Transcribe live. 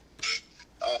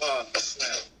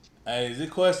Snap. Hey, is it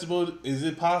questionable? Is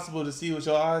it possible to see with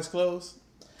your eyes closed?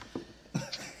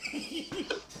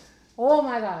 Oh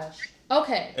my gosh.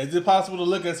 Okay. Is it possible to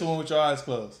look at someone with your eyes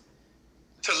closed?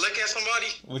 To look at somebody?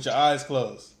 With your eyes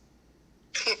closed.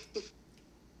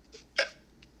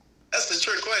 That's the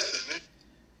trick question, man.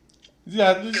 You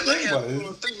got to You just look think at about it, you it.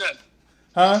 won't see nothing.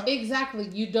 Huh? Exactly.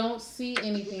 You don't see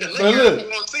anything. You look But at look. it,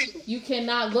 you won't see it. You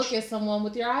cannot look at someone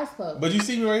with your eyes closed. But you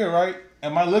see me right here, right?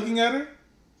 Am I looking at her?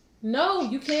 No,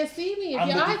 you can't see me if I'm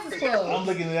your looking- eyes is closed. I'm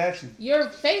looking at you. Your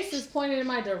face is pointed in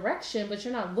my direction, but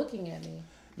you're not looking at me.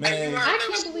 Man. I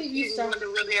can't believe you Stevie started. Wonder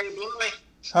really ain't blind.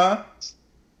 Huh?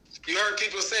 You heard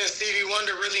people saying Stevie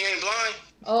Wonder really ain't blind?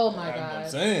 Oh my I'm god.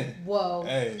 saying. Whoa.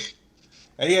 Hey,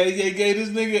 he gave this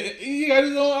nigga, he got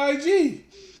his own IG.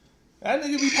 That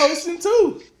nigga be posting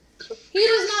too. He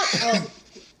does not.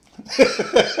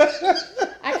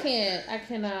 I can't. I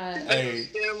cannot. Hey,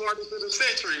 Yeah, more than the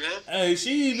century, man. hey,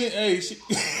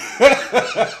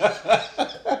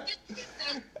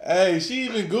 she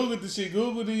even Googled the shit.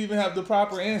 Google didn't even have the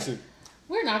proper answer.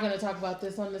 We're not going to talk about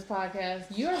this on this podcast.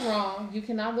 You're wrong. You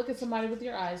cannot look at somebody with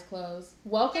your eyes closed.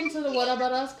 Welcome to the What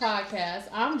About Us podcast.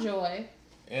 I'm Joy.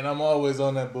 And I'm always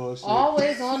on that bullshit.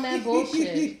 Always on that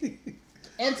bullshit.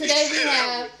 And today we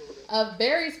have a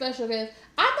very special guest.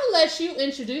 I'm going to let you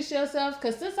introduce yourself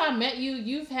because since I met you,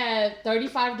 you've had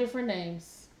 35 different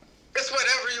names. It's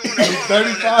whatever you want to call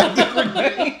it. 35 different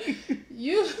names.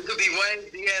 You. It could be Wayne,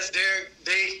 Diaz, Derek,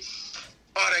 D,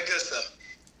 all that good stuff.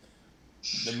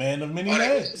 The man of many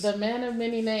names. The man of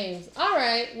many names. All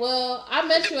right. Well, I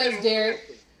met you as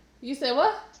Derek. You said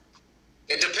what?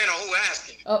 It depends on who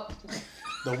asking. Oh.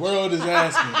 The world is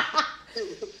asking.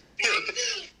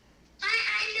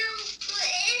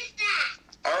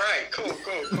 All right, cool.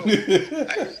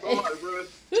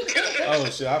 Oh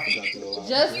shit, I forgot to go out.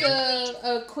 Just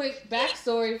a quick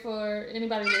backstory for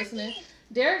anybody listening.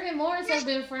 Derek and Lawrence have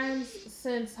been friends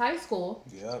since high school.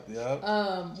 Yep.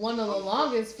 One of the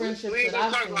longest friendships We ain't that gonna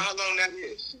I've talk seen. about how long that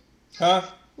is. Huh?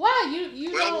 Why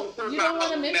you Well, don't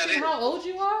want to mention how old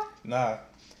you are? Nah.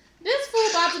 This fool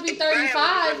about to be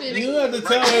 35 and You don't have to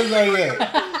tell everybody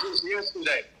that. Just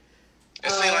yesterday. It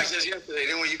seemed like just yesterday.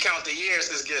 Then when you count the years,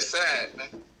 it gets sad, man.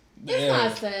 it's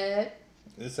not sad.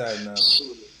 It's sad enough.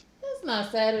 It's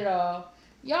not sad at all.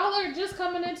 Y'all are just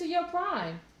coming into your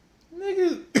prime.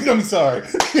 Nigga, I'm sorry.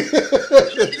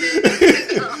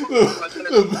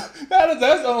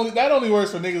 That only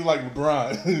works for niggas like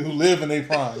LeBron who live in their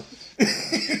prime.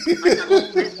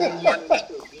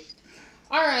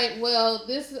 All right, well,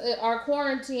 this is our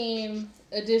quarantine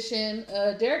edition.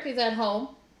 Derek is at home.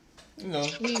 You know,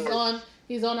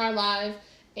 He's on our live,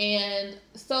 and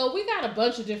so we got a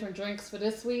bunch of different drinks for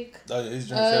this week. oh, yeah, his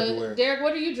drinks everywhere. Derek,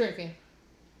 what are you drinking?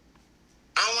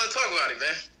 I don't want to talk about it,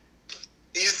 man.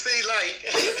 You see, like,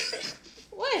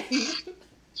 Wait.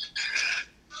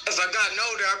 as I got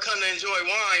older, I come to enjoy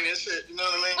wine and shit. You know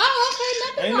what I mean?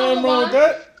 Oh, okay. Ain't Nothing nothing wrong with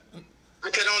that. I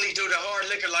could only do the hard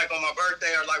liquor like on my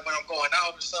birthday or like when I'm going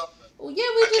out or something. Well,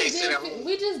 yeah,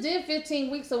 we just did 15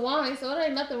 weeks of wine, so there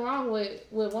ain't nothing wrong with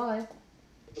wine.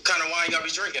 What kind of wine y'all be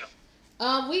drinking?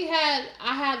 I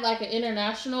had like an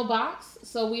international box,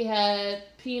 so we had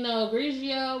Pinot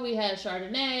Grigio, we had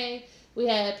Chardonnay, we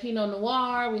had Pinot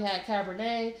Noir, we had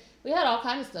Cabernet, we had all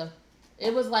kinds of stuff.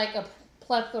 It was like a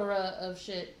plethora of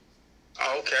shit.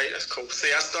 Oh, okay, that's cool.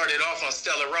 See, I started off on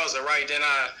Stella Rosa, right? Then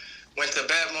I went to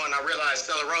Bevmo and I realized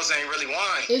Stella Rosa ain't really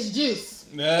wine. It's juice.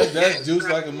 That's juice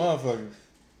like a motherfucker.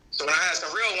 So when I had some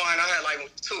real wine, I had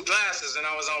like 2 glasses and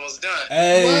I was almost done.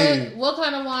 Hey. What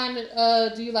kind of wine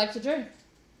do you like to drink?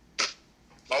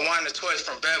 My wine of choice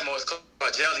from Bevmo is called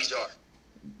Jelly Jar.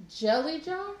 Jelly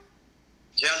jar?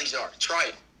 Jelly Jar. Try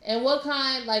it. And what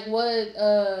kind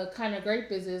of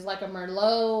grape is it? Is it like a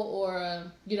Merlot or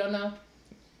you don't know?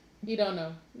 You don't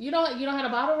know. You don't have a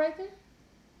bottle right there?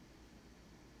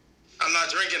 I'm not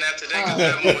drinking that today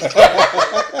because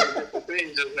Bevmo was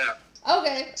talking just now.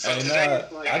 Okay. So Hey, today,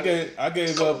 I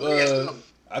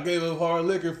gave up hard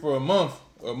liquor for a month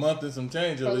and some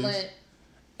change at For least. Lent.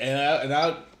 And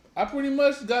I pretty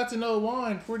much got to know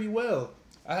wine pretty well.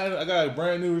 I got a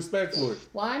brand new respect for it.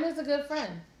 Wine is a good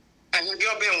friend. have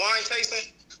y'all been wine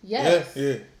tasting? Yes.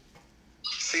 Yeah.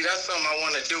 See, that's something I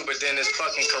want to do, but then this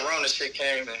fucking Corona shit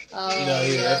came in. Oh,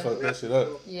 That fucked that shit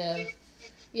up. Yeah.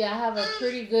 Yeah, I have a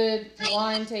pretty good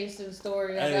wine tasting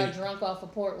story. I got Hey. drunk off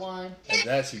of port wine. And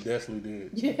that she definitely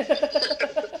did. Yeah.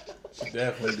 She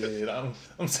definitely did. I'm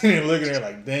sitting here looking at her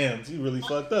like, damn, she really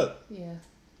fucked up. Yeah.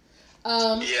 Yeah,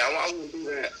 I want to do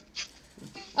that.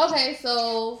 Okay,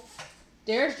 so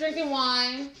Derek's drinking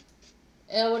wine.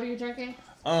 Elle, what are you drinking?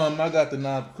 I got the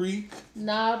Knob Creek.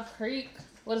 Knob Creek.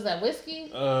 What is that?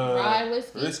 Whiskey? Rye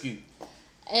whiskey. Whiskey.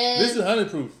 And This is 100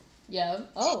 proof. yeah.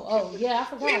 Oh, yeah. I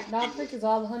forgot. Knob Creek is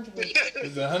all 100 proof.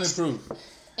 It's 100 proof.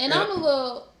 And I'm a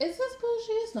little. Is this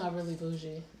bougie? It's not really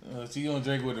bougie. So you gonna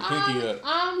drink with a pinky up?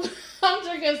 I'm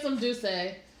drinking some Douce.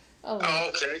 Oh,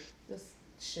 okay. this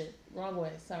shit. Wrong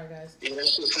way. Sorry, guys. Yeah, that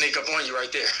should sneak up on you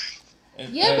right there.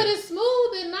 Yeah, but it's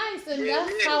smooth and nice, and Yeah,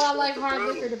 that's it how is. I like That's hard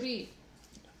the liquor to be.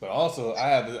 But also,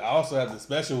 I also have the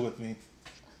special with me.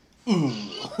 Ooh,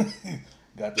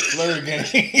 got the slur game.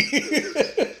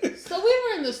 So we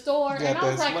were in the store, Got and I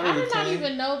was that like, I did not slurry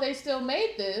even know they still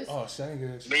made this. Oh, shit, I ain't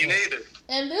get that shit. Me neither.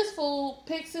 And this fool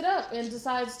picks it up and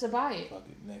decides to buy it. Fuck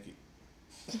it, naked.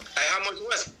 Hey, how much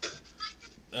was it?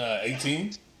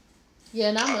 18.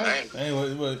 Yeah, not Oh, much. man.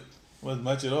 Ain't wasn't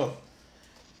much at all.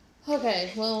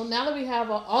 Okay, well, now that we have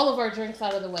all of our drinks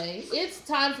out of the way, it's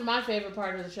time for my favorite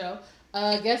part of the show,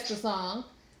 Guess the Song.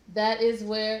 That is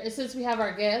where, since we have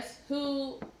our guest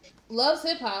who loves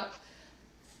hip-hop,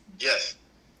 Yes.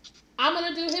 I'm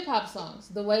going to do hip-hop songs.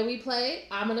 The way we play,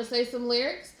 I'm going to say some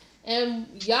lyrics, and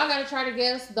y'all got to try to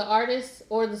guess the artist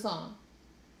or the song.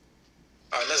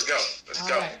 All right, let's go. Let's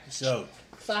go. All right. So,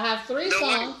 So I have 3 No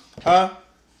songs. huh?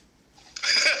 No,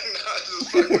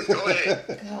 just fucking go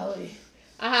ahead. Golly.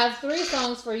 I have 3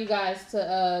 songs for you guys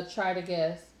to try to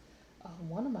guess. Oh,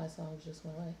 one of my songs just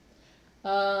went away.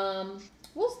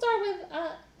 We'll start with,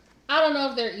 I don't know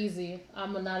if they're easy.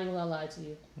 I'm not even going to lie to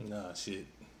you. Nah, shit.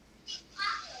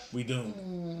 We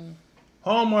doomed.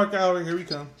 Hallmark hour, here we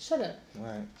come. Shut up. All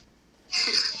right.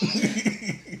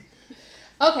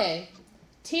 Okay.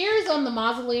 Tears on the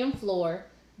mausoleum floor.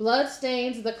 Blood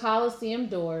stains the Colosseum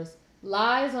doors.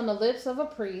 Lies on the lips of a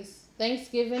priest.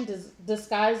 Thanksgiving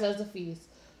disguised as a feast.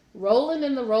 Rolling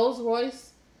in the Rolls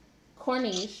Royce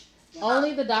Corniche.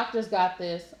 Only the doctors got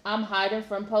this. I'm hiding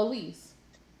from police.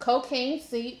 Cocaine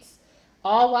seats.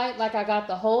 All white like I got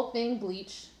the whole thing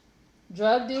bleached.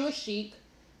 Drug dealer chic.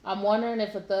 I'm wondering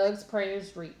if a thug's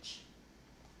prayers reach.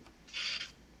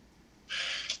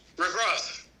 Rick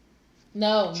Ross.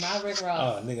 No, not Rick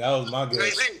Ross. Oh, nigga, that was my guess.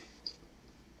 Jay-Z.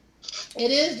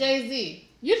 It is Jay-Z.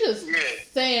 You just Yeah.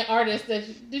 saying artists that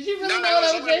did you really No, know that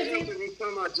was somebody else Jay-Z? that was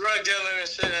talking about drug dealer and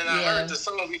shit, and I Yeah. heard the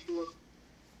song before.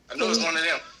 I knew it was one of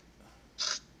them.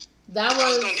 That I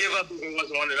was was gonna give up if it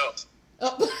wasn't one of those.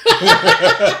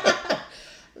 oh.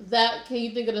 That can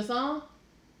you think of the song?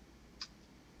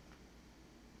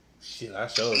 Shit, I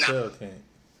sure as hell can't.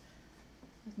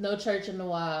 No Church in the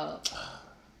Wild.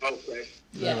 Okay.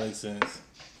 Yeah. That makes sense.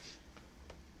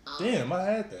 Damn, I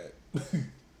had that.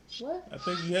 What? I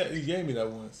think you gave me that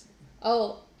once.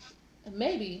 Oh,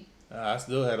 maybe. I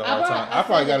still had a I hard brought- time. I I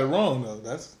probably said got it. it wrong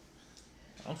though.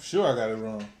 I'm sure I got it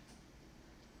wrong.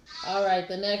 All right,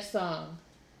 the next song.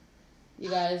 You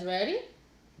guys ready?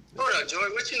 Hold up, Joy.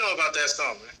 What you know about that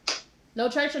song, man? No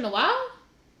Church in the Wild?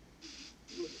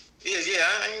 Yeah,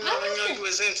 I didn't know, I like you it.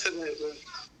 was into that.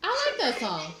 I like that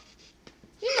song.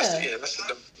 Yeah, Yeah, that's a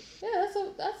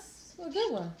dope. that's a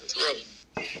good one. That's real.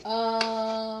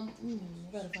 I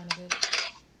gotta find a good.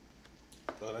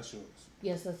 Oh, that's yours.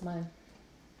 Yes, that's mine.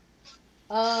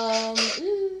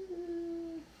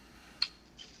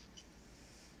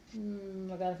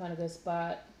 I gotta find a good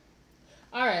spot.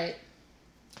 All right,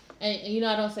 and you know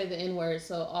I don't say the N word,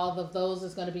 so all of those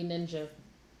is gonna be Ninja.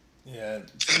 Yeah.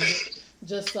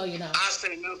 Just so you know. I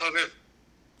said enough of it.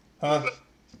 Huh?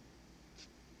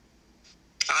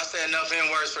 I said enough N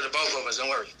words for the both of us. Don't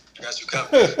worry. I got you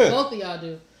covered. Both of y'all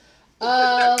do.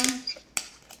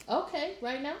 Okay,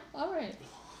 right now? All right.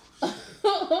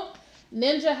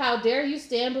 Ninja, how dare you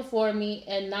stand before me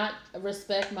and not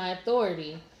respect my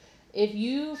authority? If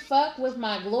you fuck with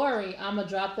my glory, I'ma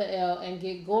drop the L and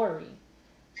get gory.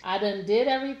 I done did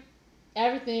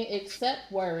everything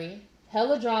except worry.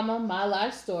 Hella drama, my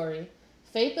life story.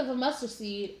 Faith of a mustard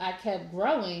seed, I kept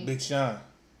growing. Big Sean.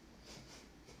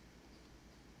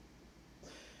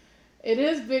 It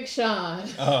is Big Sean.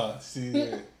 Oh, see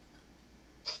that.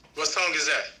 What song is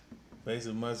that? Face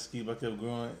of must keep. I kept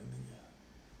growing.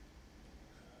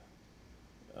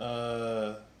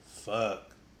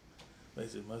 Fuck.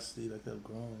 Face of must keep. I kept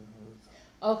growing.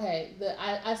 Okay,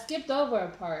 I skipped over a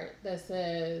part that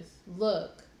says,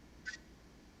 "Look,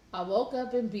 I woke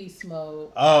up in beast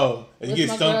mode. Oh, and you With get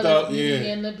my stumped girl out. that's Beauty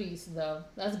Yeah. and the Beast though.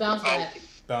 That's bounce back.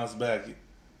 Bounce back.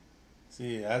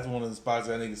 See, that's one of the spots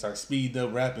that nigga start speeding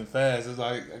up, rapping fast. It's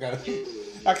like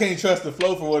I can't trust the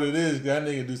flow for what it is. 'Cause that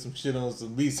nigga do some shit on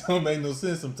some beats. Don't make no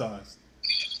sense sometimes.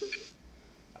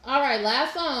 All right,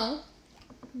 last song.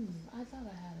 I thought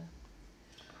I had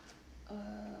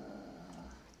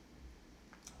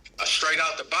Straight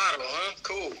out the bottle, huh?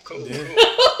 Cool. Yeah.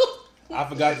 I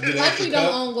forgot to get an like extra we don't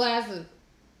cup. own glasses.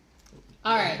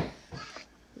 All right.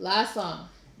 Last song.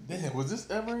 Damn, was this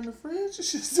ever in the fridge? It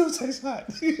shit still tastes hot.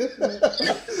 That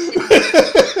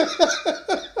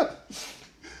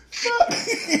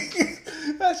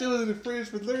shit was in the fridge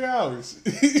for 3 hours.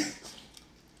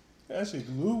 That shit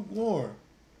lukewarm.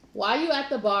 Why you at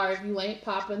the bar if you ain't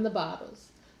popping the bottles?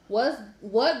 What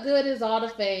good is all the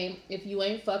fame if you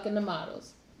ain't fucking the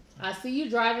models? I see you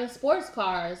driving sports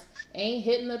cars, ain't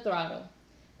hitting the throttle.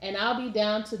 And I'll be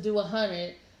down to do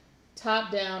 100,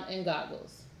 top down and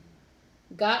goggles.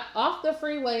 Got off the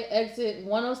freeway, exit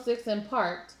 106 and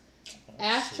parked.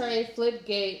 Ashtray, flip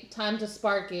gate, time to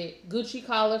spark it. Gucci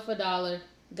collar for $1,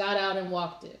 got out and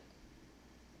walked it.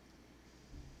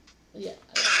 Yeah.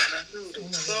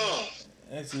 Song.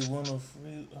 Actually,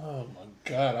 103. Oh my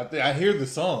god! I think I hear the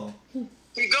song.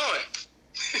 Keep going.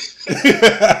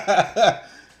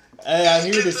 Hey, I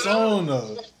hear the song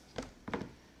though.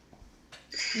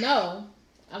 No,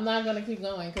 I'm not gonna keep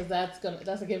going because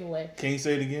that's a giveaway. Can you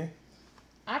say it again?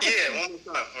 Yeah, one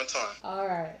more time. All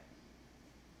right.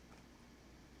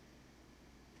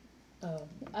 Oh,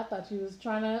 I thought you was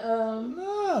trying to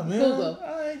Nah, man. Google.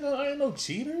 I ain't no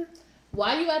cheater.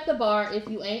 Why you at the bar if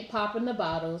you ain't popping the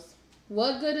bottles?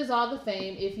 What good is all the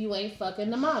fame if you ain't fucking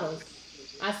the models?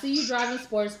 I see you driving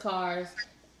sports cars,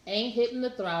 ain't hitting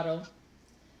the throttle,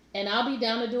 and I'll be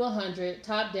down to do 100,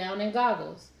 top down and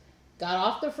goggles. Got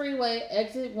off the freeway,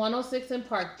 exit 106 and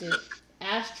parked it.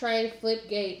 Ashtray, flip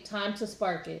gate, time to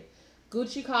spark it.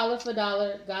 Gucci collar for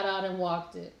 $1, got out and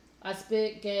walked it. I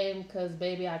spit game cause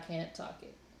baby I can't talk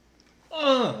it.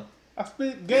 I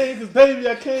spit game cause baby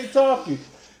I can't talk it.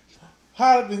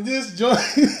 Hot up in this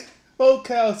joint.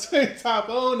 Vocal tank top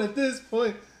on at this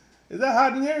point. Is that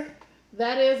hot in here?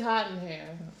 That is hot in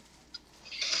here.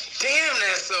 Damn,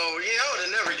 that's so. Yeah, I would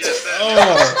have never guessed that.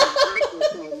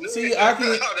 Oh. See, I can. I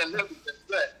would have never guessed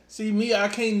that. See, me, I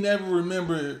can't never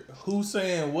remember who's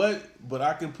saying what, but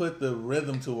I can put the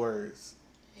rhythm to words.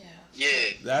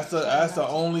 Yeah. That's the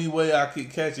only way I could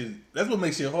catch it. That's what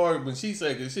makes it hard when she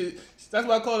say, cause she. That's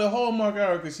why I call it Hallmark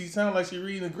hour, because she sounds like she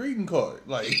reading a greeting card.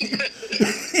 Like,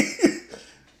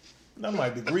 I'm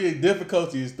like, degree of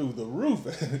difficulty is through the roof.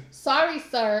 Sorry,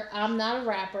 sir. I'm not a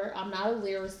rapper. I'm not a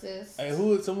lyricist. Hey,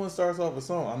 someone starts off a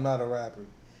song? I'm not a rapper.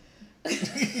 I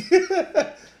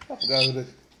forgot who that.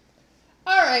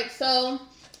 All right, so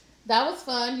that was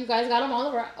fun. You guys got them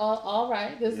all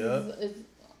right. This is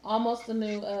almost a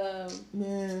new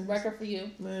record for you.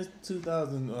 Man, it's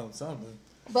 2000 something.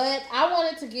 But I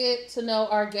wanted to get to know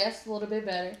our guests a little bit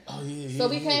better. Oh, yeah. So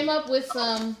we came up with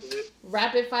some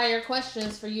rapid fire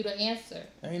questions for you to answer.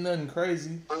 Ain't nothing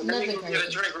crazy. Let me go get a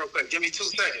drink real quick. Give me 2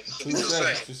 seconds. Two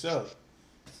seconds, for sure.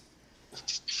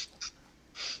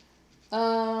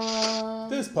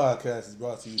 This podcast is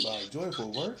brought to you by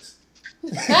Joyful Works.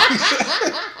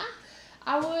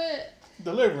 I would.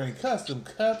 Delivering custom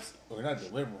cups. Or not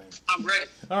delivering. I'm ready.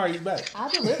 All right, you back. I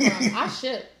deliver them. I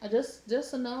ship. Just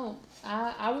to know.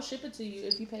 I will ship it to you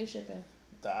if you pay shipping.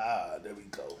 There we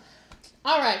go.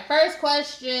 All right, first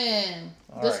question.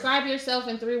 All Describe yourself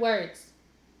in 3 words.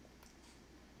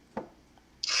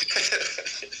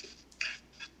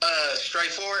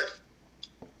 Straightforward.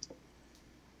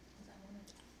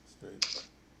 Straight.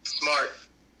 Smart.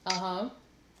 Uh-huh.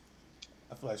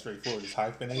 I feel like straightforward is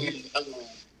hyphenated.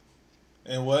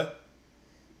 And what?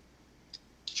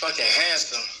 Fucking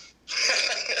handsome.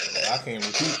 I can't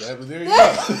repeat that, but there you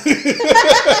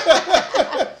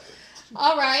go.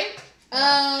 All right.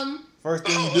 First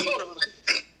thing you do.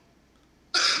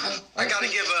 I gotta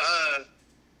give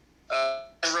a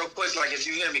real quick, like if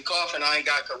you hear me coughing, I ain't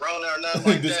got corona or nothing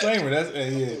like Disclaimer, that.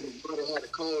 that's yeah. My brother had a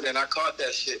cold and I caught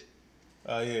that shit.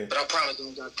 Oh yeah. But I promise I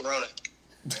ain't got corona.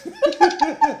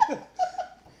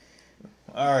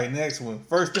 All right, next one.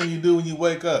 First thing you do when you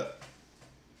wake up.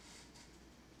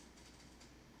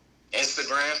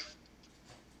 Instagram.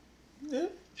 Yeah.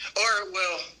 Or,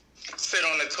 well, sit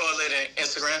on the toilet and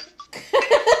Instagram.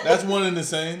 That's one and the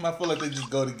same. I feel like they just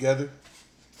go together.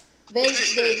 They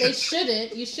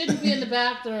shouldn't. You shouldn't be in the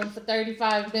bathroom for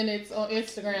 35 minutes on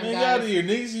Instagram, Man, guys. get out of here.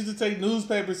 Niggas used to take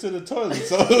newspapers to the toilet.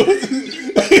 So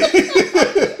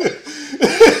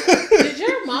Did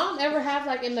your mom ever have,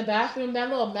 like, in the bathroom, that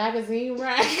little magazine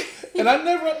rack? And I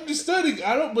never understood it.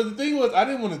 But the thing was, I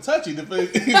didn't want to touch it if it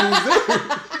was there.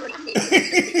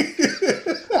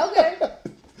 Okay.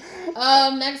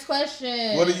 Next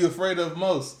question. What are you afraid of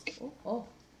most? Oh,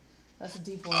 that's a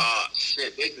deep one. Oh,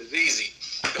 shit, this is easy.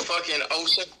 The fucking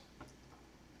ocean.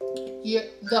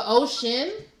 The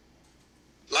ocean?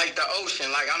 Like the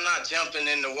ocean. Like, I'm not jumping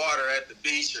in the water at the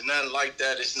beach or nothing like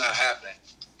that. It's not happening.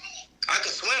 I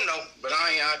can swim, though, but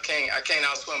I can't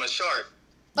outswim a shark.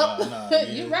 Oh, Nah, yeah.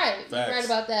 you're right. Facts. You're right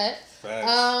about that.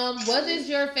 Facts. What is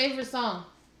your favorite song?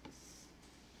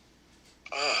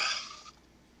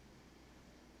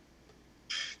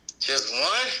 Just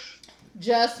one?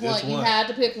 Just one. Just You one. had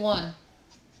to pick one.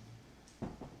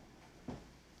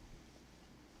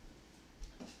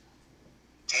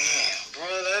 Damn, bro,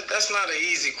 that's not an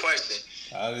easy question.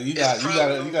 You got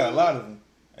a lot of them.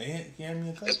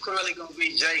 It's probably gonna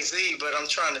be Jay-Z, but I'm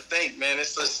trying to think, man.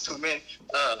 It's just too many.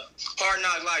 Hard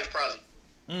Knock Life, probably.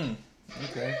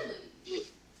 Okay.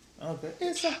 Okay.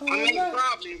 It's a I hard mean, life.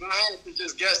 probably. If I had to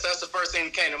just guess, that's the first thing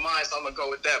that came to mind, so I'm gonna go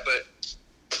with that. But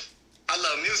I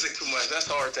love music too much. That's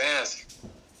hard to answer.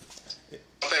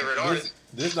 My favorite artist.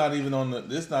 This not even on the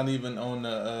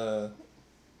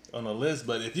list.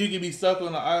 But if you could be stuck on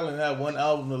an island and have one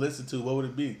album to listen to, what would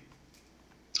it be?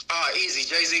 Easy.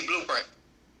 Jay-Z Blueprint.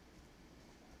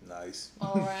 Nice.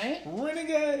 All right.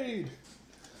 Renegade.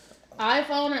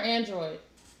 iPhone or Android?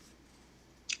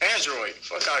 Android.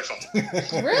 Fuck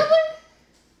iPhone. Really?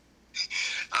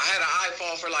 I had an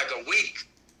iPhone for like a week.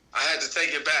 I had to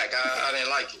take it back. I didn't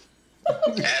like it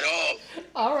at all.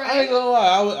 All I ain't right. gonna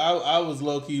lie. I was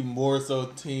low key more so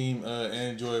team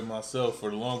Android myself for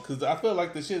the long, because I feel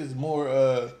like the shit is more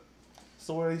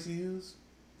so what I used to use.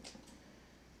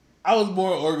 I was more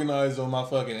organized on my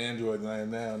fucking Android than I am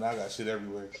now, and I got shit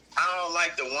everywhere. I don't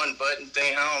like the one button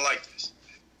thing. I don't like this.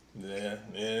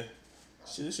 Yeah.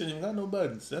 Shit, this shit ain't got no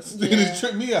buttons. That's the Yeah. thing that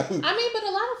tripped me out. I mean, but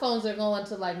a lot of phones are going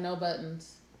to like no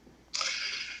buttons.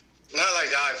 Not like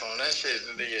the iPhone. That shit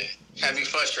had me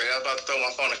frustrated. I was about to throw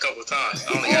my phone a couple of times.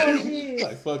 I only had it on. Yeah.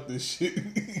 Like, fuck this shit.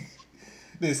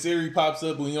 Then Siri pops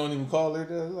up when you don't even call her.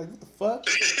 They're like, what the fuck?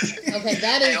 Okay,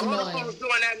 that is All the annoying. phones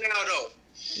doing that now, though.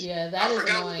 Yeah, that I is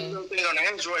forgot what the annoying. little thing on the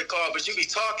Android call, but you be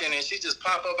talking and she just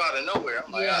pop up out of nowhere.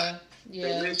 I'm like, Yeah, they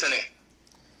yeah. listening.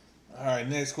 All right,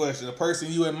 next question. A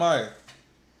person you admire.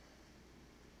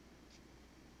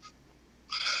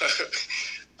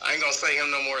 I ain't gonna say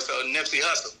him no more. So Nipsey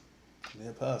Hussle.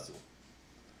 Nip Hustle.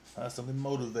 That's something to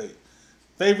motivate.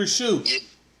 Favorite shoe? Yeah.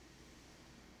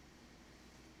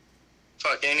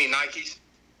 Fuck any Nikes.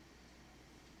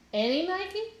 Any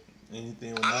Nike?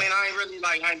 Anything with I mean, I ain't really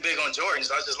like, I ain't big on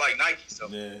Jordans. I just like Nike. So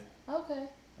Yeah, Okay.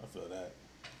 I feel that.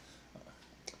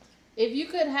 If you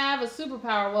could have a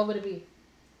superpower, what would it be?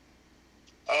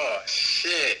 oh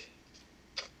shit.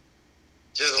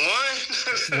 Just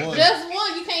one? One. Just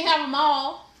one. You can't have them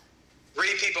all.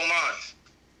 Read people's minds.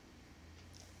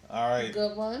 All right.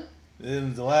 Good one.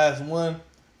 Then the last one.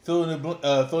 Fill in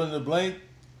the blank.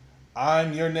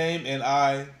 I'm your name and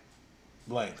I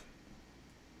blank.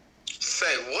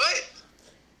 Say what?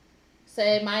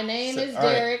 Say, my name is all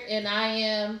right. Derek and I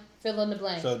am fill in the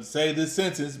blank. So say this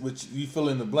sentence, which you fill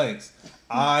in the blanks.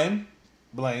 I'm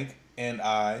blank and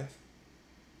I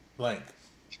blank.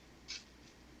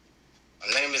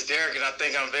 My name is Derek, and I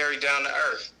think I'm very down to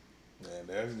earth.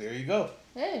 And there you go.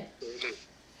 Hey,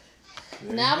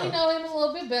 There now you we go. know him a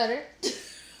little bit better.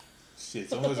 Shit,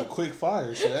 it's almost a quick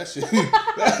fire. So that shit.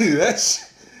 that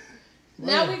shit.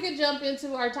 Now Man. we can jump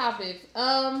into our topic.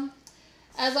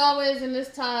 As always, in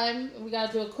this time, we got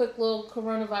to do a quick little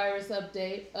coronavirus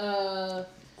update. A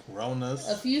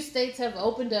Coronas. few states have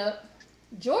opened up.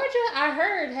 Georgia, I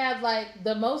heard, had like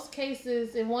the most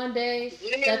cases in one day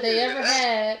that they ever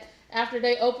had after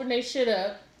they opened their shit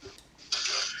up.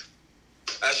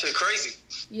 That shit crazy.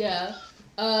 Yeah.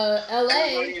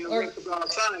 Everybody in LA the or rest of our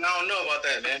sign, I don't know about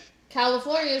that, man.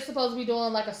 California is supposed to be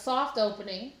doing like a soft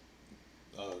opening.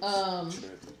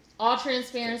 Shit. All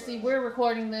transparency, we're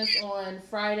recording this on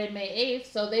Friday, May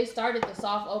 8th, so they started the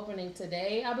soft opening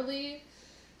today, I believe,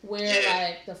 where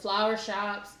like the flower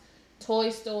shops,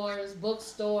 toy stores,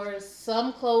 bookstores,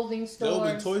 some clothing They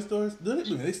open stores. toy stores?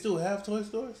 Do they still have toy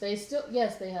stores? They still,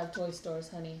 yes, they have toy stores,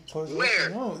 honey. Toys R Us Where?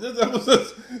 is gone. That was-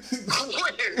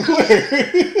 Where?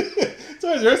 Where?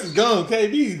 Toys R Us is gone.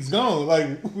 KB's gone.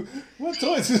 Like, what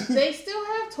toys? They still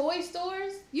have toy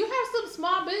stores. You have some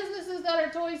small businesses that are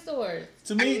toy stores.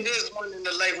 To I mean, me, there's one in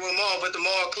the Lakewood Mall, but the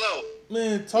mall closed.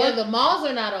 man, Yeah, the malls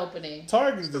are not opening.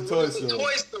 Target's the toy Where's the store.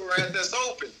 toy store that's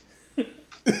open?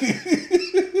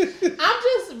 I'm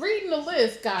just reading the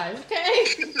list, guys, okay?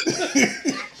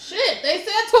 Shit, they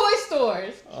said toy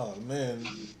stores. Oh man,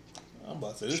 I'm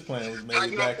about to say this plan was How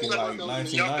made you back in feel like about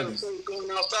those? Y'all feel 1990s. safe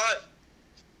going outside?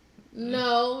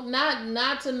 No,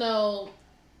 not to know,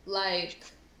 like,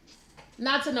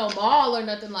 not to know mall or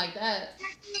nothing like that.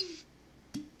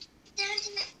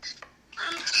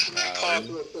 Nah, Pause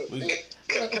real quick. we-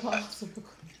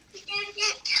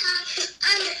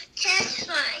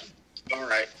 All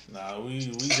right. nah, we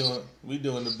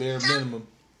doing the bare minimum.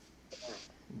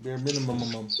 Bare minimum.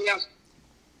 Yeah.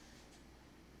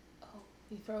 Oh,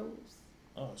 he froze.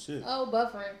 Oh shit. Oh,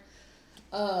 buffering.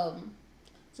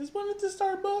 Just wanted to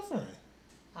start buffering.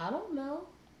 I don't know.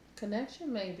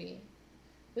 Connection maybe.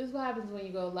 This is what happens when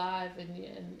you go live and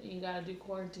you gotta do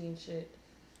quarantine shit.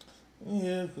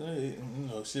 Yeah,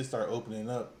 shit start opening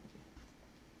up.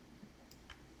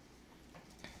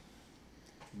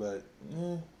 But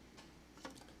yeah,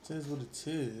 it is what it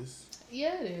is.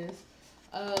 Yeah, it is.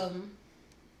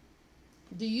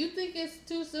 Do you think it's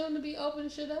too soon to be opening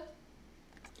shit up?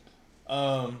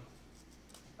 I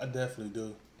definitely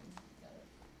do.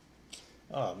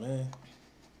 Oh man,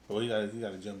 well you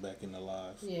gotta jump back in the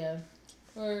live. Yeah,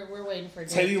 we're waiting for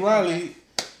Teddy Riley.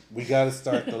 We gotta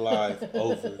start the live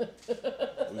over.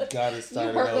 We gotta start it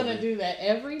over. You are gonna do that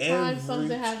every time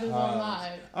something happens on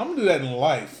live. I'm gonna do that in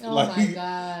life. Oh my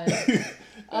god.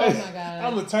 Oh my god.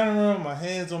 I'm gonna turn around, my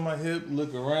hands on my hip,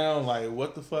 look around like,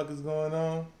 what the fuck is going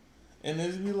on? And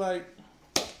then just be like,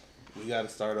 we gotta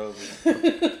start over.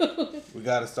 We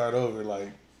gotta start over.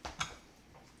 Like,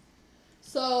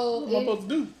 so what am I supposed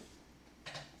to do?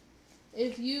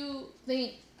 If you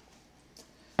think,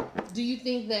 do you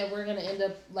think that we're gonna end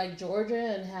up like Georgia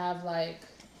and have like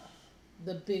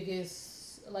the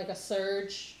biggest, like a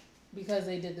surge because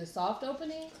they did the soft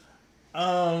opening?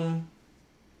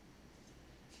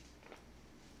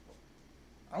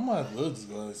 I might as well just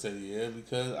go and say yeah,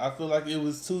 because I feel like it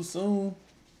was too soon.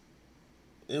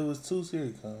 It was too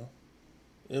serious,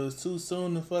 It was too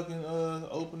soon to fucking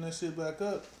open that shit back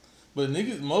up. But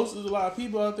niggas, there's a lot of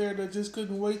people out there that just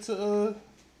couldn't wait to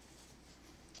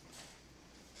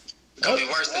It's gonna be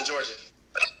worse than Georgia.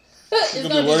 It's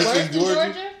gonna be worse than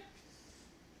Georgia?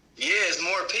 Yeah, it's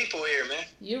more people here, man.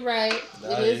 You're right.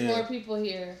 It is more people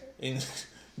here. And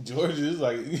Georgia is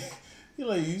like,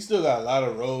 you still got a lot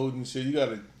of road and shit. You got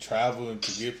to travel and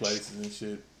to get places and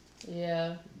shit.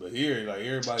 Yeah. But here, like,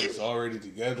 everybody's already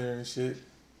together and shit.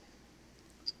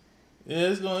 Yeah,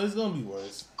 it's gonna be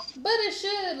worse. But it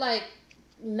should like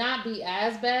not be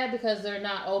as bad because they're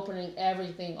not opening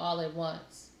everything all at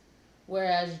once.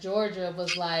 Whereas Georgia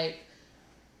was like,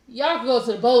 y'all can go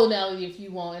to the bowling alley if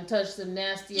you want and touch some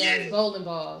nasty ass bowling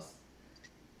balls.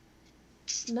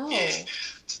 No. Yeah.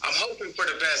 I'm hoping for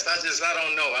the best. I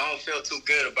don't know. I don't feel too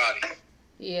good about it.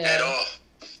 Yeah. At all.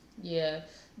 Yeah.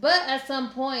 But at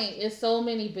some point, it's so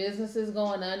many businesses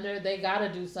going under, they got to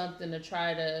do something to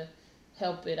try to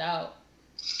help it out.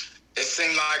 It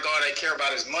seems like all they care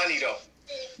about is money, though.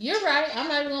 You're right. I'm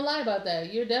not even going to lie about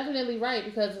that. You're definitely right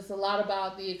because it's a lot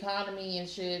about the economy and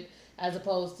shit as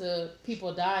opposed to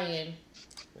people dying.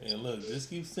 And look, just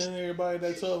keep sending everybody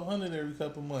that $1,200 every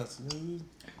couple months.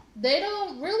 They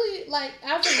don't really, like,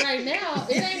 as of right now,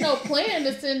 it ain't no plan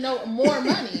to send no more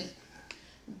money.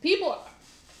 People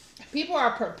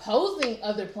are proposing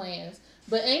other plans,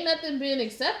 but ain't nothing been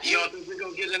accepted. You don't think we're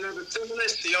going to get another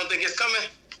stimulus? You don't think it's coming?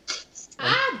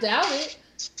 I doubt it.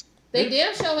 They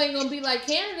damn sure ain't going to be like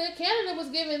Canada. Canada was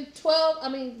giving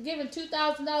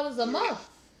 $2,000 a month.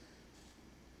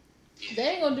 They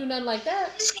ain't going to do nothing like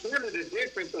that. Canada's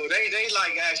different, though. They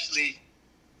like, actually...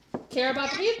 care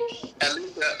about the people? At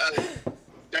least,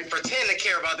 they pretend to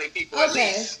care about their people, okay.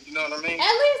 At least. You know what I mean?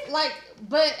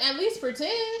 At least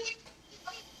pretend.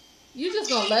 You just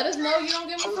gonna let us know you don't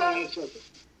give a fuck?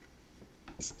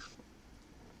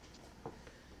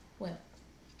 Well,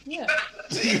 yeah.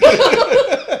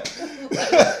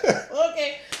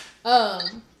 Okay.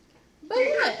 But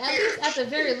yeah, at the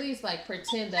very least, like,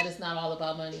 pretend that it's not all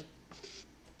about money.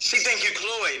 She think you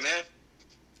Chloe,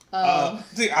 man.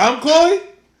 See, I'm Chloe?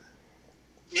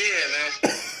 Yeah,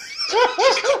 man.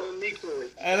 She calling me Chloe.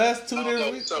 And that's two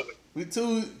different... We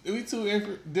two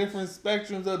different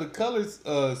spectrums of the color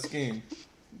scheme.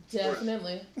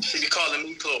 Definitely. She be calling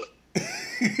me Chloe.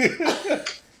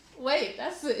 Wait,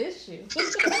 that's the issue.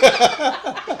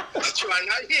 I try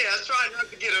not to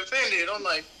get offended. I'm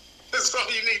like, that's all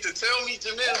you need to tell me,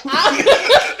 Jamil.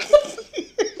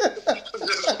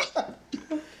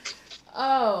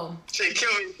 Oh. She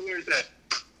kill me for that.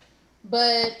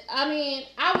 But I mean,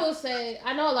 I will say,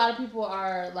 I know a lot of people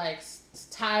are like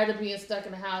tired of being stuck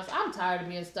in the house. I'm tired of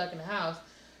being stuck in the house.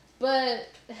 But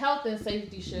health and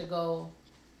safety should go,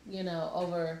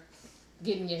 over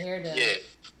getting your hair done. Yeah.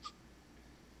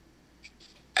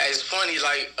 It's funny,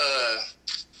 like,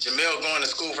 Jamil going to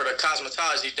school for the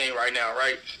cosmetology thing right now,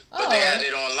 right? But they had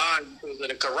it online because of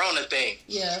the corona thing.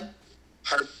 Yeah.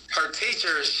 Her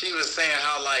teacher, she was saying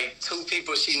how, like, 2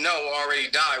 people she know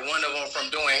already died. One of them from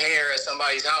doing hair at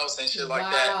somebody's house and shit like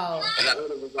that. And the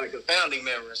other was, like, a family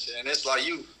member and shit. And it's like,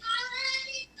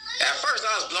 at first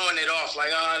I was blowing it off,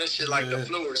 like, this shit like the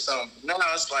flu or something. Now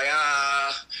it's like,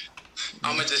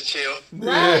 I'm going to just chill.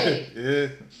 Right.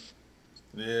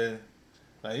 Yeah.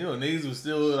 Like, niggas was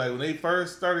still, like, when they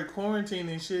first started quarantining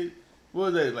and shit,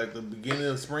 What was that, like the beginning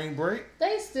of spring break?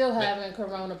 They still having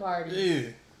Corona parties.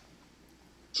 Yeah.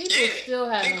 People still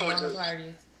having Corona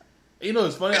parties. You know,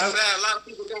 it's funny. It's sad. A lot of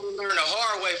people gotta learn the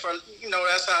hard way.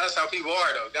 That's how people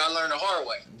are though. Gotta learn the hard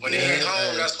way. When they get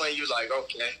home, that's when you like,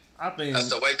 okay. I think that's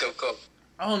the wake up call.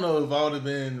 I don't know if I would have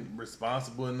been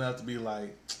responsible enough to be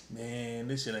like, man,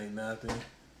 this shit ain't nothing.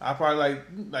 I probably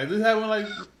like this happened like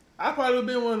I probably would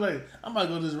have been one like I might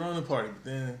go to this Rona party, but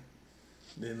then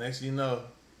next thing you know,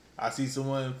 I see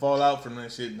someone fall out from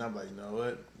that shit, and I'm like, you know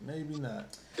what? Maybe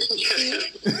not.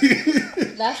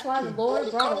 That's why the Lord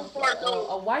brought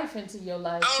a wife into your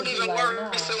life. I don't even worry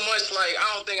so much. Like,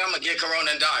 I don't think I'm gonna get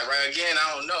Corona and die. Right? Again,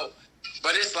 I don't know.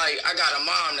 But it's like I got a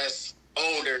mom that's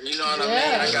older. You know what I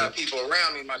mean? I got people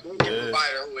around me. My daycare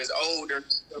provider who is older,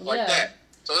 stuff like that.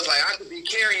 So it's like I could be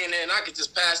carrying it, and I could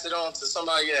just pass it on to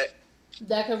somebody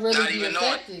that could really be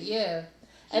affected. Yeah.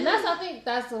 And I think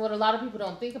that's what a lot of people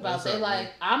don't think about. They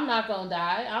like, I'm not going to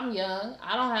die. I'm young.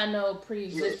 I don't have no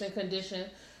pre-existing condition.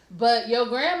 But your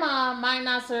grandma might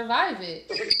not survive it.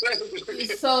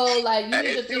 So, like, you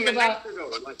need to think about...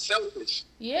 Like, selfish.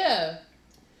 Yeah.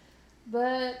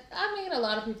 But, I mean, a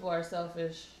lot of people are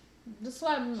selfish. That's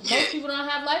why most people don't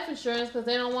have life insurance, because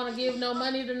they don't want to give no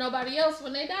money to nobody else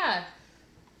when they die.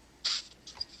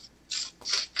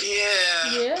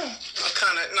 Yeah. I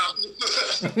kind of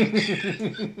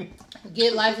no.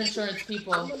 Get life insurance,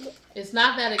 people. It's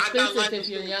not that expensive if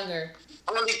you're younger.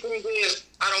 Only thing is,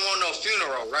 I don't want no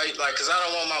funeral, right? Like, cause I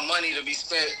don't want my money to be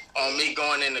spent on me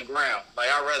going in the ground. Like,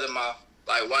 I'd rather my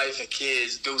wife and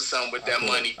kids do something with that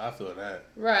money. I feel that.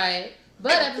 Right,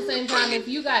 but at the same time, if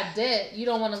you got debt, you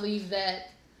don't want to leave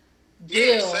that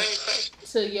bill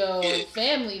to your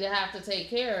family to have to take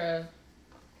care of.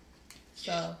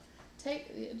 So.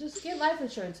 Just get life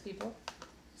insurance, people.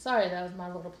 Sorry, that was my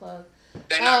little plug.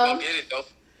 They're not gonna get it though.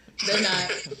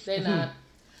 They're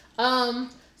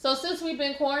not. So since we've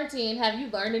been quarantined, have you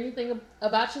learned anything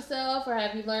about yourself, or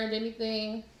have you learned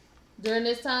anything during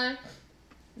this time?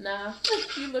 Nah.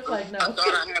 You look like no. I thought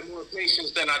I had more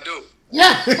patience than I do.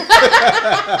 Yeah.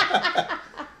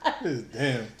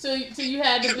 Damn. So you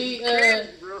had to be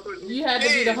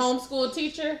the homeschool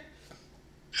teacher.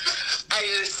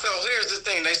 So here's the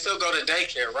thing. They still go to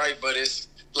daycare, right? But it's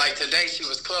like today she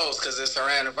was closed because it's her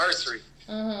anniversary.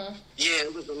 Mm-hmm. Yeah,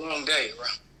 it was a long day, bro.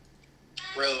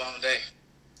 Real long day.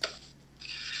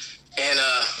 And,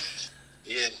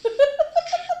 yeah.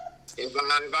 if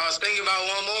I was thinking about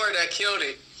one more, that killed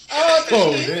it. Oh,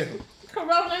 damn.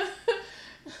 Corona.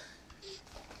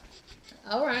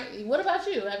 All right. What about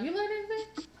you? Have you learned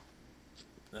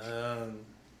anything?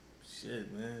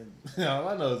 Shit, man. All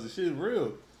I know is the shit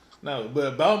real. No,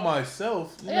 but about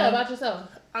myself. About yourself.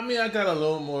 I mean, I got a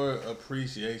little more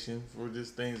appreciation for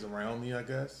just things around me, I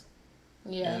guess.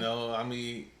 Yeah. You know, I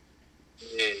mean,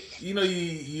 you know,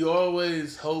 you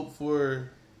always hope for,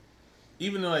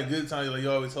 even in like good times, like you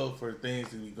always hope for things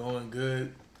to be going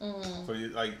good for you,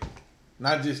 like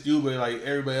not just you, but like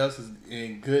everybody else is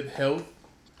in good health.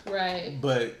 Right.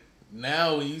 But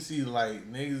now when you see like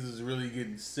niggas is really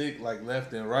getting sick like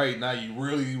left and right, now you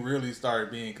really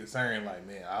start being concerned. Like,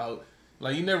 man,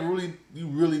 you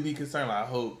really be concerned. Like, I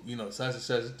hope, you know, such and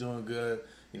such is doing good.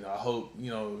 You know, I hope,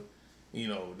 you know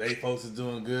they folks is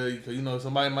doing good, because you know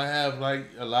somebody might have like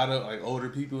a lot of like older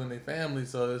people in their family.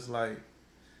 So it's like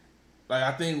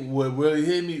I think what really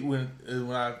hit me when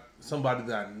somebody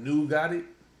that I knew got it.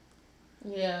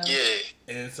 Yeah.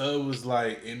 And so it was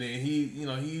like, and then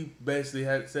he basically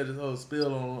had said his whole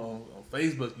spiel on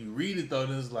Facebook. You read it though,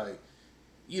 and it's like,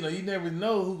 you know, you never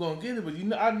know who gonna get it, but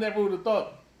I never would have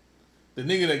thought the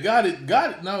nigga that got it,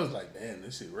 and I was like, man,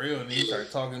 this shit real. And then he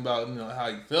started talking about, you know, how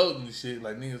he felt and shit.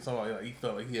 Like, niggas talking about, like, he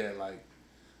felt like he had like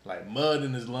mud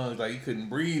in his lungs, like he couldn't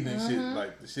breathe and shit.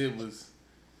 Like, the shit was,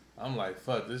 I'm like,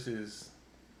 fuck, I was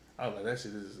like, that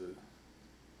shit is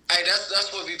Hey,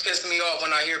 that's what be pissing me off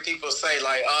when I hear people say,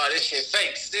 like, oh, this shit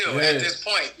fake still at this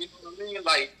point. You know what I mean?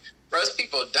 Like, bro, it's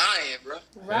people dying, bro.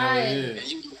 Right.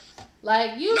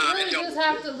 Yeah. You really just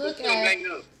have to look at,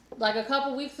 like, a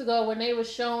couple weeks ago when they were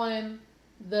showing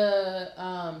the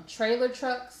trailer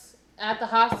trucks at the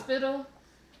hospital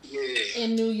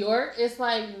in New York. It's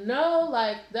like, no,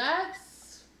 like,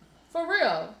 that's for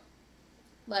real.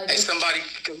 Like, hey, somebody,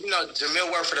 you know,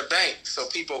 Jamil worked for the bank, so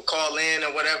people call in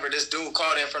or whatever. This dude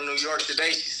called in from New York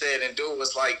today, she said, and dude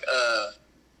was like,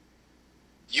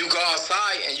 you go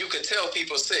outside and you could tell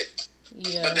people sick.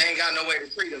 Yeah. But they ain't got no way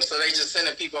to treat them, so they just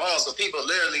sending people home. So people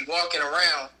literally walking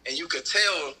around, and you could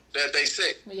tell that they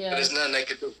sick, but there's nothing they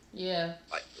could do. Yeah.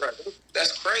 Like, right,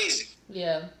 that's crazy.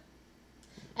 Yeah.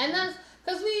 And that's,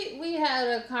 because we had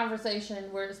a conversation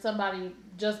where somebody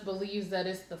just believes that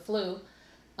it's the flu.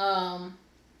 And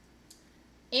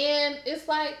it's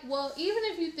like, well, even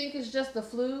if you think it's just the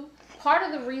flu, part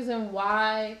of the reason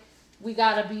why we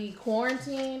gotta be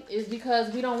quarantined is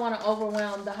because we don't want to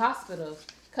overwhelm the hospitals,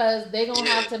 because they gonna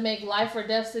have to make life or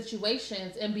death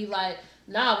situations and be like,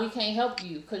 nah, we can't help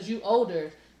you because you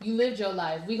older, you lived your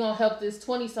life, we gonna help this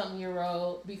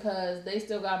 20-something-year-old because they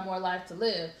still got more life to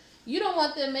live. You don't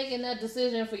want them making that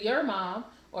decision for your mom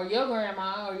or your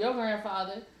grandma or your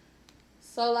grandfather.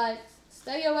 So like,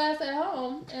 stay your ass at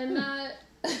home and not.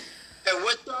 Hey,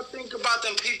 what y'all think about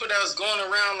them people that was going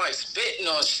around like spitting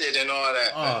on shit and all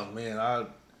that? Oh man,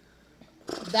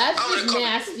 that's just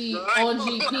nasty on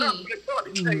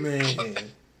GP. Man,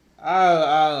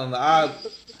 I don't know.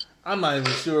 I'm not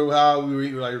even sure how we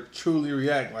like truly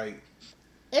react. Like,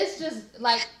 it's just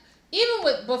like, even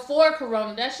with before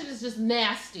Corona, that shit is just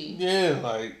nasty. Yeah,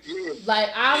 like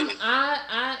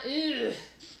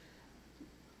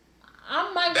I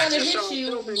might want to hit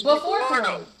you before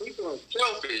Corona. People are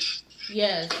selfish.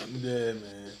 Yes. Yeah,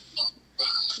 man.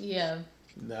 Yeah.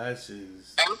 That's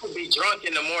just. I'm gonna be drunk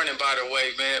in the morning, by the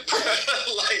way, man.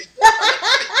 Like.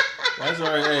 That's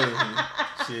all right.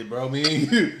 Hey, shit, bro. Me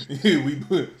and you,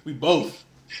 we both.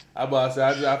 I about to say,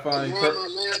 I finally. My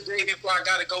last day before I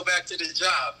gotta go back to this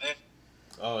job, man.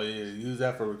 Oh yeah, use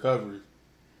that for recovery.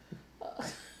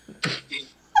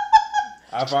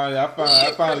 I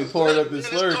finally poured up this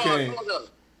Slurricane.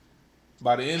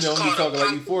 By the end, I'm gonna be talking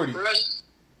like E40.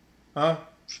 Huh?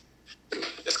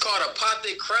 It's called a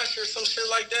Pote Crush or some shit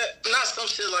like that. Not some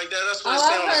shit like that. That's what I've it's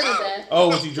saying on the heard of bottle. that. Oh,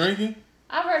 was you drinking?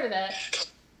 I've heard of that.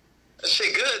 That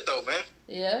shit good though, man.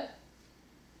 Yeah.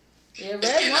 Yeah, red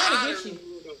wine will get you.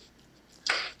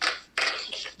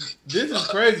 This is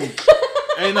crazy.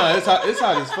 Hey, no, it's hot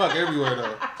as fuck everywhere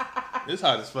though. It's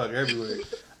hot as fuck everywhere.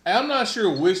 And I'm not sure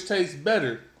which tastes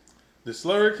better, the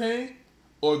Slurricane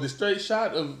or the straight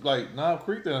shot of like Knob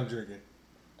Creek that I'm drinking.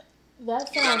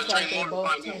 That sounds like they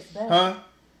both taste better. Huh?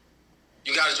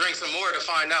 You gotta drink some more to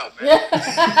find out, man.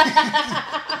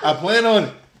 I plan on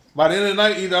it. By the end of the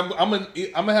night, either I'm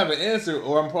gonna have an answer,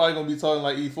 or I'm probably gonna be talking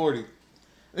like E40.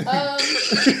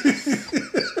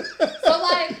 So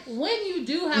like, when you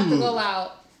do have to go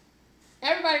out,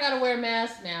 everybody gotta wear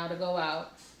masks now to go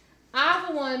out. I,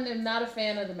 for one, am not a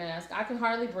fan of the mask. I can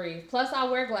hardly breathe. Plus, I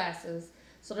wear glasses,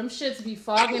 so them shits be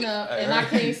fogging up, and I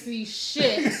can't see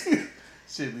shit.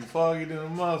 Shit be foggy in the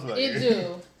mouth. Like it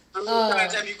do. How many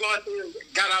times have you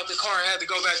got out the car and had to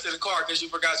go back to the car because you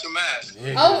forgot your mask?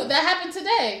 Yeah. Oh, that happened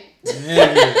today.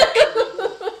 Yeah.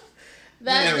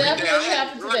 That definitely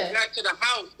happened today. Back to the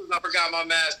house because I forgot my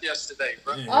mask yesterday,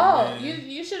 bro. Yeah, oh, man.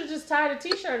 you should have just tied a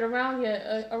t-shirt around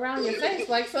your face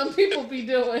like some people be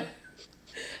doing.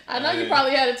 I know you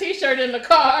probably had a t-shirt in the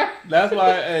car. That's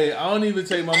why, hey, I don't even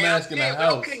take my mask in the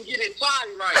house. I couldn't get it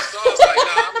tied right, so I was like,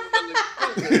 nah,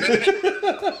 I'm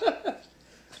gonna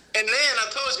And then I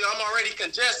told you I'm already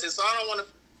congested, so I don't want to.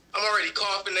 I'm already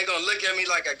coughing. They're gonna look at me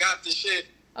like I got the shit.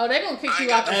 Oh, they're gonna kick you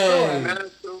out the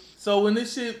store. So when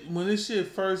this shit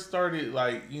first started,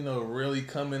 like, you know, really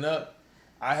coming up,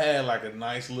 I had like a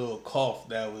nice little cough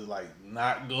that was like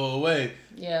not go away.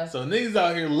 Yeah. So niggas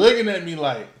out here looking at me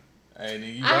like, hey,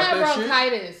 nigga, you got I had that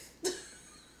bronchitis.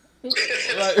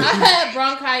 Like, I had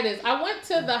bronchitis. I went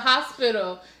to the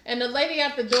hospital, and the lady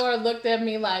at the door looked at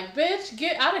me like, "Bitch,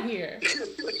 get out of here!"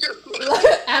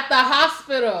 At the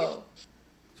hospital.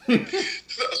 It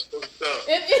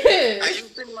is. I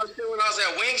used to my shit when I was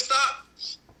at Wingstop.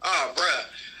 Oh, bruh.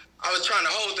 I was trying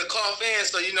to hold the cough in,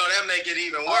 so you know that make it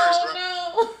even worse, bro.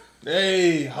 Oh, no.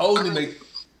 Hey, holding it.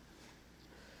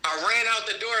 I ran out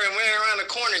the door and went around the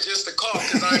corner just to cough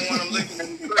because I didn't want them looking at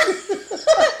me.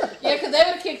 Yeah, because they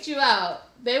would have kicked you out.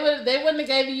 They wouldn't have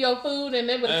gave you your food and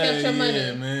they would have kept your money.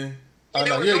 Yeah, man. Oh,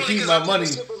 no, you keep my money.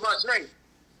 My drink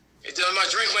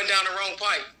went down the wrong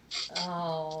pipe.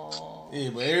 Oh.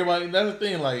 Yeah, but everybody, that's the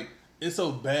thing, like, it's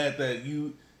so bad that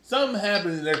something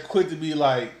happens and they're quick to be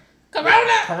like, Corona.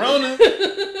 Coronavirus.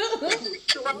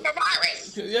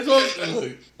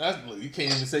 That's what, look, you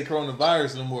can't even say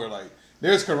coronavirus no more. Like,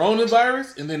 there's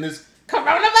coronavirus and then there's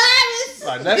coronavirus.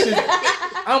 Like, that shit,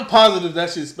 I'm positive that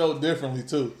shit's spelled differently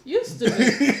too. You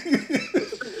stupid.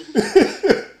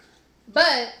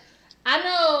 But I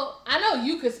know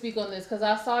you could speak on this because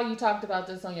I saw you talked about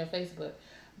this on your Facebook.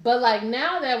 But like,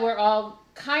 now that we're all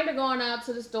kind of going out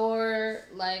to the store,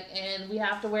 like, and we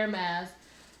have to wear masks,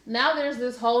 now there's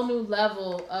this whole new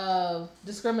level of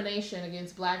discrimination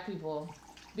against black people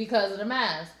because of the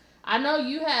mask. I know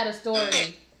you had a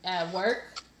story at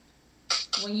work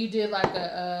when you did like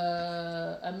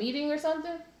a meeting or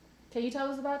something. Can you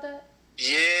tell us about that?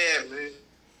 Yeah, man.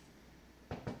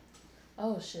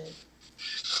 Oh shit.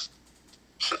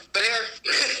 There.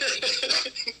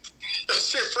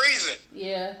 Shit freezing.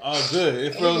 Yeah. Oh, good.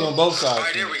 It froze on both sides. All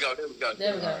right, there we go.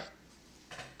 There we go.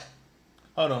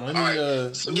 Hold on, let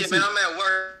me. So yeah, man, I'm at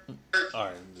work. All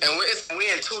right. And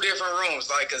we in 2 different rooms,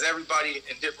 like, cause everybody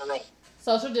in different rooms.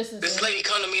 Social distancing. This lady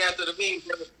come to me after the meeting,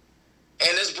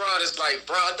 and this broad is like,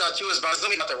 bro, I thought you was about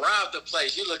to rob the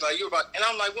place. You look like you were about, and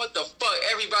I'm like, what the fuck?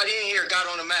 Everybody in here got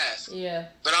on a mask. Yeah.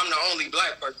 But I'm the only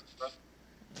black person, bro.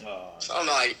 So I'm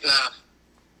like, nah.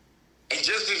 And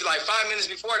just like 5 minutes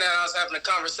before that, I was having a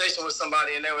conversation with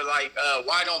somebody, and they were like,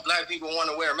 why don't black people want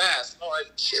to wear masks? I'm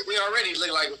like, shit, we already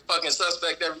look like a fucking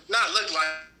suspect. Not look like.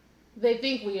 They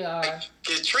think we are. Like,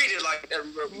 get treated like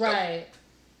everywhere we right.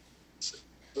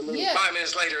 go. Yeah. 5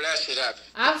 minutes later, that shit happened.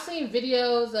 I've seen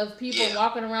videos of people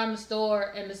walking around the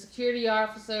store, and the security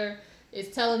officer is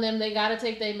telling them they got to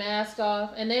take their mask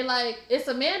off. And they like, it's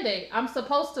a mandate. I'm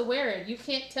supposed to wear it. You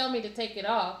can't tell me to take it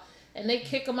off. And they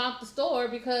kick them out the store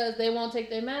because they won't take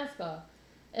their mask off.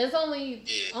 It's only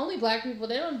black people.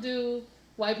 They don't do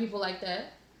white people like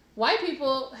that. White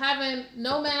people having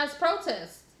no mask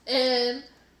protests. And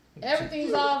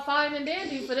everything's all fine and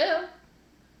dandy for them.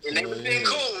 And they was being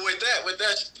cool with that. Let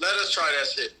us try that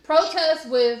shit. Protests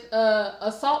with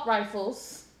assault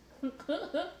rifles.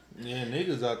 Yeah,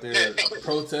 niggas out there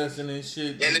protesting and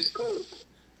shit. And it's cool.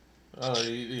 Oh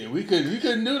yeah, we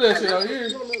couldn't do that shit out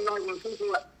here.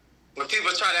 When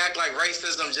people try to act like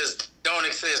racism just don't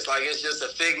exist, like it's just a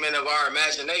figment of our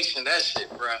imagination, that shit,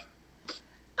 bro.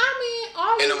 I mean,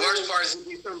 and the worst part is to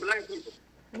be some black people.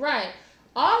 Right.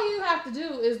 All you have to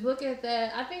do is look at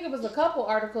that. I think it was a couple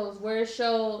articles where it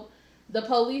showed the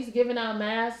police giving out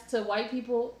masks to white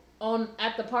people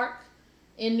at the park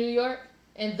in New York,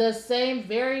 and the same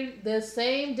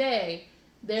day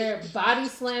they're body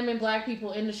slamming black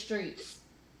people in the streets.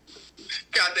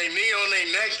 Got their knee on their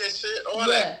neck and shit, all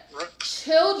that.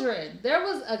 Children. There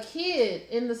was a kid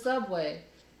in the subway.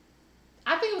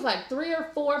 I think it was like 3 or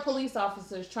 4 police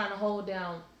officers trying to hold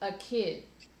down a kid.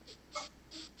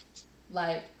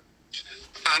 Like,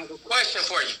 I have a question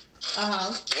for you.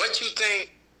 What do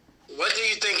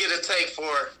you think it'll take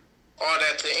for all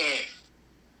that to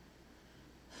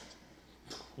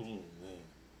end?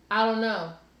 I don't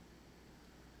know.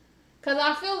 Cause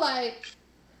I feel like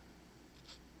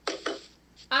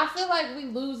we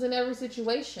lose in every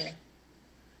situation.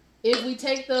 If we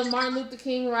take the Martin Luther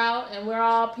King route and we're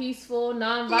all peaceful,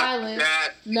 non-violent,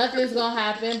 nothing's gonna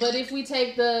happen. But if we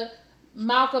take the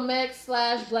Malcolm X /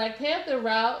 Black Panther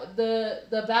route,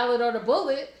 the ballot or the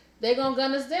bullet, they're gonna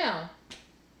gun us down.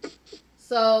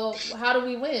 So how do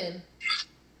we win?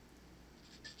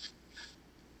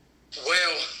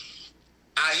 Well,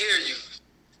 I hear you.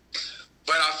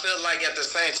 But I feel like at the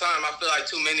same time, I feel like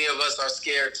too many of us are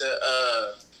scared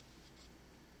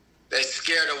they're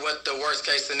scared of what the worst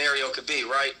case scenario could be,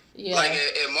 right? Yeah. Like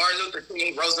if Martin Luther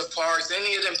King, Rosa Parks,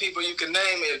 any of them people you can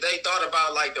name, if they thought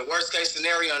about like the worst case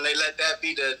scenario and they let that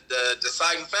be the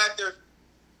deciding factor,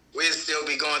 we'd still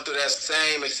be going through that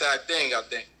same exact thing, I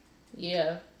think.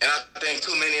 Yeah. And I think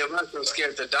too many of us are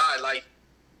scared to die. Like,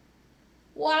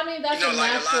 well, I mean, that's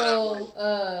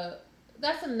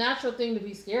that's a natural thing to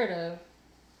be scared of.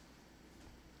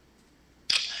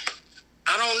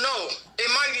 I don't know. It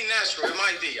might be natural. It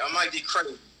might be. I might be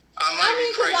crazy.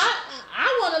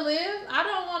 I want to live. I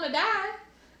don't want to die.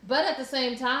 But at the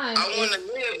same time, I want to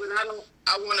live, but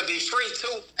I want to be free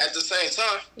too. At the same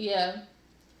time. Yeah.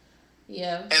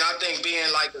 Yeah. And I think being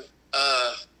like,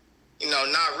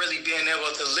 not really being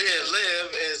able to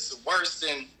live is worse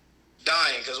than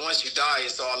dying. Because once you die,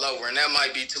 it's all over, and that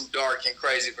might be too dark and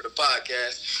crazy for the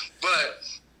podcast. But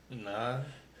nah.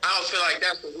 I don't feel like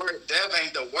that's the worst. Death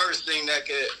ain't the worst thing that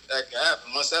could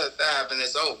happen. Once that happens,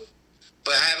 it's over.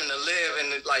 But having to live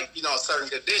in certain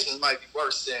conditions might be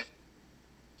worse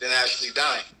than actually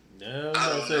dying. Yeah,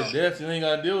 I was gonna say death. You ain't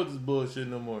gotta deal with this bullshit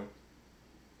no more.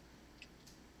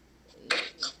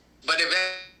 But if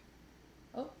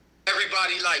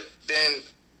everybody then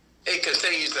it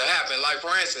continues to happen. Like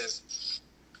for instance,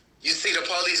 you see the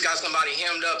police got somebody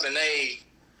hemmed up and they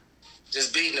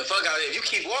just beating the fuck out of it. If you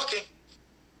keep walking.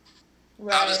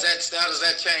 Right. How does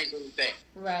that change anything?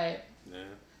 Right. Yeah.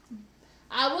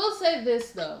 I will say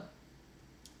this though.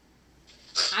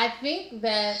 I think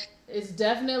that it's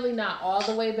definitely not all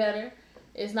the way better.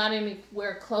 It's not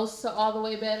anywhere close to all the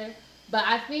way better. But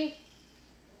I think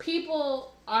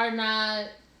people are not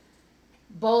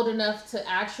bold enough to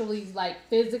actually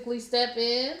physically step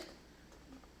in.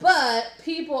 But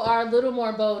people are a little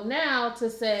more bold now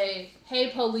to say, hey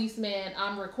policeman,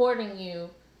 I'm recording you.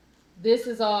 This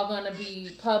is all going to be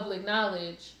public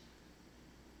knowledge.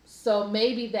 So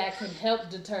maybe that can help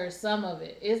deter some of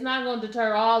it. It's not going to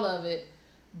deter all of it,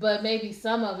 but maybe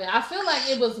some of it. I feel like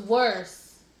it was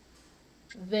worse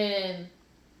than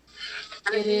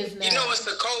it is now. You know what's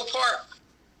the cold part?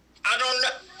 I don't know.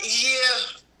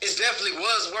 Yeah, it definitely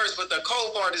was worse, but the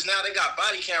cold part is now they got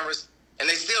body cameras and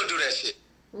they still do that shit.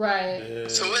 Right. Yeah.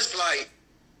 So it's like,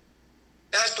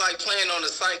 that's like playing on the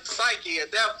psyche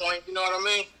at that point, you know what I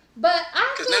mean? But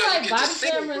I feel like body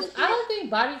cameras, I don't think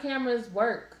body cameras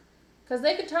work. Because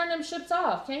they can turn them ships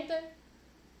off, can't they?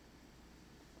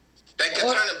 They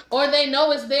can turn it. Or they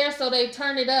know it's there, so they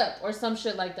turn it up or some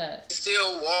shit like that.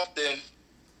 Still walked in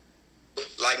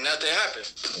like nothing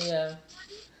happened. Yeah.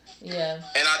 Yeah.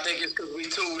 And I think it's because we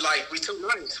too nice.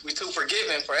 We too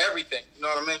forgiving for everything. You know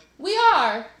what I mean? We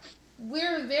are.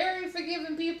 We're very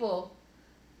forgiving people.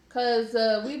 Because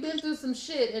we've been through some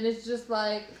shit, and it's just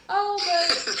like, oh,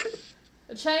 but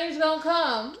a change gonna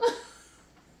come.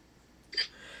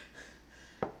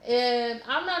 And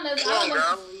I'm not necessarily...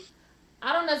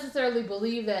 I don't necessarily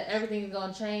believe that everything is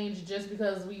going to change just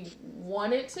because we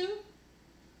want it to.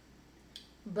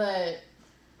 But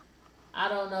I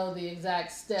don't know the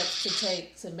exact steps to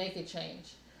take to make it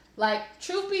change. Like,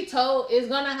 truth be told, it's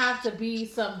going to have to be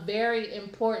some very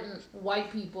important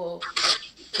white people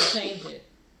to change it.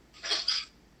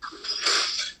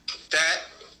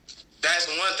 That's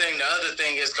one thing. The other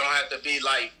thing is going to have to be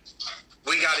like,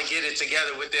 we got to get it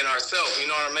together within ourselves. You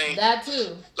know what I mean? That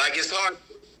too. Like, it's hard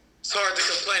to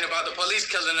complain about the police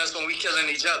killing us when we killing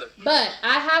each other. But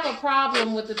I have a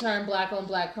problem with the term black on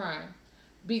black crime.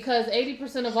 Because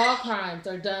 80% of all crimes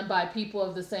are done by people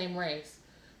of the same race.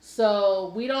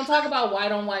 So we don't talk about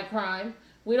white on white crime.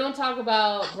 We don't talk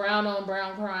about brown on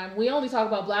brown crime. We only talk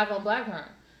about black on black crime.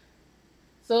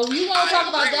 So if you want to talk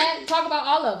about that, talk about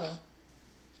all of them.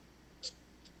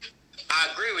 I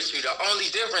agree with you. The only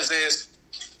difference is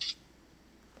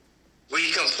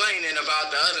we complaining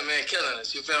about the other man killing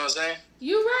us. You feel what I'm saying?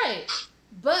 You're right.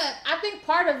 But I think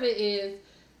part of it is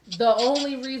the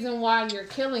only reason why you're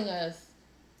killing us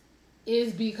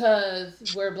is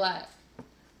because we're black.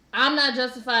 I'm not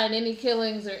justifying any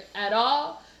killings at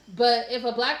all, but if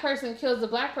a black person kills a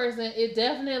black person, it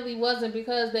definitely wasn't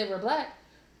because they were black.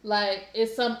 Like,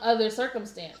 it's some other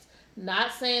circumstance.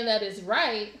 Not saying that it's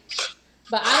right,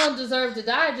 but I don't deserve to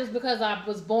die just because I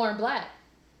was born black.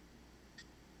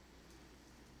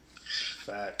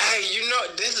 Fact. Hey, you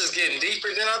know, this is getting deeper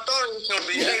than I thought it was going to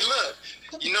be. Hey, look,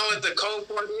 you know what the cold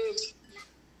part is?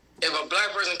 If a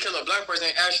black person kill a black person,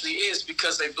 it actually is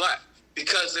because they black.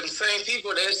 Because them same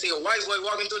people, they see a white boy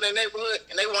walking through their neighborhood,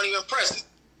 and they won't even press him.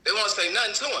 They won't say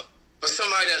nothing to him. But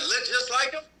somebody that look just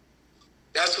like him,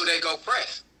 that's who they go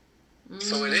press.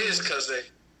 So it is because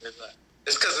they're black.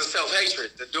 It's because of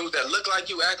self-hatred. The dude that look like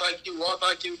you, act like you, walk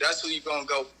like you, that's who you going to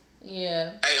go.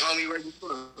 Yeah. Hey, homie, where you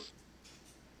from?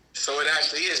 So it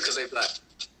actually is because they black.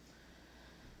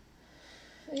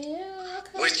 Yeah,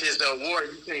 okay. Which is the war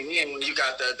you came in when you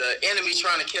got the enemy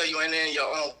trying to kill you, and then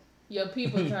your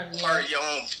people trying to or your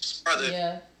own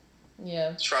brother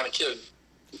trying to kill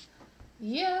you.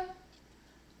 Yeah.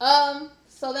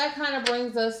 So that kind of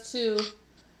brings us to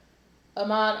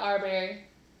Ahmaud Arbery.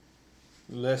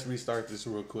 Let's restart this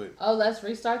real quick. Oh, let's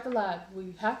restart the live.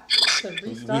 We have to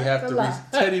restart the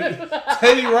live.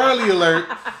 Teddy Riley alert.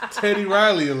 Teddy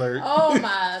Riley alert. Oh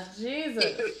my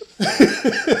Jesus.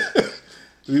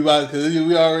 we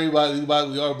already about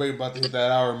to hit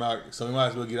that hour mark, so we might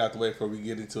as well get out the way before we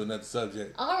get into another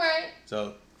subject. All right.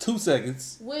 So 2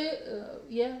 seconds.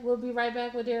 We'll be right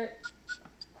back with Derek.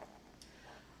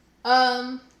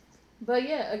 But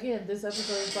yeah, again, this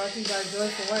episode is brought to you by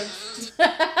Joyful Works.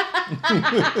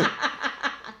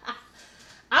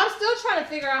 I'm still trying to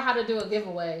figure out how to do a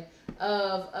giveaway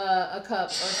of a cup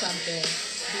or something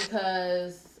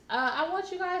because I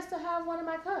want you guys to have one of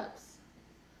my cups.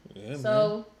 Yeah,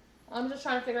 so I'm just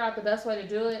trying to figure out the best way to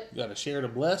do it. You got to share the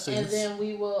blessings. And then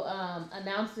we will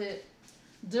announce it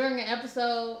during an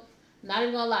episode. Not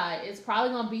even gonna lie, it's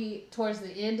probably gonna be towards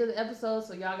the end of the episode,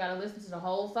 so y'all gotta listen to the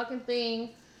whole fucking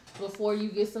thing before you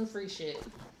get some free shit.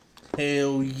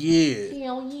 Hell yeah.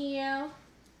 Hell yeah.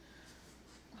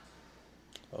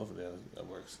 Hopefully that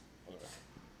works. Okay.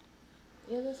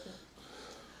 Yeah, that's good.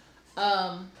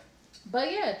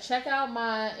 But yeah, check out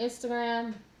my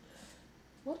Instagram.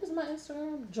 What is my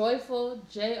Instagram? Joyful,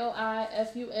 JOIFUL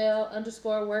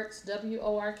 _works,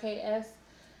 WORKS.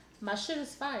 My shit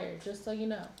is fire, just so you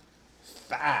know.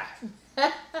 Fire.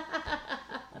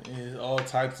 It's all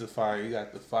types of fire. You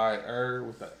got the fire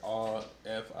with the all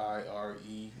FIRE.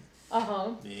 Then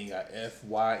you got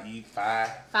FYE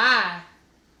fire. Fire.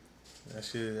 That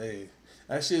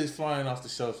shit is flying off the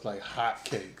shelves like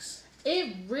hotcakes.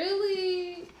 It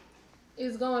really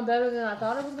is going better than I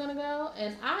thought it was gonna go,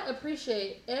 and I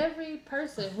appreciate every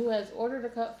person who has ordered a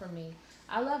cup from me.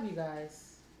 I love you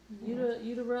guys. You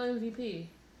the real MVP.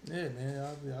 Yeah,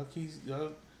 man. I'll keep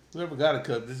whoever got a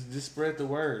cup, just spread the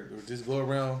word, or just go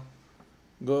around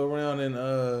and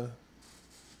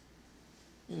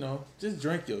just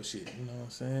drink your shit. You know what I'm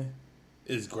saying?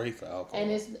 It's great for alcohol.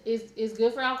 And it's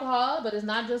good for alcohol, but it's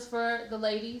not just for the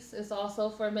ladies. It's also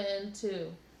for men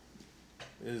too.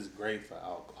 It is great for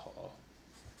alcohol.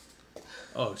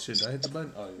 Oh shit! Did I hit the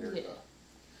button? Oh yeah.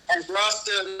 And bro, I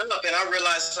stood up and I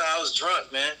realized I was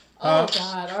drunk, man. Oh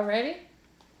God! Already?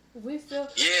 We still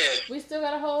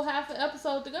got a whole half an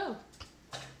episode to go.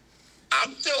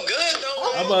 I'm still good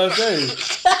though. I'm about to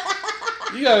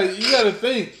say. You gotta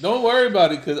think. Don't worry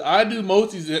about it, cause I do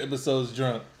most of these episodes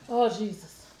drunk. Oh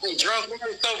Jesus! Hey, drunk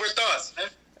words, sober thoughts, man.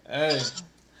 Hey.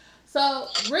 So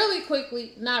really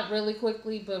quickly, not really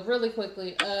quickly, but really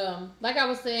quickly. Like I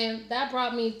was saying, that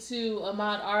brought me to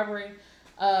Ahmaud Arbery,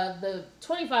 the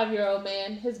 25-year-old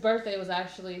man. His birthday was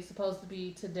actually supposed to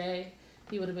be today.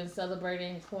 He would have been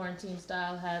celebrating quarantine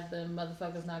style had the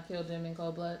motherfuckers not killed him in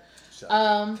cold blood.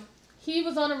 He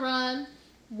was on a run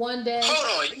one day.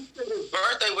 Hold on, you said his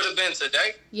birthday would have been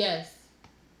today? Yes.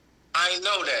 I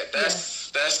know that. That's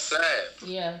sad.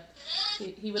 Yeah.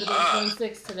 He would have been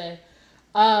 26 today.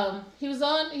 He was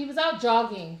out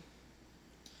jogging.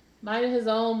 Minding his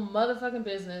own motherfucking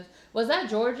business. Was that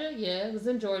Georgia? Yeah, it was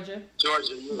in Georgia.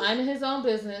 Georgia. Yeah. Minding his own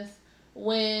business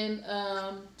when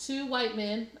two white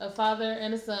men, a father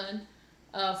and a son,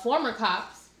 former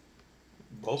cops.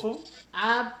 Both of them?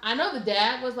 I know the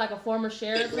dad was like a former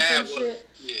sheriff or some shit.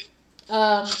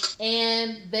 Yeah.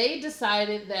 And they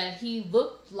decided that he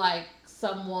looked like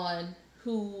someone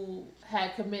who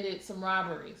had committed some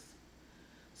robberies.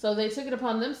 So they took it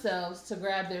upon themselves to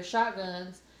grab their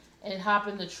shotguns and hop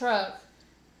in the truck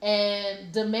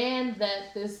and demand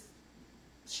that this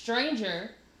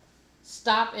stranger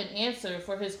stop and answer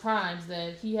for his crimes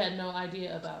that he had no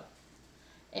idea about.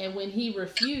 And when he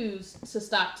refused to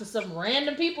stop to some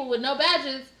random people with no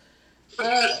badges,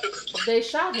 they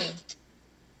shot him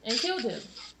and killed him.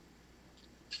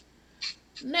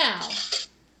 Now,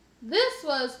 this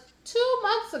was 2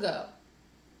 months ago.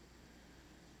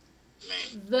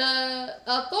 The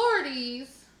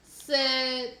authorities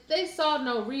said they saw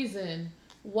no reason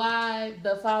why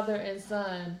the father and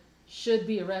son should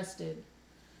be arrested.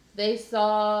 They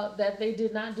saw that they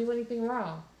did not do anything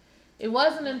wrong. It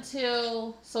wasn't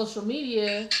until social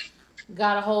media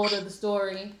got a hold of the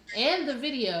story and the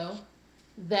video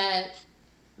that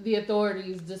the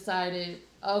authorities decided,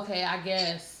 okay, I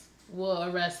guess we'll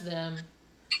arrest them.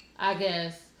 I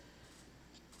guess.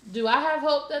 Do I have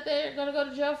hope that they're going to go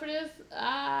to jail for this?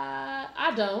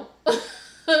 I don't.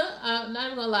 I'm not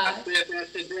even going to lie. I said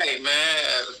that today,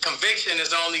 man. Conviction is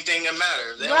the only thing that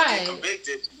matters. They right. don't get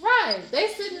convicted. Right. They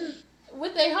sitting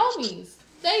with their homies.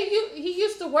 He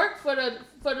used to work for the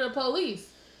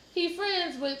police. He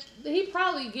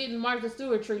probably getting Martha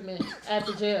Stewart treatment at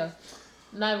the jail.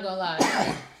 Not even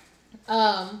gonna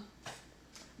lie.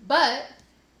 But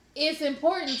it's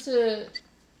important to,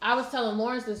 I was telling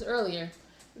Lawrence this earlier,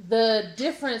 the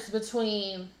difference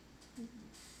between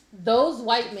those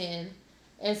white men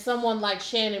and someone like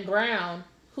Shannon Brown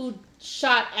who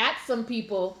shot at some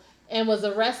people and was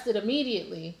arrested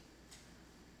immediately.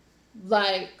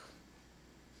 Like,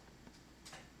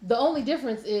 the only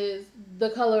difference is the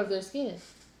color of their skin.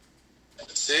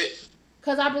 That's it.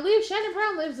 Because I believe Shannon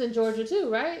Brown lives in Georgia too,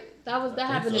 right? That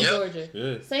happened in Georgia.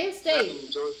 Yeah. Same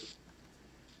state.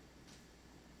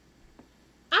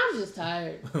 I'm just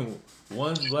tired.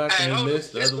 One's black and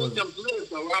missed, the other one's... I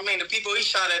mean, the people he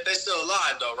shot at, they're still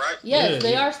alive though, right? Yes,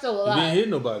 they are still alive. He didn't hit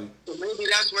nobody. So maybe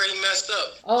that's where he messed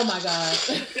up. Oh my God.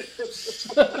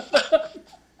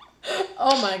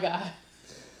 Oh my God.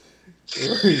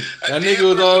 That nigga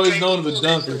was always known as a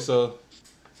dunker, so...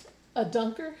 A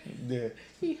dunker? Yeah.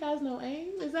 He has no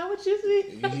aim? Is that what you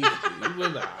see?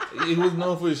 He was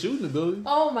known for his shooting ability.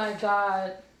 Oh my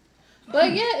God.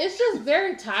 But yeah, it's just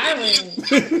very tiring.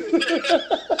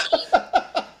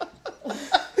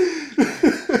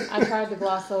 I tried to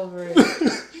gloss over it.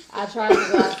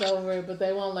 But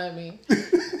they won't let me.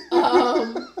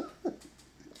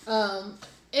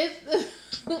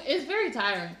 It's very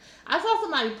tiring. I saw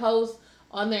somebody post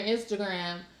on their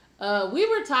Instagram, we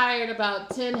were tired about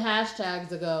 10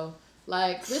 hashtags ago.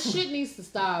 Like, this shit needs to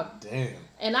stop. Damn.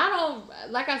 And I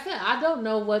don't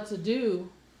know what to do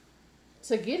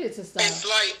to get it to stop. It's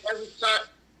like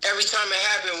every time it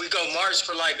happened, we go march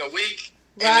for like a week,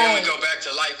 and then we go back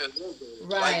to life as usual.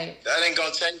 Right. Like, that ain't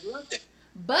gonna change nothing.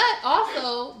 But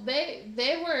also,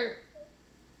 they were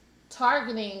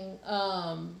targeting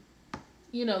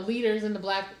leaders in the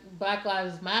Black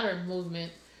Lives Matter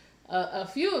movement, a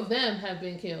few of them have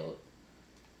been killed.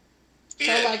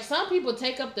 Yeah. So like some people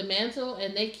take up the mantle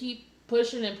and they keep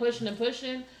pushing and pushing and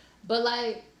pushing, but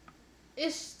like I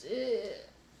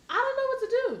don't know what to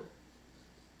do.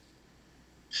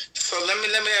 So let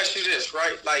me ask you this,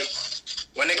 right? Like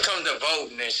when it comes to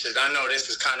voting and shit, I know this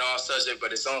is kind of off subject,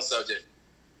 but it's on subject.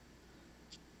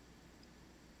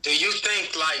 Do you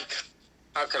think, like,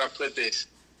 how could I put this?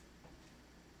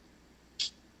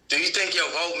 Do you think your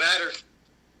vote matters?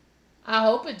 I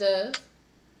hope it does.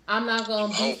 I'm not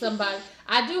going to be somebody.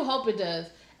 I do hope it does.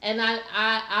 And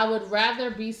I would rather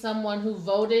be someone who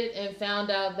voted and found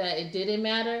out that it didn't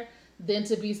matter than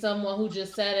to be someone who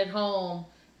just sat at home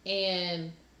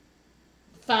and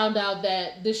found out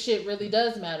that this shit really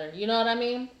does matter. You know what I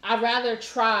mean? I'd rather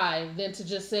try than to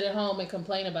just sit at home and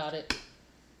complain about it.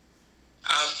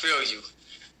 I feel you.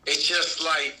 It's just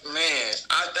like, man,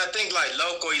 I think like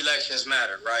local elections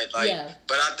matter, right? Like, yeah.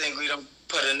 But I think we don't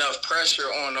put enough pressure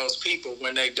on those people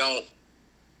when they don't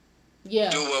do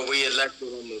what we elected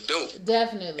them to do.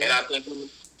 Definitely. And I think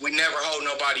we never hold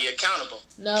nobody accountable.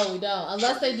 No, we don't.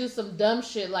 Unless they do some dumb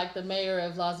shit like the mayor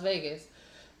of Las Vegas.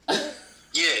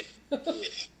 Yeah.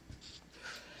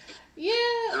 Yeah.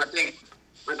 I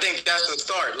think that's the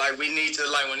start. Like, we need to,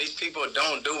 like, when these people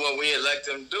don't do what we elect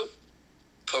them to do,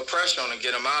 put pressure on them,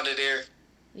 get them out of there.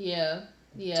 Yeah.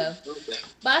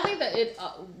 But I think that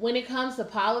when it comes to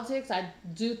politics, I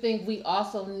do think we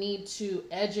also need to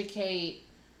educate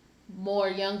more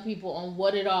young people on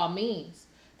what it all means.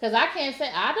 Because I can't say,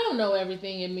 I don't know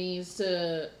everything it means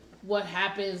to what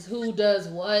happens, who does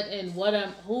what, and when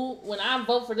I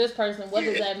vote for this person, what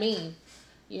does that mean?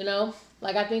 You know?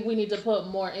 Like, I think we need to put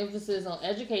more emphasis on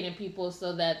educating people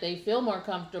so that they feel more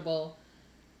comfortable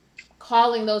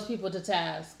calling those people to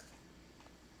task.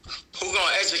 Who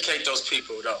gonna educate those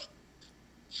people, though?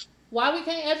 Why we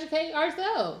can't educate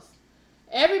ourselves?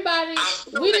 Everybody,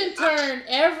 we didn't turn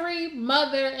every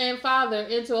mother and father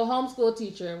into a homeschool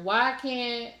teacher. Why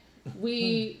can't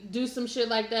we do some shit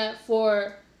like that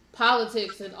for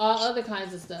politics and all other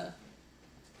kinds of stuff?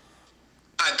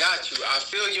 I got you. I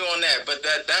feel you on that. But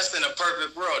that's in a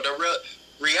perfect world. The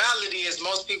reality is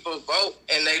most people vote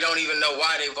and they don't even know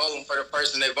why they're voting for the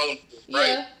person they're voting for, right?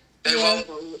 Yeah. They vote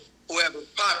for whoever's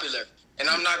popular. And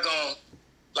I'm not going to,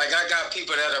 like, I got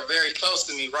people that are very close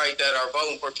to me, right, that are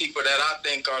voting for people that I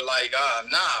think are like,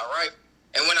 nah, right?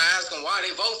 And when I ask them why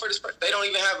they vote for this person, they don't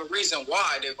even have a reason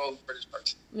why they vote for this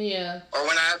person. Yeah. Or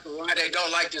when I ask them why they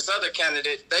don't like this other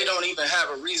candidate, they don't even have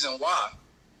a reason why.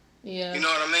 Yeah. You know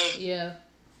what I mean? Yeah.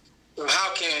 So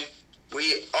how can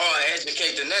we all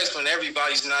educate the next when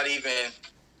everybody's not even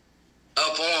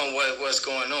up on what's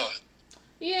going on?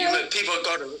 Yeah. People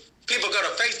go to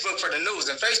Facebook for the news,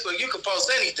 and Facebook you can post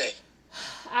anything.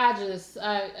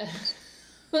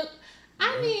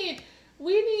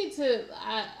 We need to,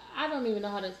 I don't even know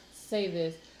how to say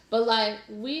this, but like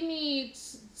we need,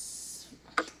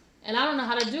 and I don't know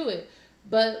how to do it,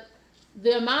 but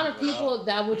the amount of people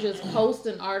that would just post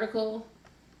an article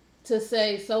to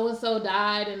say so-and-so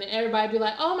died, and everybody be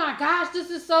like, oh my gosh, this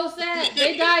is so sad.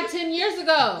 They died 10 years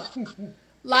ago.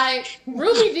 Like,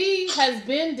 Ruby D has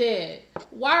been dead.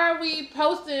 Why are we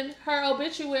posting her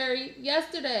obituary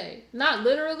yesterday? Not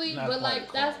literally, but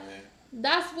like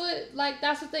that's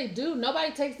what they do.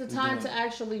 Nobody takes the time to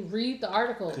actually read the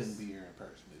articles. Couldn't be here in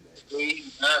person today.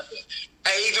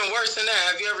 Hey, even worse than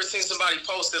that, have you ever seen somebody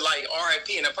posted like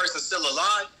RIP and the person's still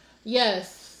alive?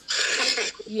 Yes.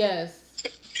 Yes.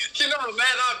 You know how mad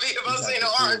I'd be if I seen an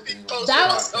RIP post. That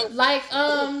was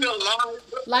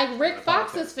like Rick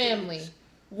Fox's family.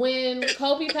 When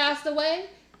Kobe passed away,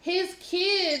 his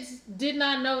kids did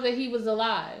not know that he was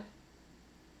alive.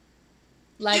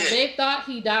 Like, they thought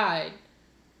he died.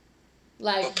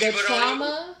 Like, the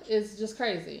trauma is just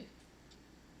crazy.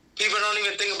 People don't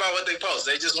even think about what they post.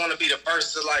 They just want to be the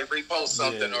first to, like, repost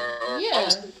something or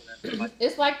post it.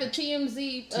 It's like the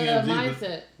TMZ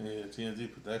mindset.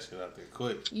 TMZ put that shit out there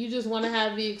quick. You just want to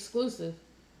have the exclusive.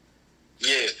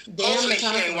 Yeah. Hopefully she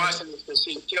ain't watching this because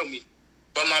she'd kill me.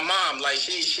 But my mom, like,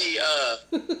 she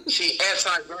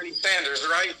anti-Bernie Sanders,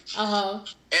 right? Uh-huh.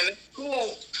 And it's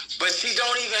cool, but she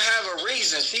don't even have a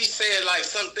reason. She said, like,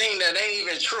 something that ain't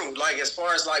even true, like, as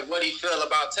far as, like, what he feel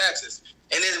about taxes.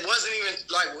 And it wasn't even,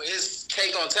 like, his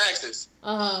take on taxes.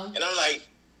 Uh-huh. And I'm like,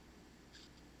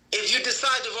 if you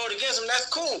decide to vote against him, that's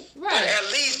cool. Right. But at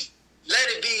least let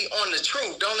it be on the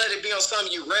truth. Don't let it be on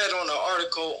something you read on an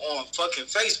article on fucking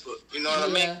Facebook. You know what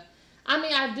I mean? I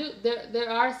mean, I do. There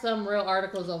are some real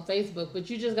articles on Facebook, but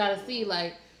you just got to see,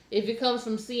 like, if it comes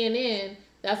from CNN,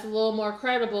 that's a little more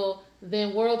credible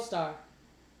than World Star.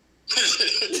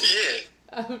 Yeah.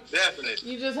 Definitely.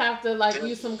 You just have to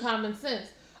use some common sense.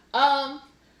 I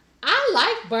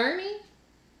like Bernie.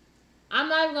 I'm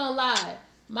not even gonna lie.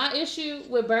 My issue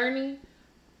with Bernie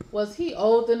was he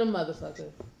old than a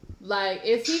motherfucker.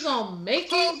 Is he gonna make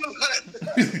it?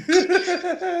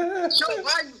 Joe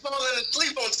Biden falling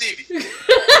asleep on TV.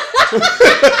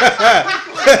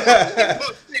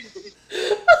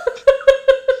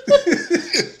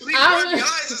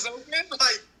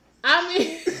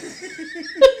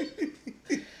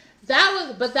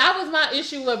 That was my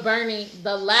issue with Bernie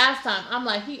the last time. I'm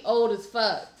like, he old as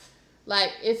fuck.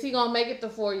 Is he gonna make it to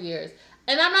 4 years?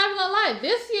 And I'm not even gonna lie.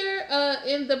 This year,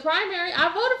 in the primary,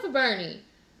 I voted for Bernie.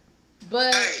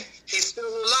 But hey, he's still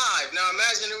alive. Now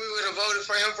imagine if we would have voted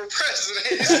for him for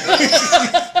president.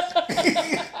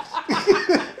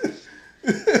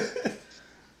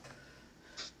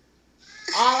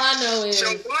 All I know is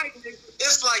Joe Biden,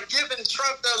 it's like giving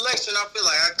Trump the election. I feel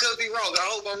like I could be wrong. I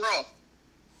hope I'm wrong.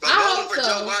 But voting for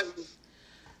Joe Biden,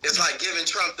 it's like giving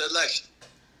Trump the election.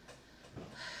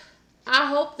 I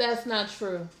hope that's not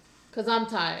true, cause I'm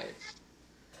tired.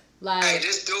 Hey,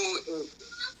 this dude,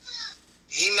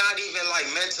 he's not even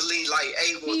mentally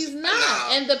able. He's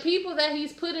not, and the people that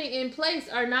he's putting in place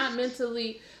are not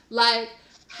mentally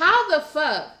How the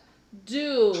fuck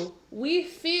do we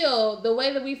feel the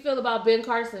way that we feel about Ben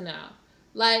Carson now?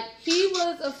 He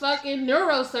was a fucking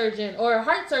neurosurgeon or a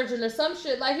heart surgeon or some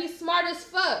shit. He's smart as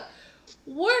fuck.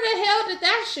 Where the hell did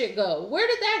that shit go? Where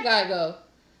did that guy go?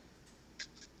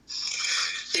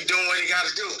 He doing what he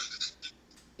gotta do.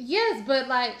 Yes, but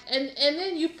and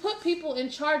then you put people in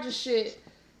charge of shit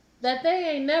that they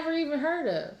ain't never even heard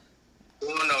of.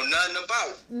 Don't know nothing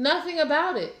about. Nothing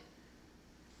about it.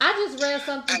 I just read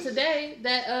something today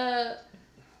that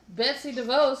Betsy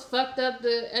DeVos fucked up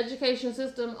the education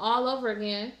system all over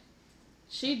again.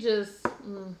 She just.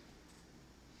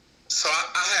 So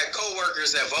I had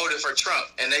coworkers that voted for Trump,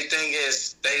 and they thing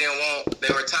is they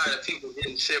were tired of people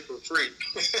getting shit for free.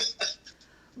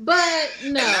 But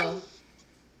no.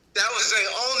 That was the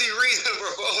only reason for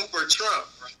voting for Trump.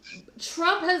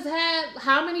 Trump has had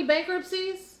how many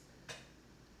bankruptcies?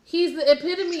 He's the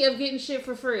epitome of getting shit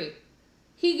for free.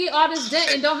 He get all this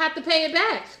debt and don't have to pay it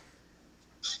back.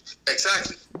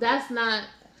 Exactly. That's not.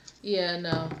 Yeah,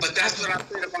 no. But that's what I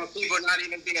said about people not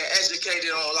even being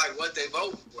educated on what they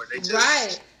vote for. They just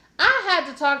right. I had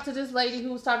to talk to this lady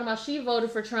who was talking about she voted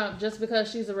for Trump just because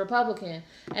she's a Republican,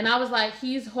 and I was like,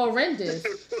 he's horrendous.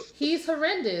 He's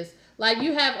horrendous.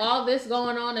 You have all this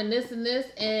going on and this,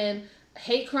 and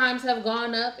hate crimes have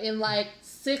gone up in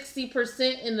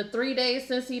 60% in the 3 days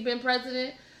since he's been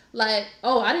president.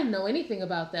 Oh, I didn't know anything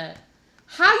about that.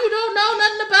 How you don't know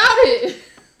nothing about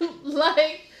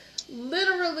it?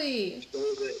 Literally.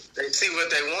 They see what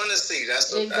they want to see.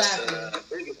 That's what,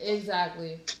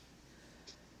 exactly.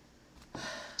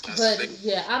 But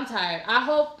yeah, I'm tired. I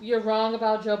hope you're wrong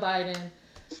about Joe Biden. Hey,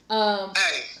 you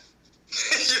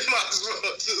might as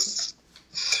well just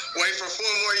wait for 4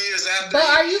 more years after. But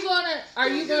are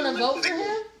you gonna vote for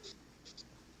him?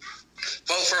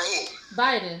 Vote for who?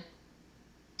 Biden.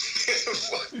 I'm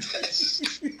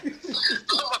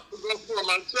about to go for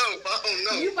myself. I don't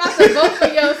know. You about to vote for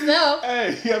yourself?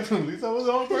 Hey, at least I was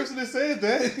the only person that said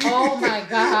that. Oh my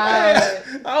god!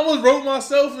 I almost wrote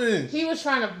myself in. He was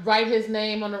trying to write his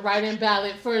name on the write-in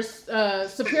ballot for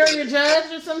superior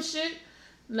judge or some shit.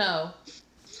 No.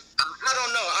 I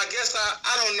don't know. I guess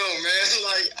I don't know, man.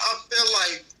 I feel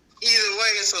like either way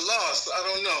it's a loss. I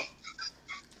don't know.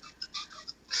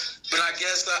 But I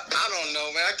guess I don't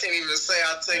know, man. I can't even say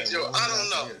I'll take Joe. I don't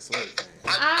know.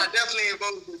 I definitely ain't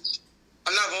voting for.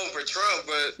 I'm not voting for Trump,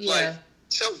 but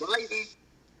Joe Biden.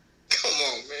 Come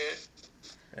on, man.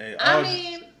 Hey, I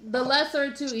mean, the lesser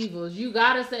of two evils. You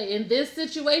gotta say, in this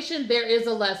situation, there is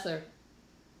a lesser.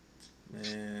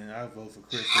 Man, I vote for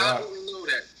Chris Rock. How do we know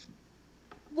that?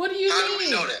 What do you mean? How do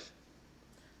we know that?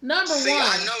 Number one.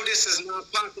 I know this is not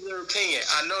popular opinion.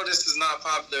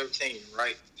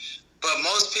 Right? But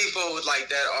most people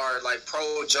that are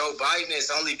pro Joe Biden is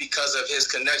only because of his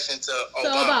connection to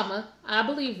Obama. I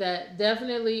believe that.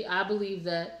 Definitely, I believe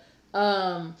that.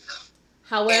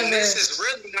 However, and this is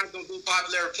really not going to be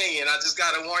popular opinion. I just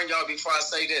got to warn y'all before I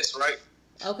say this, right?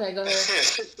 Okay, go ahead.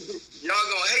 Y'all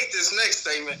going to hate this next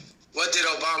statement. What did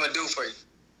Obama do for you?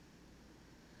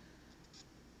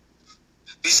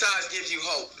 Besides give you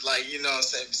hope, you know what I'm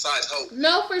saying? Besides hope.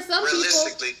 No, for some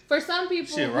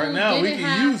people. Shit, right now we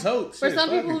can use hope. For some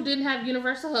people who didn't have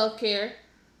universal health care,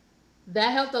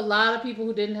 that helped a lot of people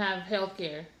who didn't have health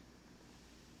care.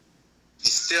 You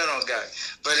still don't got it.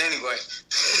 But anyway.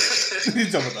 You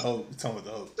talking about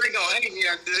the hope. They gonna hate me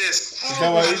after this. You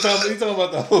talking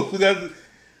about the hope.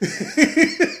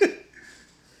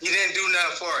 He didn't do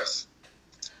nothing for us.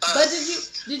 But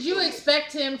did you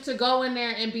expect him to go in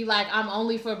there and be like, I'm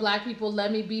only for black people,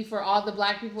 let me be for all the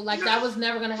black people? Like, that was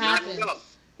never going to happen. No.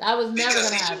 That was never going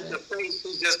to happen.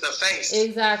 He's just the face.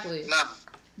 Exactly. Nah.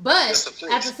 But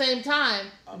at the same time,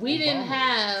 we didn't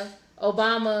have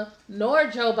Obama nor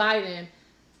Joe Biden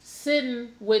sitting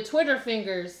with Twitter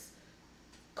fingers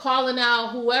calling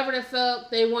out whoever they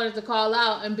felt they wanted to call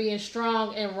out and being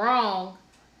strong and wrong.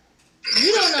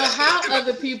 You don't know how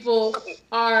other people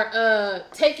are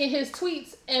taking his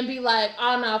tweets and be like,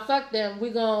 oh no, fuck them,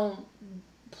 we gonna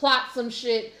plot some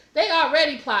shit. They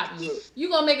already plotting. You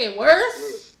gonna make it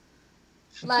worse?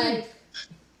 Like,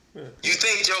 you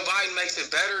think Joe Biden makes it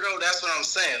better though? That's what I'm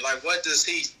saying. Like, what does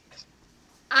he?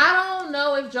 I don't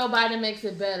know if Joe Biden makes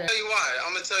it better.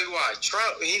 I'm gonna tell you why.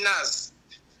 Trump,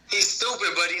 he's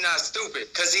stupid, but he's not stupid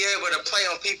because he able to play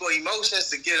on people's emotions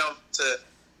to get them to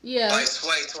like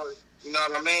sway toward. You know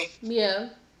what I mean? Yeah.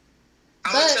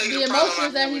 But the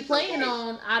emotions that he's playing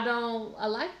on, I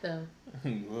like them.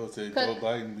 We'll say Joe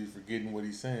Biden be forgetting what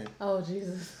he's saying. Oh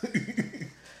Jesus.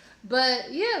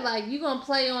 But yeah, like, you gonna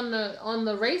play on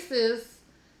the racists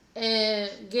and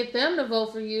get them to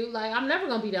vote for you. Like, I'm never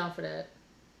gonna be down for that.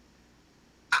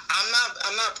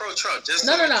 I'm not pro Trump.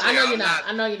 No. I know you're not.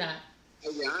 I know you're not.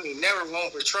 Yeah, I ain't never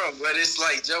voted for Trump, but it's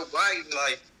like Joe Biden,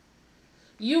 like.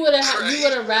 You would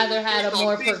have rather had a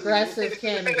more progressive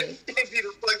candidate. He can't be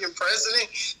the fucking president.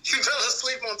 He fell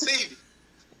asleep on TV.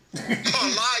 On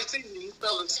live TV, he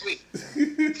fell asleep.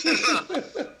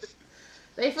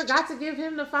 They forgot to give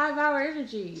him the 5-hour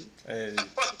energy. Hey.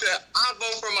 Fuck that. I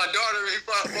vote for my daughter if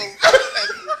I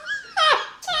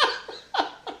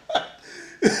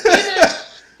vote.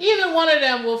 Either one of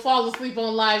them will fall asleep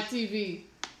on live TV.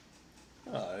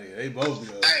 Oh, yeah, they both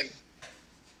do. Hey,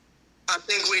 I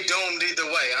think we doomed either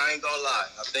way. I ain't gonna lie.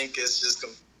 I think it's just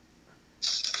gonna.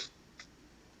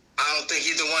 I don't think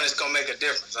either one is gonna make a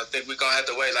difference. I think we're gonna have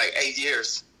to wait like 8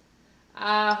 years.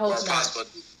 I hope not. Possible.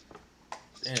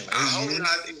 Damn, I hope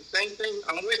not. Same thing.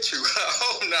 I'm with you. I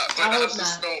hope not. But I hope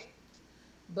not.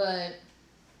 But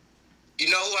you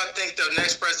know who I think the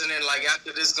next president, like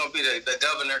after this, is gonna be the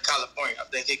governor of California. I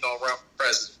think he's gonna run for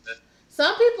president.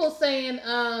 Some people saying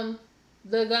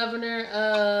the governor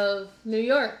of New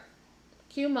York,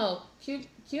 Cuomo. Hey,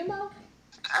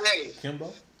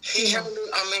 Kimbo.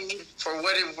 I mean, for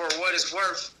what it's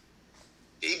worth,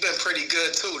 he's been pretty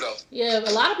good too, though. Yeah,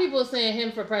 a lot of people are saying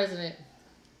him for president.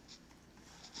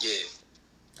 Yeah.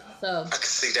 So I can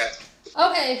see that.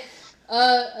 Okay.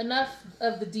 Enough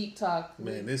of the deep talk.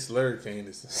 Man, this slurricane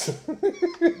is.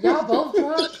 Y'all both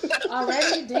drunk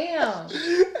already? Damn.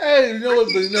 Hey, you know what?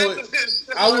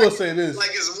 I will say this.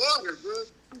 Like it's water, bro.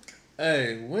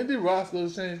 Hey, when did Roscoe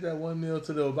change that 1 meal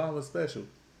to the Obama special?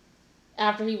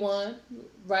 After he won.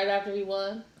 Right after he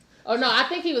won. Oh, no, I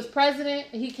think he was president.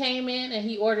 He came in and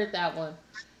he ordered that one.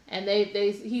 And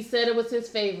he said it was his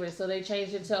favorite, so they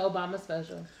changed it to Obama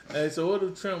special. Hey, so what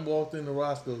if Trump walked into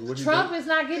Roscoe's? Trump is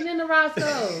not getting into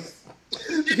Roscoe's.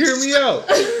 Hear me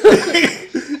out.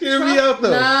 Hear me out,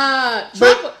 though. Nah.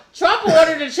 Trump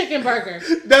ordered a chicken burger.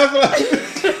 That's what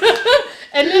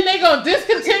and then they gonna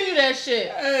discontinue that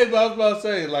shit. Hey, but I was about to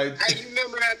say, like. Hey, you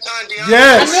remember that time, DeAndre?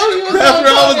 Yes. I know you was That's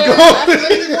where I was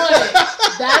going.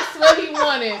 That's what he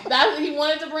wanted. He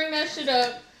wanted to bring that shit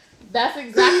up. That's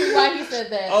exactly why he said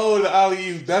that. Oh, the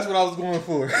alley-oop. That's what I was going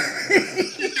for.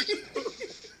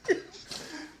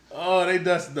 Oh, they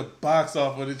dusted the box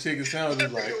off of the chicken sandwiches.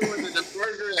 Like. The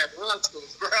burger at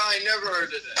Roscoe's, bro. I ain't never heard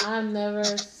of that. I've never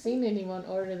seen anyone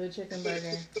order the chicken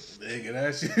burger. Nigga,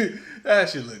 that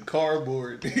shit look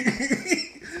cardboard.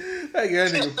 That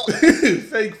nigga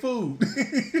fake food.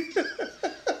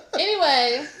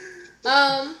 Anyway,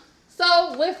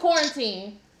 so with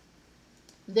quarantine,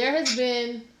 there has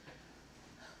been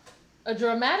a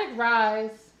dramatic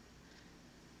rise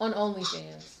on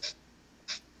OnlyFans.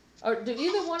 Or do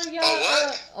either one of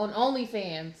y'all on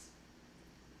OnlyFans?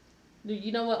 Do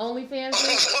you know what OnlyFans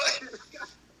is?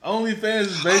 OnlyFans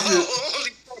is basically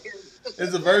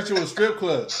it's a virtual strip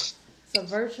club. It's a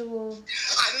virtual.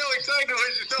 I know exactly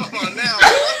what you're talking about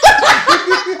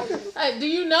now. Do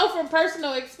you know from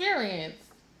personal experience?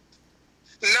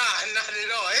 Nah, not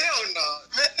at all. Hell no.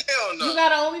 Hell no. You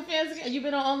got an OnlyFans? You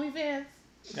been on OnlyFans?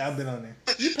 Yeah, I've been on there.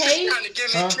 You paid? Trying to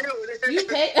get me killed. You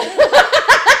paid?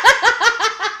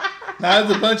 Nah,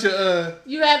 there's a bunch of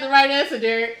You had the right answer,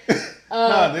 Derek.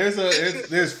 Nah, there's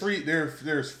free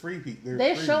people.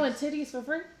 They're showing titties for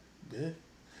free. Yeah,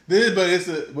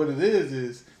 but what it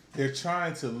is they're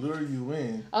trying to lure you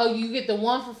in. Oh, you get the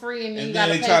one for free, and then you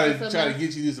then gotta they pay try to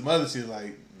get you to do some other shit.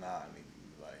 Like, nah,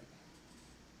 nigga, like.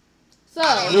 So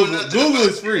Google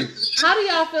is free. How do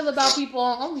y'all feel about people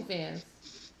on OnlyFans?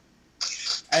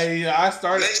 Hey, I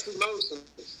started. Mixed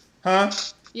emotions. Huh?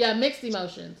 Yeah, mixed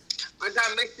emotions. I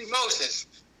got mixed emotions.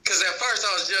 Because at first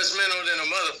I was judgmental than a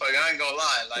motherfucker. I ain't gonna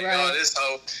lie. Like, right. Oh, this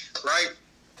hoe, right?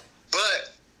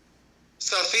 But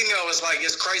some female was like,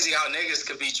 it's crazy how niggas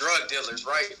could be drug dealers,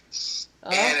 right?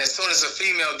 And as soon as a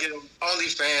female get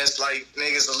OnlyFans, like,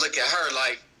 niggas will look at her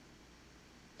like,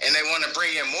 and they want to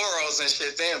bring in morals and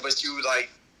shit then, but you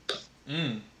like,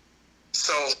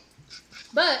 So.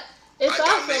 But it's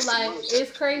also like,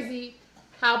 it's crazy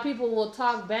how people will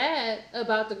talk bad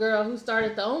about the girl who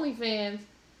started the OnlyFans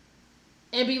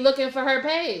and be looking for her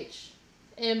page.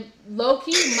 And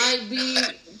low-key might be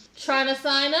trying to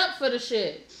sign up for the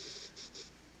shit.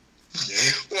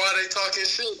 Why they talking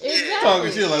shit? Exactly. Yeah.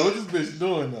 Talking shit like, what this bitch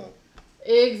doing though?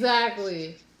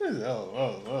 Exactly.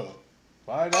 $5?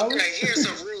 Okay, here's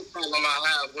a real problem I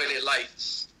have with it. Like,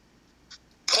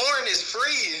 porn is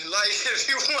free. Like, if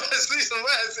you want to see some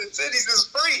ass and titties, it's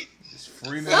free. It's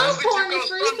free now. Some porn is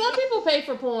free. Some people pay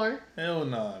for porn. Hell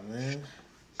nah, man.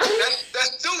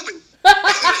 That's stupid.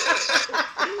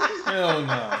 Hell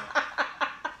nah.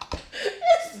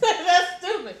 That's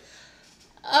stupid.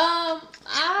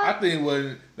 I think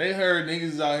when they heard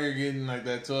niggas out here getting like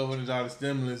that $1,200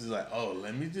 stimulus, is like, oh,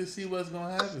 let me just see what's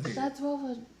gonna happen here. That's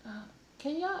 $1,200.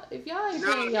 Can y'all, if y'all ain't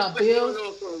paying y'all bills? bills?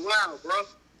 It's been going on for a while, bro.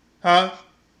 Huh?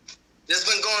 It's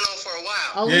been going on for a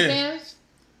while. OnlyFans? Yeah.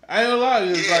 I ain't gonna lie,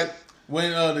 it's like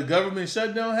when the government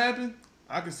shutdown happened,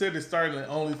 I considered starting an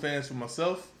OnlyFans for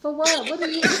myself. For what? What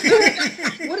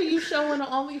are you showing on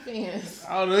OnlyFans?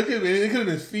 I don't know. It could have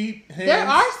been feet, hands. There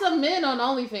are some men on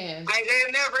OnlyFans.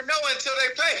 They never know until they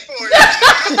pay for it.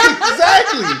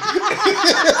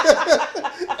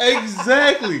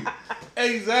 Exactly.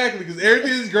 Because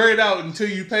everything's grayed out until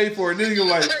you pay for it. Then you're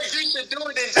like, you should do it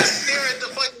and just stare at the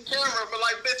fucking camera for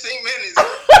like 15 minutes.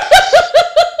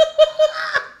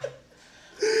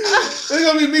 It's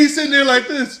gonna be me sitting there like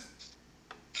this.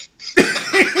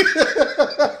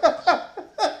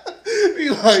 Be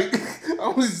like,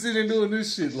 I'm just sitting there doing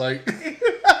this shit like.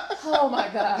 Oh my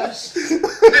gosh. There's no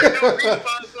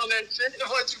refunds on that shit.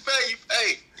 What you pay, you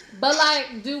pay. But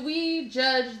like, do we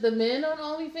judge the men on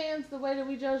OnlyFans the way that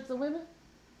we judge the women?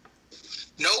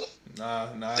 Nope.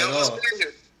 Nah, not at all.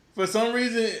 For some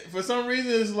reason,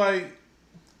 it's like,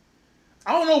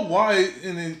 I don't know why.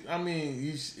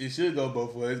 It should go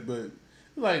both ways, but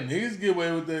like niggas get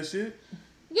away with that shit.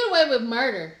 Get away with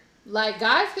murder. Like,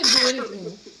 guys could do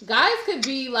anything. Guys could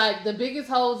be like the biggest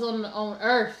hoes on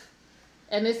earth,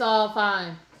 and it's all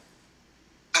fine.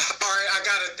 All right, I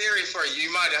got a theory for you.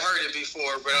 You might have heard it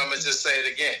before, but I'm gonna just say it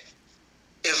again.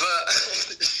 If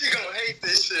she gonna hate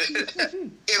this shit. If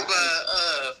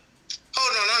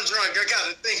hold on, I'm drunk. I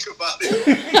gotta think about it.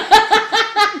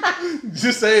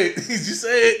 Just say it. Just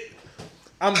say it.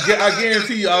 I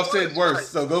guarantee you, I've said worse.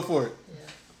 So go for it.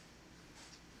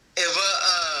 If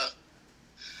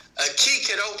a key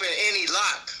could open any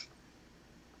lock,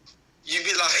 you'd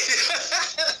be like.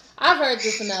 I've heard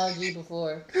this analogy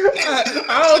before.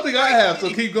 I don't think I have,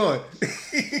 so keep going.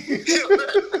 If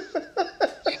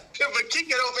a key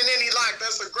could open any lock,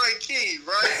 that's a great key,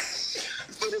 right?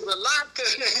 But if a lock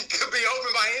could be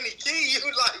opened by any key, you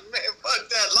like, man, fuck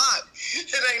that lock.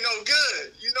 It ain't no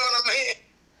good. You know what I mean?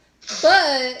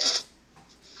 But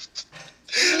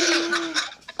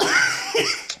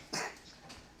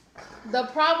the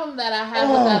problem that I have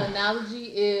with that analogy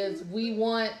is we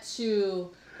want to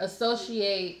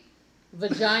associate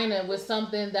vagina with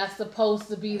something that's supposed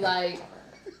to be like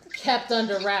kept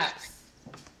under wraps,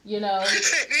 you know,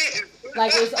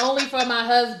 like it's only for my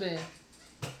husband.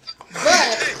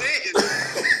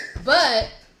 But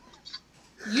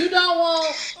you don't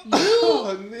want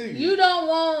you don't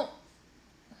want.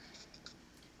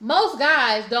 Most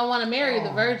guys don't want to marry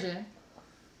the virgin.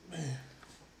 Man.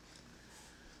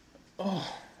 Let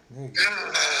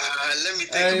me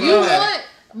think about it.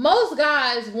 Most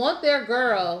guys want their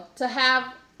girl to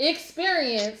have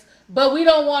experience, but we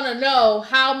don't want to know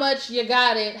how much you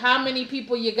got it, how many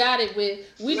people you got it with.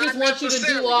 We just want you to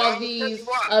do all these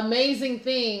amazing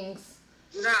things.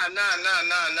 Nah.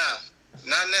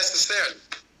 Not necessarily.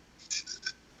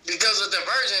 Because with the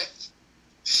virgin,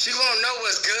 she won't know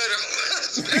what's good or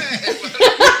what's bad.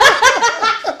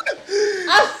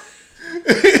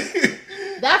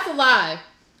 That's a lie.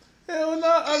 Hell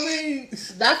no, I mean...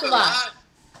 That's a lie.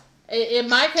 In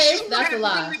my case, that's a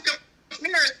lie.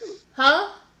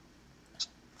 Huh?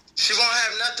 She won't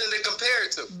have nothing to compare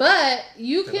it to. But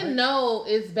you can know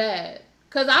it's bad.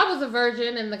 Because I was a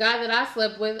virgin, and the guy that I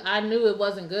slept with, I knew it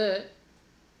wasn't good.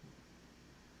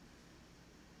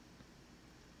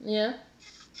 Yeah.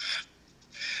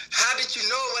 How did you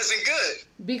know it wasn't good?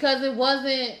 Because it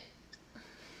wasn't.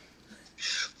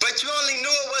 But you only knew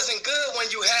it wasn't good when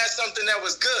you had something that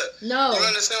was good. No. You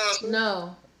understand what I'm saying?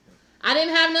 No. I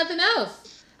didn't have nothing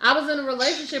else. I was in a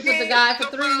relationship with the guy for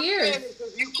 3 years.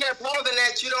 You kept holding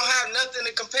that, you don't have nothing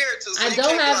to compare it to. So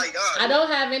I don't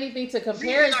have anything to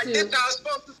compare it to. That's how it's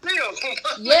supposed to feel.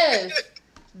 Yes.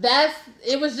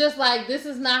 It was just like, this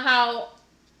is not how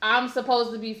I'm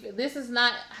supposed to be. This is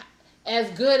not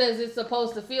as good as it's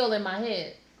supposed to feel in my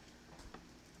head.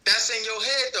 That's in your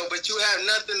head though, but you have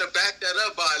nothing to back that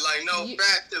up by. Like, no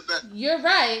fact to back. You're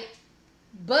right.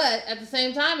 But at the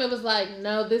same time, it was like,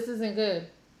 no, this isn't good.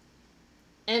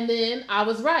 And then I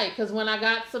was right, because when I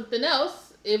got something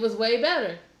else, it was way better.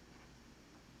 Hey,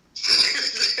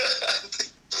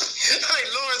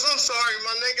 Lawrence, I'm sorry,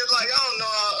 my nigga. Like, I don't know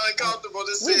how uncomfortable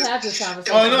this is. We've had this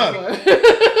conversation. Oh no.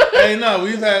 Hey, no,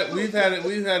 we've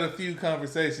had a few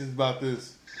conversations about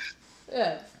this.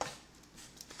 Yeah.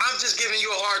 I'm just giving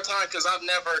you a hard time because I'm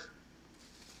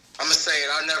gonna say it.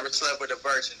 I never slept with a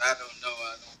virgin. I don't know.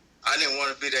 I didn't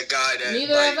want to be that guy that.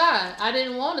 Neither have I. I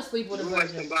didn't want to sleep with a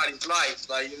virgin. Ruin somebody's life,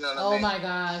 like, you know what I mean? Oh my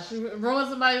gosh, ruin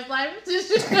somebody's life. I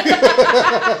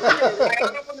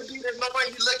don't want to be that nobody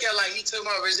you look at like he took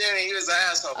my virginity. He was an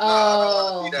asshole.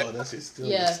 Oh, that shit's still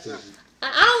stupid.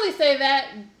 I only say that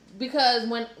because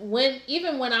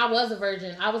even when I was a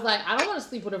virgin, I was like, I don't want to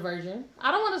sleep with a virgin.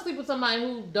 I don't want to sleep with somebody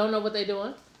who don't know what they're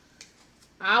doing.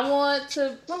 I want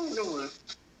to. What are you doing?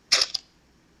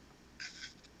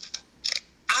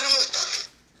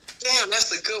 Damn,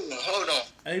 that's a good one. Hold on.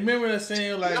 I remember that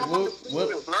saying like, what?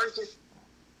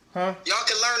 Huh? Y'all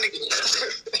can learn together.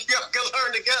 Y'all can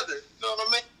learn together. You know what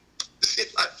I mean?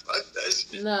 Like, fuck that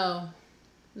shit.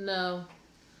 No.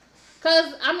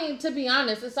 Because, I mean, to be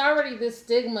honest, it's already this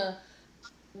stigma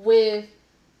with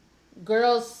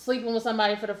girls sleeping with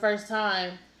somebody for the first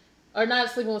time. Or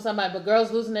not sleeping with somebody, but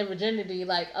girls losing their virginity.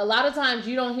 Like, a lot of times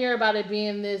you don't hear about it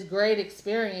being this great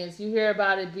experience. You hear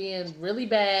about it being really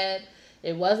bad.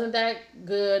 It wasn't that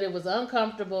good. It was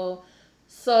uncomfortable.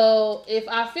 So if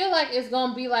I feel like it's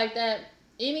going to be like that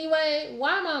anyway,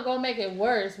 why am I going to make it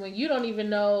worse when you don't even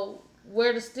know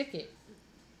where to stick it?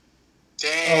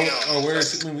 Damn. Where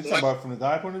is it? We talking about from the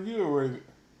guy point of view or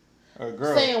a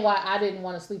girl? Saying why I didn't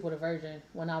want to sleep with a virgin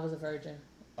when I was a virgin.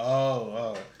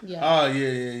 Oh. Yeah. Oh,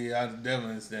 yeah. I definitely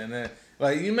understand that.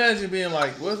 Like, you imagine being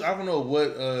like, I don't know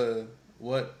what's the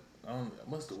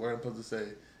word I'm supposed to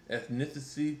say?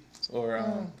 Ethnicity or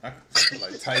like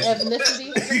Tyson.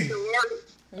 Ethnicity.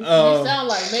 You sound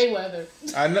like Mayweather.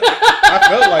 I know. I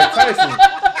felt like Tyson.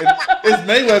 It's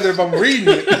Mayweather if I'm reading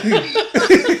it.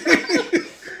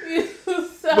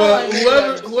 But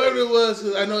whoever it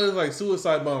was, I know it was like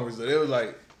suicide bombers. So they was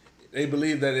like, they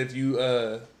believe that if you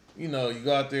you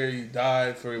go out there, you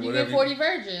die for whatever. You get 40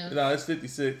 virgins. No, it's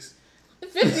 56.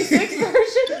 56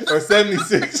 virgins? Or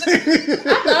 76. I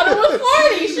thought it was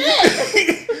 40.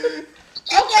 Shit.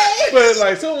 Okay. But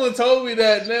like someone told me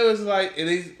that, and it was like, and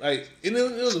it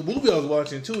was a movie I was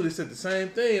watching too. They said the same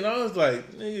thing, and I was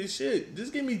like, nigga, shit,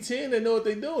 just give me 10 that know what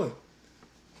they doing.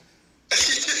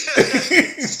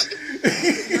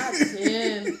 Not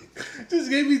 10. Just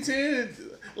give me 10,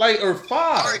 like, or 5.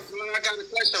 All right,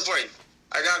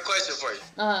 I got a question for you.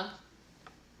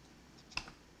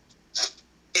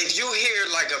 If you hear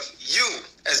you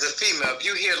as a female, if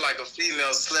you hear like a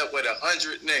female slept with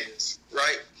 100 niggas,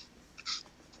 right?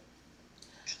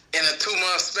 In a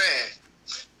 2-month span,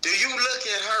 do you look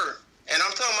at her, and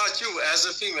I'm talking about you as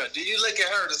a female, do you look at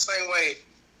her the same way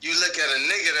you look at a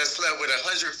nigga that slept with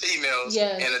 100 females in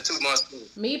a 2-month span?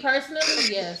 Me personally,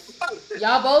 yes.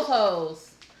 Y'all both hoes.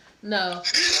 No.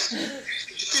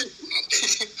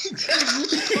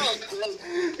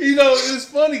 It's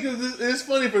funny because it's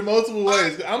funny for multiple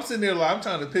ways. I'm sitting there like I'm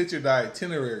trying to picture the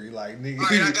itinerary, like nigga.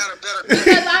 Right, I got a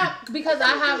better because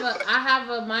I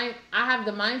have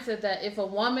the mindset that if a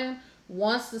woman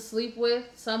wants to sleep with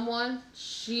someone,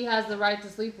 she has the right to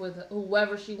sleep with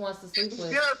whoever she wants to sleep with.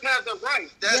 She does have the right.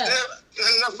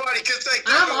 Nobody can take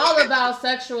that. I'm all about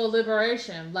sexual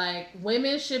liberation. Like,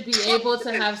 women should be able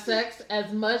to have sex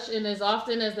as much and as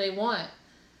often as they want.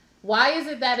 Why is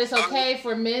it that it's okay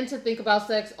for men to think about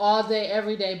sex all day,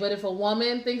 every day, but if a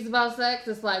woman thinks about sex,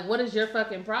 it's like, what is your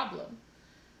fucking problem?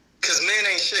 Because men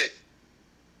ain't shit.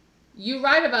 You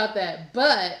right about that,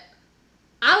 but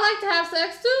I like to have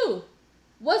sex too.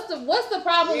 What's the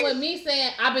problem with me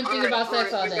saying I've been thinking about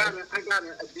sex all day? I got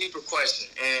a deeper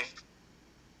question, and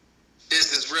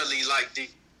this is really like deep.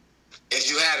 If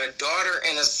you had a daughter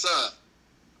and a son,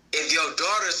 if your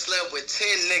daughter slept with 10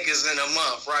 niggas in a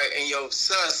month, right, and your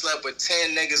son slept with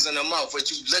 10 niggas in a month, would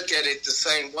you look at it the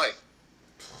same way?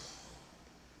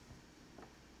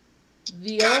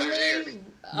 The only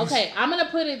okay, I'm gonna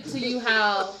put it to you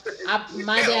how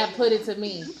my dad put it to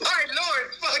me. My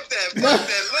Lord, fuck that,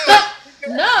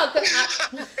 No,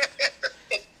 because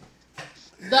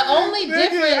the only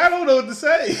difference. I don't know what to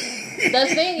say. The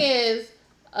thing is,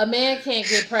 a man can't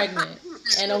get pregnant,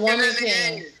 and a woman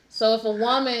can. So if a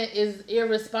woman is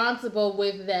irresponsible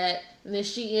with that, then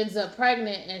she ends up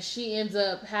pregnant, and she ends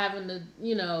up having to,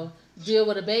 deal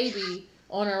with a baby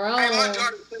on her own. Hey, my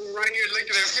daughter's sitting right here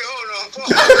looking at me. Hold on.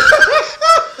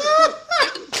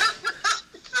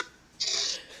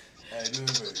 Hey,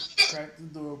 crack the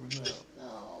door open now.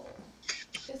 No.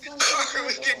 It's like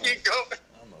we can get going.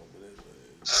 I know, but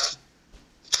it's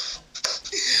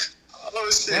oh,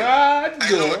 shit. Right,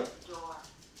 hey, Lord.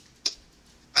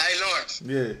 Hey, Lawrence.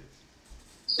 Yeah.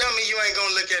 Tell me you ain't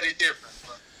gonna look at it different,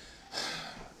 bro.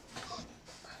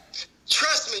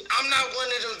 Trust me, I'm not one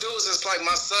of them dudes that's like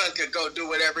my son could go do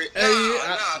whatever.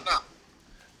 Nah.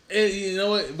 And you know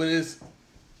what? But it's,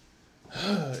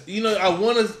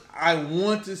 I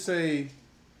want to say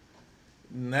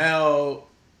now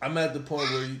I'm at the point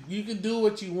where you can do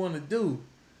what you want to do,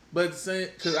 but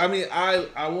because I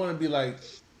want to be like,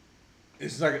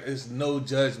 it's no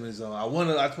judgment zone. I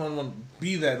just want to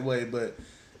be that way, but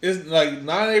it's like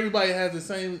not everybody has the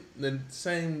same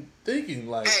thinking.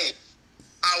 Like, hey,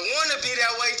 I want to be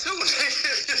that way too.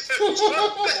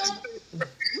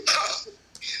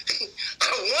 I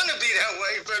want to be that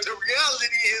way, but the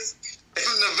reality is, if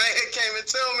the man came and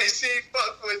told me she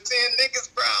fucked with 10 niggas,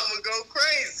 bro, I'm gonna go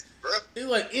crazy, bro. It's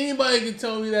like anybody can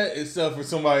tell me that, except for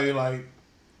somebody like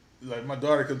my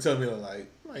daughter can tell me like,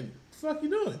 the fuck you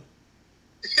doing?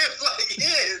 Like,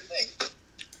 yeah.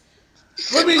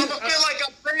 I mean, I'm gonna feel like I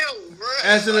failed, bro.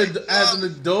 As an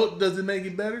adult, does it make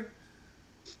it better?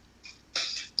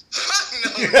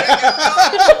 No.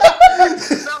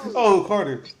 Oh,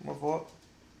 Carter, my fault.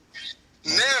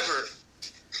 Never.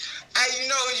 Hey, you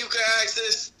know who you can ask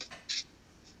this?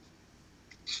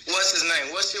 What's his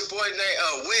name? What's your boy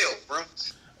name? Will, bro.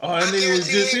 Oh, that nigga was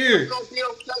just here. Gonna be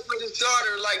okay with his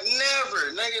daughter, like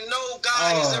never, nigga. No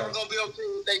guy is ever gonna be okay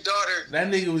with their daughter. That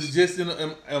nigga was just in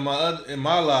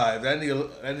my life. That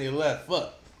nigga left.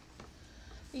 Fuck.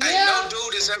 Yeah. Hey, no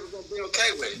dude is ever gonna be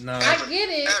okay with it. Nah. I get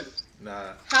it. Ever.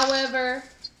 Nah. However,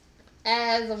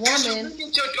 as a woman, look at your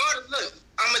daughter. Look,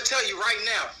 I'm gonna tell you right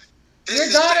now. Your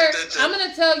daughter. I'm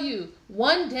gonna tell you.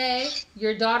 One day,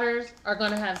 your daughters are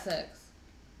gonna have sex.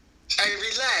 Hey,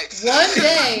 relax. One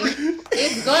day,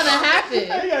 it's gonna happen.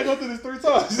 I gotta go through this 3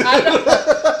 times. I know.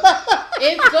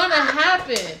 It's gonna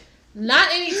happen.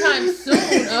 Not anytime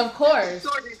soon, of course.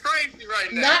 You're talking crazy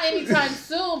right now. Not anytime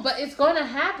soon, but it's gonna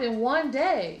happen one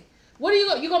day. What are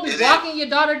you gonna be walking your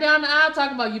daughter down the aisle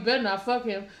talking about? You better not fuck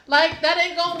him. Like that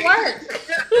ain't gonna work.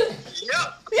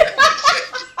 Yep.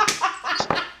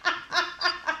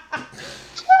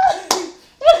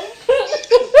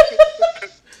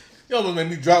 Yo, almost made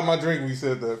me drop my drink when you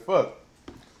said that. Fuck.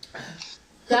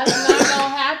 That's not gonna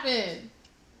happen.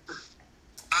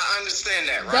 I understand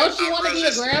that, right? Don't you want to be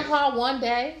a grandpa one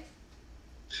day?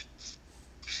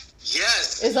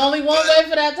 Yes. It's only one way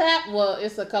for that to happen. Well,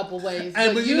 it's a couple ways,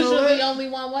 Hey, but you know usually only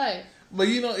one way. But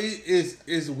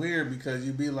it's weird because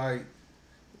you be like,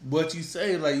 what you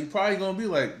say, like you probably gonna be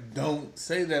like, don't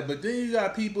say that. But then you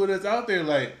got people that's out there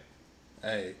like,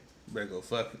 hey, you better go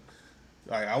fuck.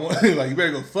 Like I want, like you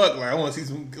better go fuck. Like I want to see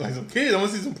some kids. I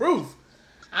want to see some proof.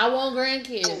 I want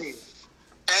grandkids.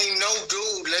 Ain't no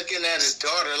dude looking at his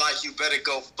daughter like you better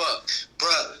go fuck,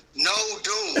 bruh. No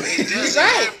dude. It doesn't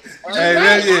happen.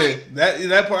 Hey,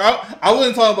 that part. I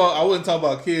wouldn't talk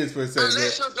about kids per se.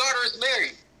 Unless your daughter is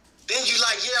married, then you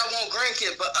like, yeah, I want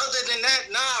grandkids. But other than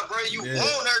that, nah, bro. You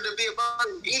want her to be a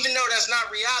virgin, even though that's not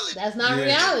reality. That's not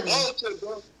reality. You want your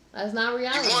daughter. That's not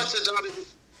reality. You want your daughter.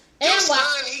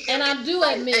 And I do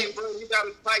admit, hey, bro, you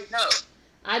gotta tighten up.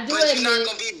 I do but admit, you're not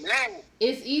gonna be mad.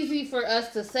 It's easy for us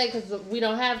to say because we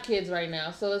don't have kids right now,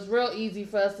 so it's real easy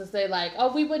for us to say like,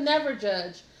 "Oh, we would never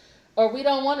judge," or "We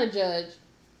don't want to judge."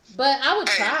 But I would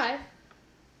try.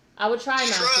 I would try not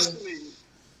to. Trust me.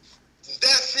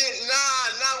 That's it. Nah,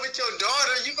 not with your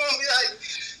daughter. You gonna be like,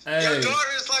 your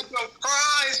daughter is like your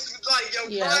prize, like your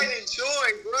pride and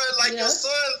joy, bro. Like your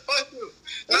son, fuck you.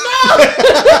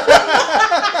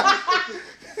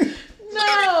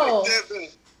 No.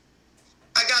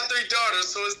 I got 3 daughters,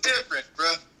 so it's different,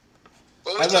 bro.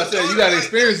 As I said, you got to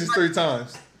experience this 3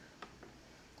 times.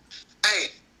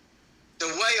 Hey, the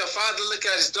way a father look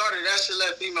at his daughter, that should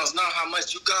let females know how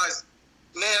much you guys.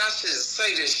 Man, I shouldn't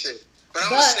say this shit, but I'm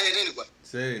gonna say it anyway.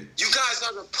 Say it. You guys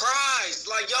are the prize.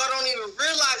 Like y'all don't even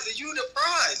realize that you the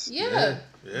prize. Yeah.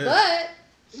 But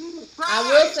I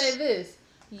will say this: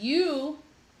 you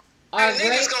are great.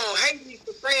 Niggas gonna hate me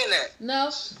for saying that.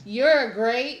 No, you're a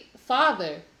great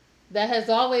father that has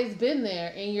always been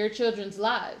there in your children's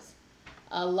lives.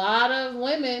 A lot of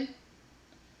women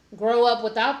grow up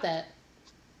without that.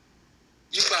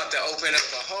 You about to open up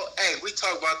a whole... Hey, we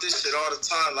talk about this shit all the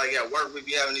time. Like at work, we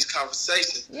be having these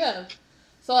conversations. Yeah.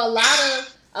 So a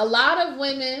lot of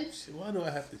women... Shit, why do I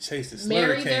have to chase this?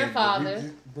 Marry their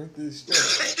father. Bring this stuff.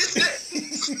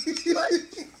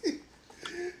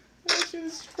 That shit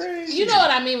is crazy. You know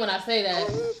what I mean when I say that.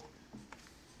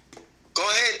 Go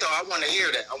ahead, though. I want to hear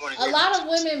that. A lot of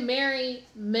women marry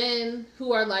men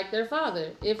who are like their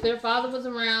father. If their father was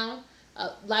around,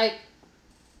 like...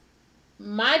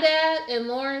 My dad and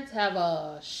Lawrence have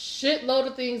a shitload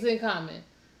of things in common.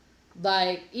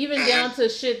 Like, even down to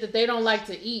shit that they don't like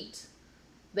to eat.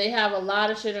 They have a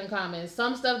lot of shit in common.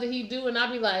 Some stuff that he do, and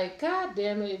I'll be like, God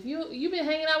damn it, if you been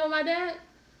hanging out with my dad?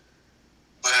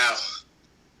 Wow.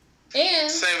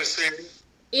 And same experience.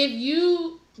 If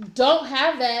you don't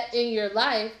have that in your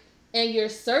life, and you're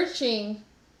searching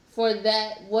for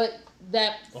that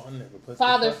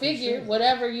father figure,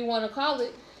 whatever you want to call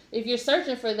it, if you're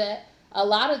searching for that, a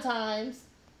lot of times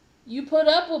you put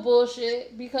up with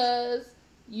bullshit because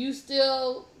you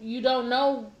don't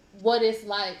know what it's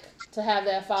like to have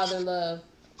that father love.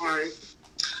 All right.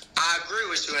 I agree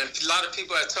with you, and a lot of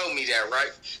people have told me that,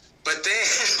 right? But then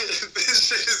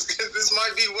this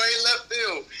might be way left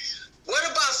field. What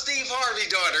about Steve Harvey's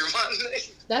daughter?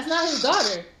 That's not his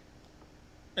daughter.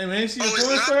 Hey man, she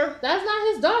influencer? That's not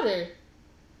his daughter.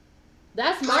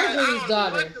 That's Marjorie's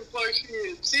daughter.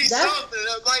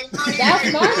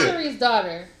 That's Marjorie's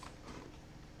daughter.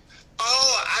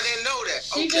 Oh, I didn't know that.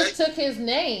 She just took his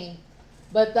name.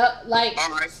 But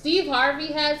Steve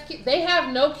Harvey they have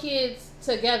no kids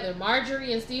together.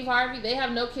 Marjorie and Steve Harvey, they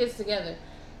have no kids together.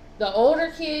 The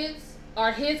older kids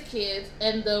are his kids,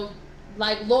 and the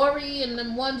Lori and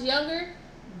the ones younger,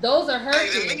 those are her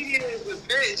kids. The media is a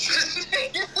bitch.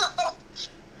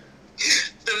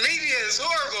 The media is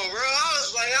horrible, bro. I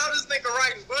was like, how this nigga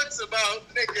writing books about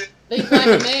nigga? Think like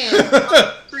a man.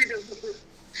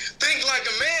 Think like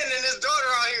a man, and his daughter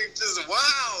out here just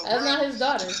wow. That's not his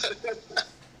daughter.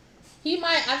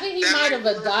 I think he might have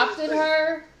adopted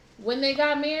her when they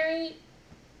got married.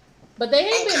 But they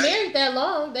ain't been married that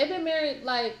long. They've been married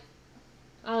I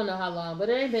don't know how long, but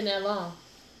it ain't been that long.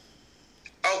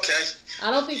 Okay. I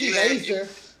don't think he raised her.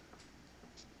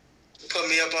 Put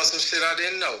me up on some shit I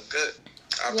didn't know. Good.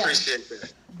 I appreciate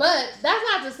that. But that's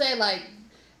not to say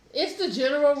it's the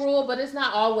general rule, but it's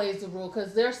not always the rule,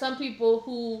 because there are some people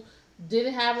who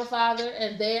didn't have a father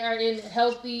and they are in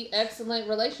healthy, excellent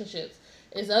relationships.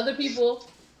 It's other people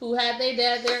who had their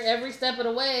dad there every step of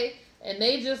the way and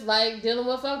they just like dealing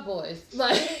with fuckboys.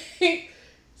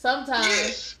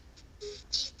 Sometimes.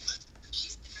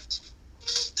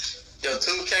 Yo,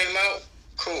 2 came out.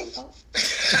 Cool. Oh.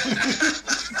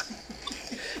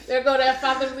 There go that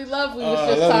fatherly love we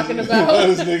was just talking about.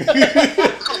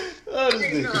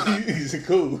 He's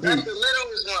cool. That's the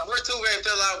littlest one. Her 2 ain't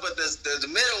fell out, but the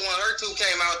middle one, her 2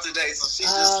 came out today, so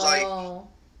she's just trying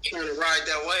to ride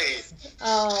that wave.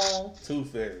 Oh. Too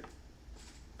fair.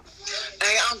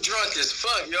 Hey, I'm drunk as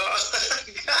fuck, y'all.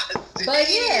 God damn. But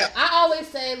yeah, I always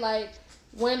say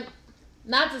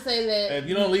not to say that if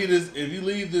you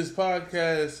leave this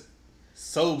podcast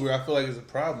sober, I feel like it's a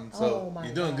problem. So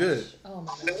you're doing good. Oh my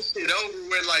gosh. That shit over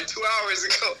with 2 hours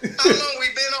ago. How long we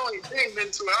been on? It ain't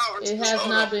been 2 hours. It has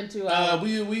not been 2 hours.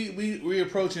 We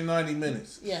approaching 90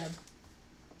 minutes. Yeah.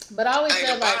 But I always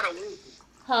said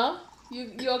huh?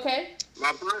 You okay?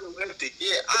 My bottle empty.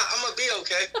 Yeah, I'm gonna be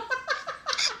okay.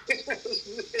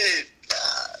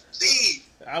 See.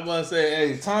 I want to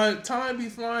say, hey, time be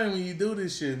flying when you do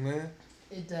this shit, man.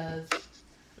 It does.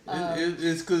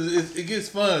 It's because it gets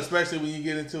fun, especially when you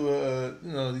get into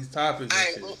these topics.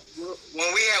 Hey, when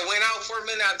we went out for a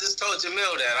minute, I just told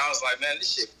Jamil that I was like, man,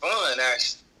 this shit fun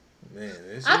actually. Man,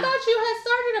 I thought you had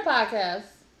started a podcast.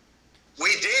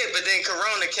 We did, but then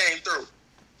Corona came through.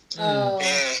 Oh.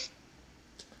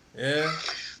 Yeah.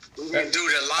 We didn't do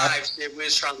the live shit. We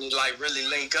was trying to really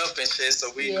link up and shit,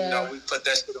 so we we put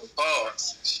that shit on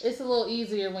pause. It's a little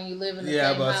easier when you live in the same house.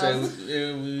 Yeah, I'm about to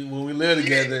say when we live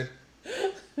together.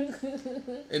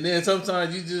 And then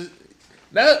sometimes you just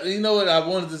you know what I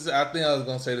wanted to say. I think I was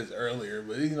gonna say this earlier,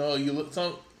 but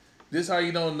this how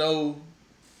you don't know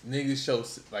niggas show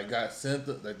got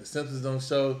symptoms, the symptoms don't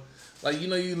show.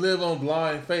 You live on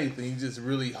blind faith and you just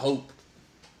really hope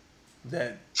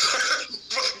that.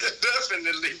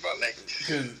 Definitely, my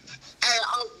nigga.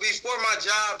 Before my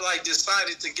job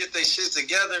decided to get their shit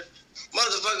together,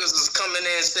 motherfuckers was coming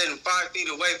in sitting 5 feet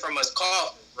away from us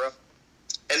coughing, bro.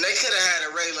 And they could have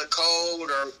had a regular cold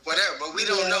or whatever, but we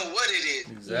don't know what it is.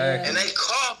 Exactly. And they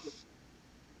cough.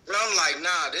 And I'm like,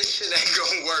 nah, this shit ain't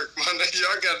gonna work, man.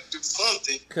 Y'all gotta do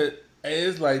something. Cause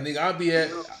it's like, nigga, I'll be at,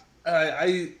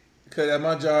 cause at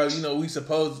my job, you know, we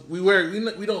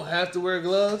don't have to wear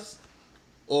gloves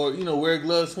or, you know, wear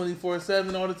gloves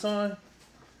 24/7 all the time.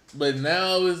 But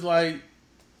now it's like,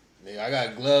 nigga, I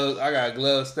got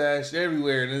gloves stashed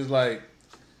everywhere, and it's like,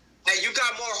 hey, you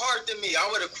got more heart than me. I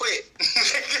would have quit.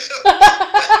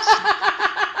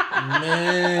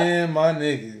 man, my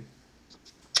nigga.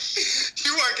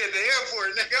 You work at the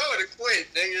airport, nigga. I would have quit,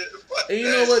 nigga. And you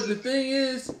know what the thing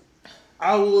is?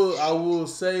 I will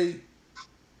say,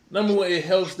 number one, it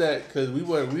helps that because we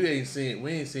ain't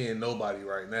seeing nobody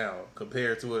right now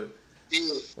compared to it.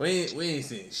 We ain't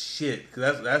seeing shit.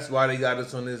 Cause that's why they got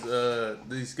us on this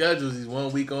these schedules. These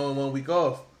 1 week on, 1 week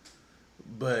off.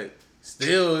 But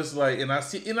still, it's like, and I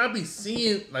be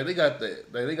seeing like they got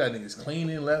niggas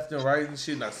cleaning left and right and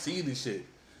shit. And I see this shit,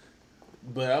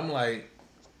 but I'm like,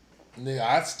 nigga,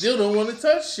 I still don't want to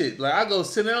touch shit. Like I go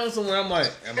sit down somewhere. I'm like,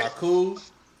 am I cool?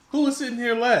 Who was sitting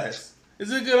here last?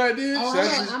 Is it a good idea?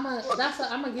 I'm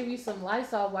gonna give you some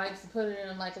Lysol wipes to put it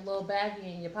in like a little baggie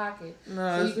in your pocket,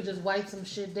 so you could just wipe some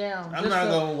shit down. I'm not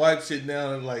gonna wipe shit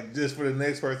down like just for the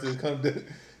next person to come to.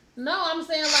 No, I'm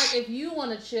saying like if you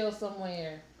want to chill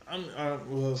somewhere. I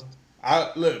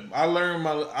learned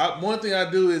one thing I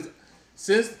do is,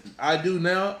 since I do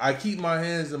now, I keep my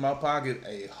hands in my pocket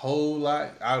a whole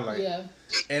lot.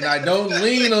 And I don't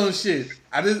lean on shit.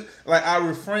 I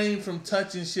refrain from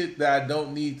touching shit that I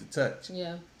don't need to touch.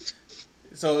 Yeah.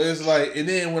 So it's like, and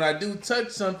then when I do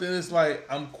touch something, it's like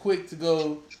I'm quick to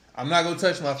go. I'm not gonna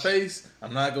touch my face.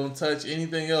 I'm not gonna touch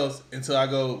anything else until I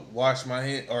go wash my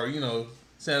hand or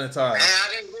sanitize. Man, I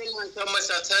didn't realize how much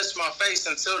I touched my face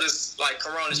until this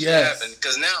corona shit happened.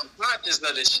 Because now I'm conscious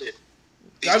of this shit.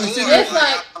 I be sitting there,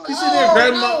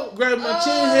 grabbing my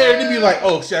chin hair, and then be like,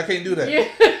 oh shit, I can't do that. Yeah.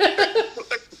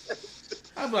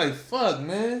 I'm like, fuck,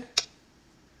 man. And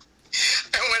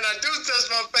when I do touch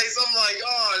my face, I'm like,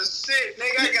 oh shit,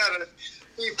 nigga, I gotta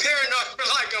be paranoid for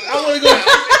like a month.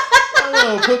 I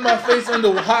wanna put my face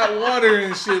under hot water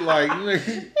and shit, like. He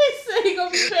said he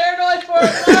gonna be paranoid for a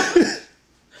month.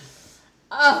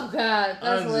 Oh God,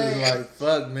 that's hilarious. I'm just like,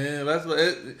 fuck, man. That's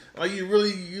what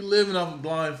you living off of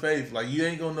blind faith. Like you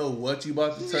ain't gonna know what you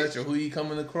about to touch or who you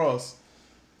coming across.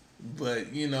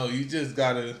 But you just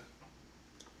gotta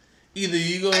either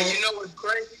you go. And you know what's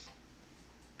crazy?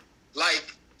 Like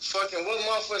fucking what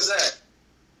month was that?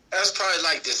 That's probably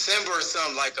like December or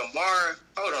something. Like Amara.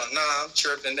 Hold on, nah, I'm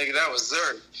tripping, nigga. That was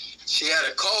Zuri. She had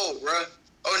a cold, bruh.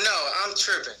 Oh no, I'm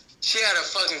tripping. She had a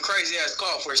fucking crazy ass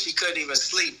cough where she couldn't even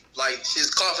sleep. Like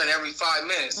she's coughing every 5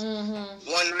 minutes. Mm-hmm.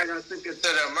 One night I took her to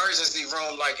the emergency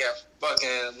room like at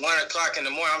fucking 1:00 in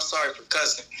the morning. I'm sorry for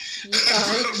cussing.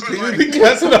 You be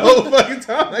cussing the whole fucking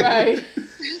time. Right.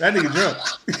 That nigga drunk.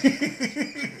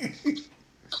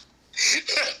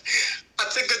 I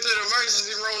took her to the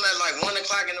emergency room at like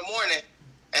 1:00 in the morning,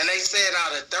 and they said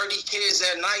out of 30 kids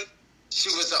that night, she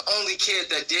was the only kid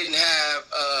that didn't have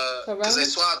because they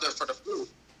swabbed her for the flu.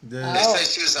 They said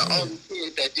she was the only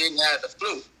kid that didn't have the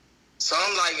flu. So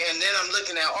I'm like, and then I'm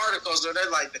looking at articles where they're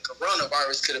like, the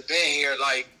coronavirus could have been here,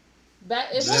 like,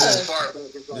 this is far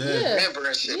back as I remember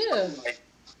and shit. Yeah.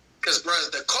 Because, bro,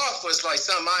 the cough was like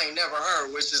something I ain't never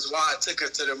heard, which is why I took her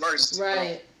to the emergency room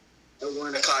at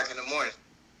 1:00 in the morning.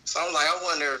 So I'm like, I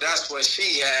wonder if that's what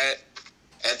she had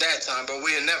at that time, but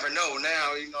we'll never know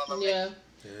now, you know what I mean?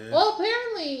 Yeah. Well,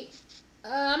 apparently,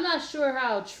 I'm not sure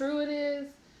how true it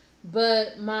is,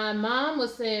 but my mom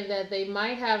was saying that they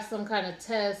might have some kind of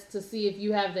test to see if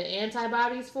you have the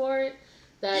antibodies for it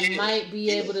that might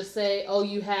be able to say, oh,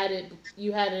 you had it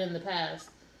in the past.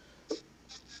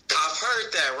 I've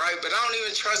heard that, right? But I don't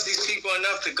even trust these people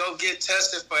enough to go get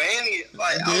tested for any,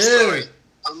 I'm sorry.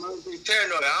 I'm going to be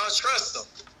paranoid. I don't trust them.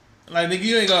 Like, nigga,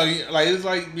 you ain't gonna, like, it's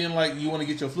like being like, you want to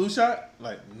get your flu shot?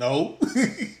 Like, no.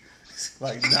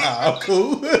 Like, nah, I'm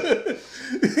cool.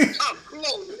 I'm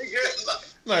cool, nigga.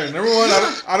 Like, number one,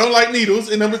 I don't like needles.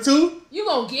 And number two, you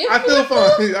gonna get I feel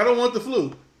fine. I don't want the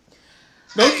flu.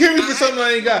 Don't cure me for something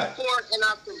I ain't got. And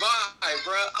I provide,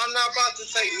 bro. I'm not about to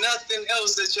take nothing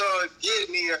else that y'all give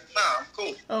me. Nah, I'm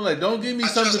cool. I'm like, don't give me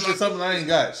something for something I ain't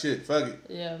got. Shit, fuck it.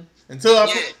 Yeah. Until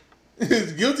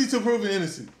it's guilty to proving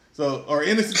innocent. So, or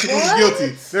innocent to proving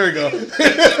guilty. There we go.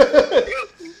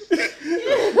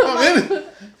 I'm innocent.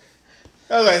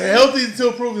 I was like, healthy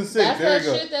until proven sick. That's there that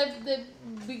you go. Shit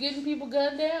that be getting people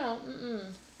gunned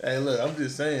down. Hey, look, I'm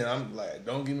just saying. I'm like,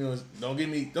 don't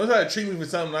try to treat me for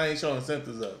something I ain't showing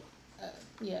symptoms of.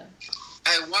 Yeah.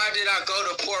 Hey, why did I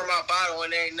go to pour my bottle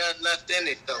and there ain't nothing left in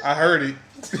it though? I heard it.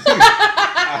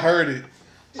 I heard it.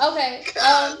 Okay.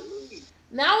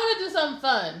 Now I want to do something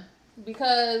fun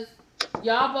because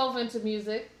y'all both into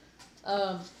music.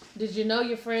 Did you know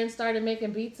your friend started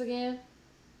making beats again?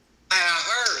 I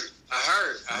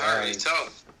heard. He told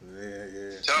me.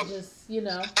 Yeah. Just, you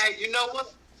know. Hey, you know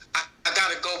what? I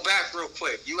gotta go back real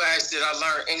quick. You asked, did I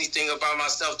learn anything about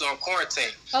myself during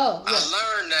quarantine? Oh, yeah.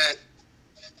 I learned that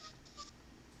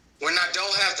when I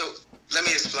don't have to. Let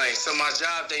me explain. So my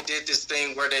job, they did this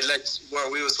thing where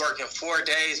we was working 4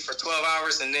 days for 12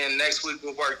 hours, and then next week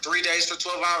we work 3 days for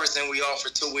 12 hours, and we off for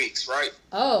 2 weeks, right?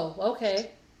 Oh,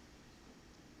 okay.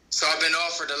 So I've been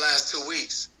off for the last 2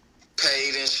 weeks,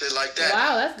 paid and shit like that.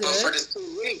 Wow, that's good. But for this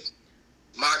 2 weeks,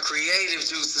 my creative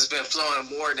juice has been flowing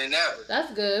more than ever.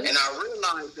 That's good. And I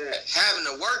realized that having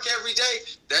to work every day,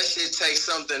 that shit takes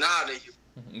something out of you.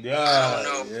 Yeah. I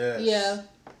don't know. Yes. Yeah.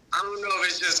 I don't know if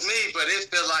it's just me, but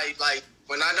it feel like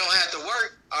when I don't have to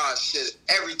work, shit,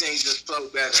 everything just flow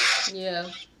better. Yeah.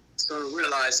 So I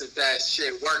realized that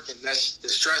shit working, that's the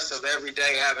stress of every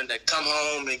day having to come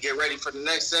home and get ready for the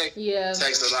next day. Yeah.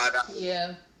 Takes a lot out.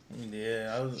 Yeah.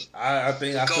 Yeah. I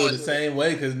think I feel the same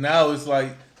way because now it's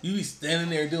like you be standing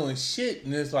there doing shit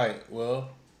and it's like, well,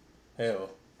 hell,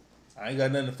 I ain't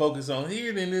got nothing to focus on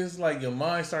here. Then it's like your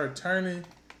mind start turning.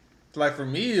 Like for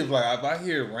me, it's like if I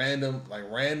hear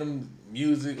random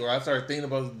music or I start thinking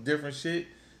about different shit,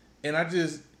 and I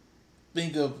just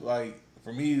think of like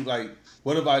for me like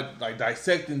what if I like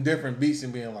dissecting different beats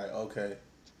and being like, okay,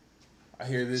 I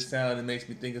hear this sound, it makes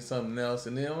me think of something else,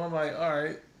 and then I'm like, all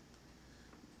right,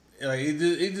 like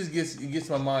it just gets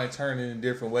my mind turning in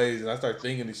different ways, and I start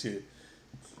thinking of shit,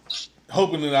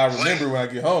 hoping that I remember when I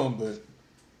get home, but.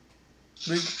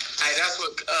 Hey, that's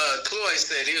what Chloe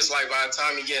said. He was like, by the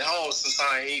time he get home,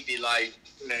 sometimes he'd be like,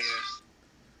 man.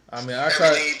 I mean,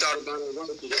 everything he thought about it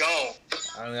was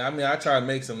gone. I mean, I try to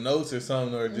make some notes or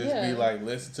something, or just be like,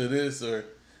 listen to this, or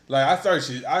like I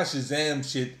Shazam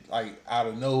shit like out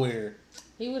of nowhere.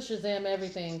 He would Shazam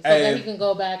everything so that he can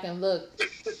go back and look.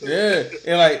 Yeah,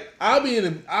 and like I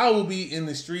will be in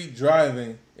the street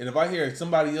driving. And if I hear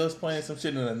somebody else playing some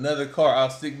shit in another car,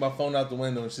 I'll stick my phone out the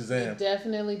window and Shazam. It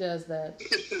definitely does that.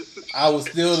 I will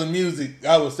steal the music.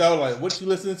 I was like, what you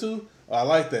listening to? Oh, I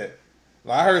like that.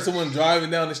 Like, I heard someone driving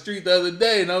down the street the other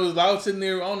day, and I was sitting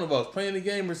there, I don't know if I was playing the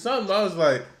game or something. I was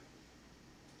like,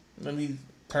 let me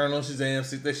turn on Shazam,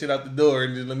 stick that shit out the door,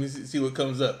 and just let me see what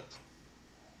comes up.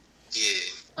 Yeah.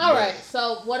 All right,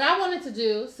 so what I wanted to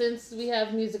do, since we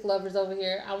have music lovers over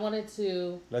here, I wanted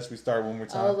to... Let's restart one more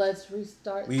time. Oh, let's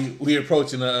restart. We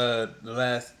approaching the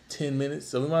last 10 minutes,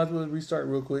 so we might as well restart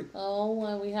real quick. Oh,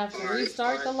 and we have to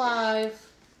restart the live.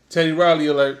 Teddy Riley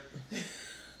alert.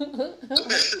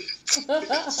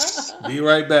 Be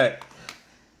right back.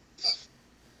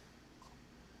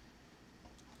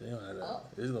 Damn,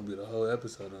 this is going to be the whole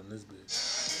episode on this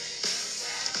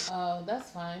bitch. Oh, that's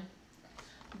fine.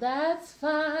 That's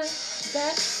fine.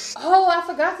 I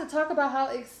forgot to talk about how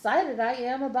excited I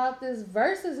am about this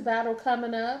versus battle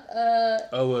coming up.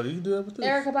 What do you do with this?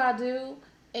 Erykah Badu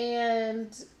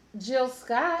and Jill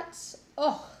Scott.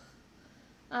 Oh,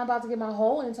 I'm about to get my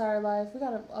whole entire life. We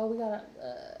gotta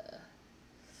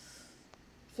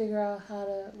figure out how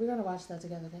to. We're gonna watch that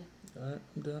together, okay? All right,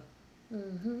 I'm down.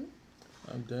 Mm-hmm.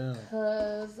 I'm down.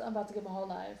 Cause I'm about to get my whole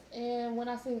life, and when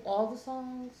I sing all the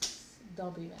songs,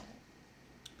 don't be mad.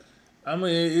 I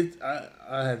mean,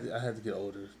 I had to get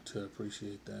older to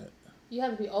appreciate that. You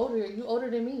had to be older. You older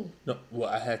than me. No, well,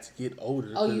 I had to get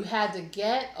older. Oh, you had to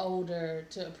get older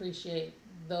to appreciate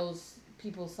those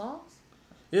people's songs?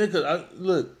 Yeah, because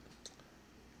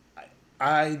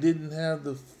I didn't have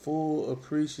the full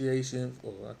appreciation.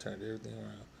 Oh, I turned everything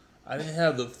around. I didn't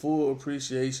have the full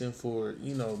appreciation for,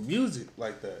 music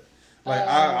like that. Like,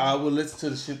 I would listen to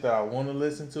the shit that I want to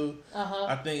listen to. Uh-huh.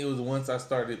 I think it was once I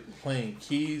started playing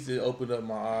keys, it opened up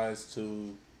my eyes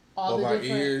to,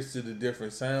 ears to the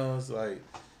different sounds. Like,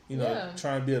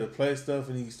 trying to be able to play stuff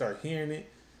and you start hearing it.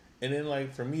 And then,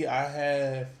 like, for me, I've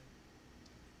had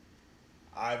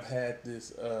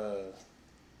this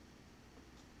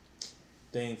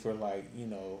thing for, like,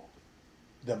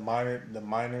 the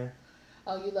minor.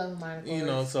 Oh, you love minor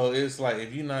chords. So it's like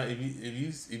if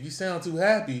you sound too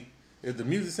happy, if the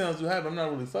music sounds too happy, I'm not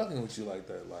really fucking with you like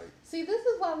that. Like, see, this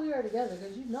is why we are together,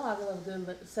 because I love a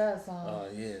good sad song. Oh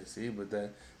yeah, is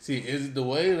it the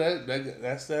way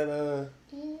that's that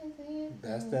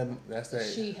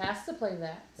she has to play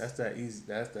that. That's that easy.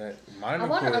 That's that minor. I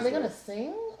wonder, are they gonna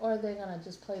sing or are they gonna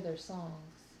just play their songs?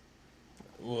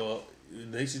 Well,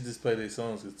 They should just play their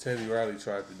songs because Teddy Riley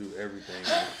tried to do everything.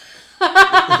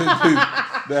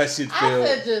 That shit failed. I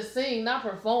said just sing, not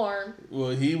perform.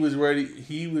 Well, he was ready.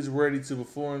 He was ready to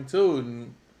perform too,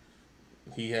 and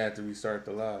he had to restart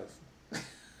the live.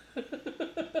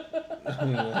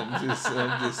 I'm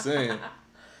just saying.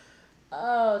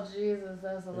 Oh Jesus,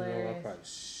 that's hilarious. You know, I probably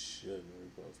shouldn't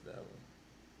repost that one.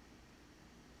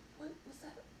 What was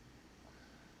that?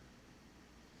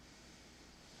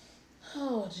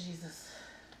 Oh Jesus.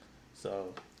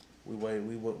 So we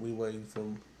waiting for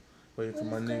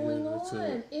my nigga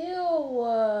to. Ew.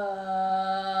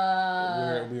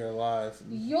 We are live.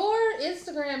 Your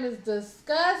Instagram is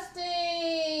disgusting.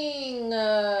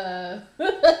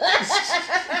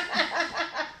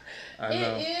 I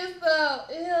know. It is though.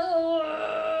 Ew.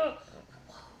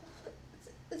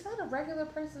 Is that a regular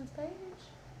person's page?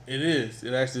 It is.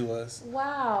 It actually was.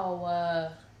 Wow.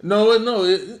 No.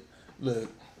 Look.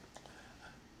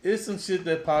 It's some shit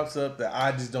that pops up that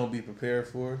I just don't be prepared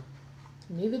for.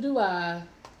 Neither do I.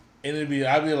 And I'd be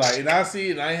like, and I see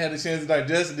it, and I ain't had a chance to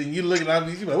digest it, and you looking at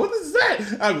me, you be like, what is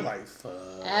that? I'd be like, fuck.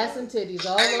 Ass and titties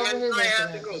all over his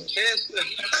Instagram.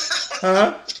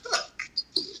 Huh?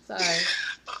 Sorry.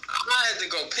 I had to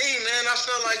go pee, man. I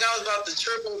felt like I was about to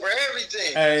trip over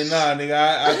everything. Hey, nah, nigga,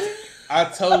 I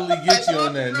totally get you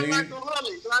on that, nigga. I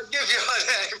give y'all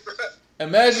that, bro.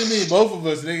 Imagine me, both of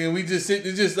us, nigga, and we just sit,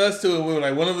 it's just us two, and we're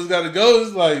like, one of us got to go.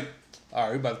 It's like, all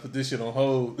right, we about to put this shit on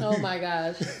hold. Oh my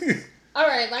gosh. All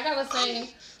right, like I was saying,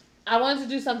 I wanted to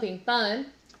do something fun,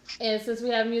 and since we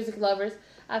have music lovers,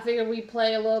 I figured we'd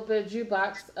play a little bit of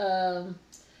jukebox.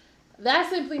 That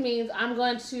simply means I'm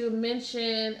going to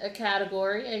mention a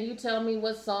category, and you tell me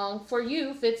what song for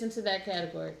you fits into that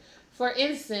category. For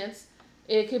instance,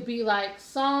 it could be like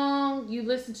song you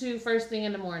listen to first thing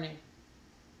in the morning.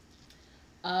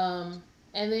 And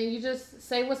then you just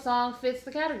say what song fits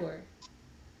the category.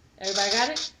 Everybody got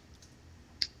it?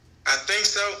 I think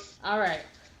so. All right.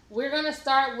 We're going to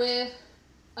start with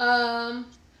a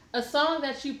song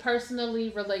that you personally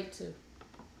relate to.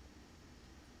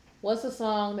 What's a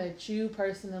song that you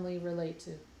personally relate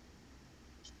to?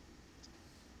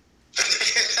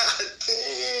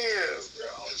 Damn,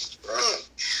 bro.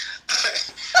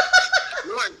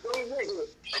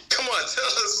 Come on, tell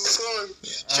us what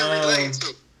song you relate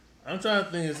to. I'm trying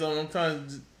to think of something. I'm trying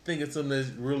to think of something that's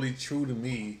really true to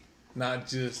me, not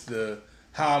just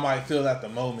how I might feel at the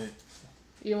moment.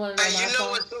 You want to know my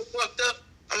song? What's so fucked up?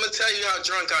 I'm gonna tell you how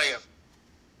drunk I am.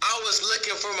 I was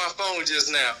looking for my phone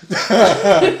just now.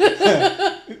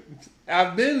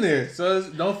 I've been there, so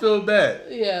don't feel bad.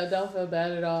 Yeah, don't feel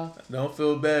bad at all. Don't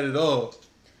feel bad at all.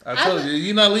 I told you,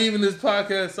 you're not leaving this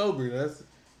podcast sober.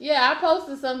 Yeah, I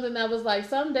posted something that was like,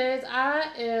 some days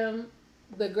I am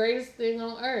the greatest thing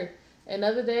on earth, and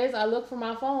other days I look for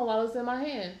my phone while it's in my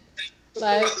hand.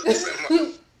 Like,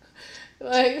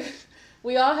 like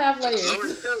we all have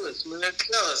layers. Tell us,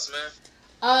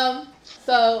 man.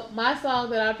 So my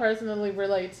song that I personally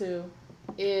relate to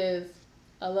is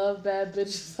 "I Love Bad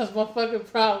Bitches, That's My Fucking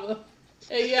Problem."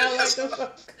 And yeah,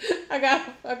 I got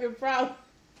a fucking problem.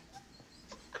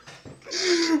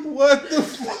 What the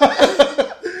fuck?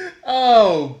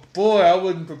 Oh boy, I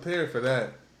wasn't prepared for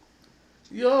that.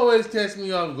 You always catch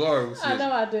me off guard with shit. I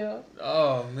know I do.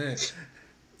 Oh man.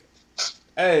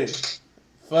 Hey,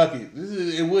 fuck it.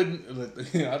 It wouldn't.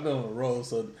 I've been on a roll,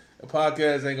 so a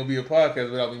podcast ain't gonna be a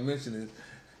podcast without me mentioning it.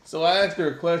 So I asked her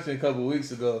a question a couple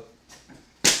weeks ago,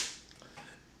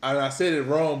 and I said it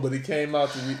wrong, but it came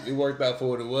out to me. It worked out for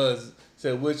what it was. It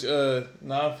said which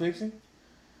nonfiction?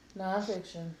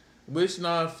 Nonfiction. Which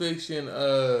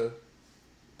nonfiction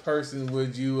person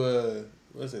would you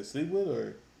what's it, sleep with,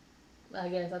 or? I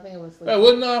guess I think it was sleep. Hey,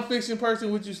 what nonfiction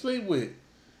person would you sleep with?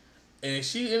 And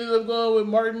she ended up going with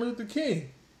Martin Luther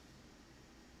King.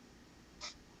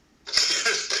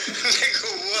 Nigga,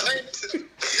 what?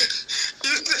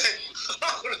 You said,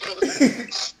 hold on.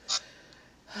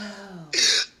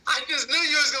 I just knew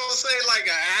you was gonna say like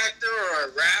an actor or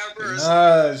a rapper. Or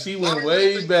Nah, she went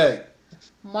way back.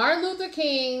 Martin Luther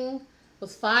King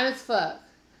was fine as fuck.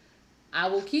 I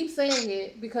will keep saying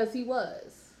it because he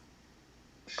was.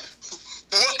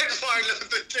 What Martin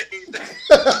Luther King?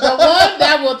 The one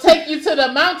that will take you to the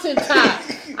mountaintop.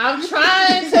 I'm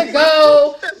trying to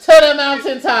go to the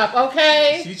mountaintop,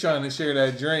 okay? She trying to share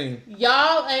that dream.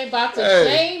 Y'all ain't about to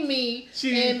shame me.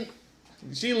 She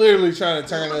literally trying to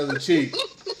turn the other cheek.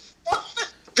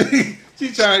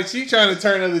 She trying to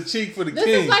turn the other cheek for the king.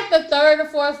 This is like the 3rd or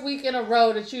 4th week in a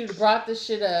row that you brought this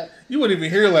shit up. You wouldn't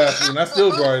even hear last week, and I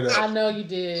still brought it up. I know you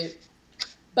did.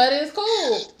 But it's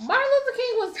cool. Martin Luther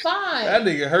King was fine. That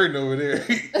nigga hurting over there.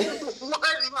 What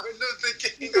Martin Luther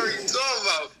King are you talking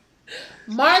about?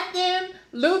 Martin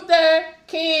Luther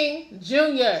King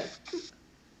Jr.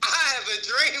 I have a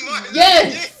dream, Martin.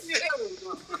 Yes.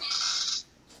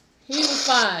 He was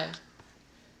fine.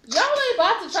 Y'all ain't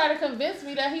about to try to convince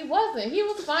me that he wasn't. He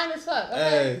was fine as fuck.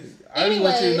 Okay? Hey, I just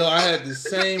want you to know I had the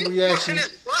same reaction.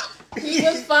 He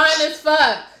was fine as fuck.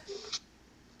 I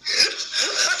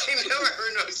ain't never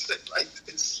heard no shit like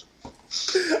this.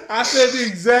 I said the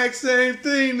exact same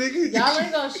thing, nigga. Y'all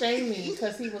ain't gonna shame me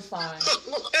because he was fine.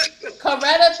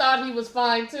 Coretta thought he was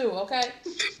fine too, okay?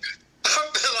 I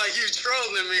feel like you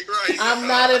trolling me right now. I'm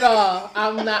not at all.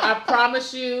 I'm not. I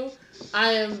promise you,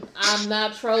 I'm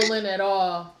not trolling at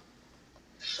all.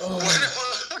 Oh. What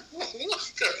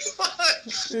the fuck?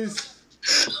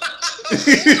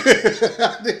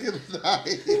 Nigga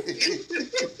lying.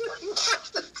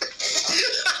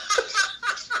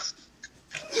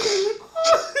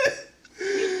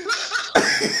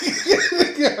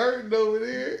 Nigga hurting over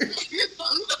there. I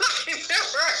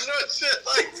never heard no shit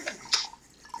like that.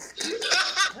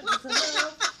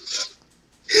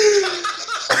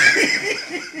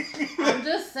 I'm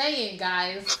just saying,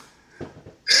 guys.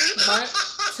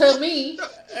 To me,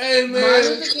 hey, man.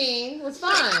 Martin Luther King was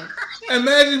fine.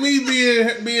 Imagine me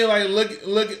being like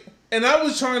look, and I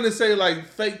was trying to say like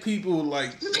fake people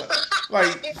like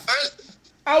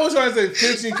I was trying to say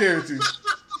fiction characters.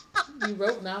 You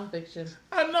wrote nonfiction.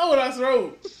 I know what I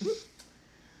wrote.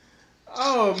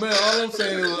 Oh man, all I'm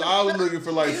saying is I was looking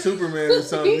for like Superman or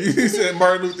something. You said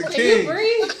Martin Luther King. Can you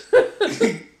breathe?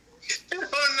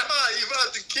 Oh no, you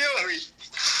about to kill me.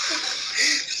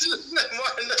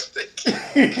 Martin Luther King.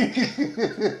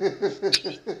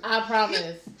 I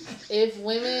promise. If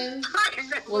women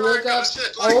will look up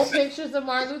old pictures of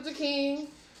Martin Luther King,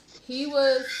 he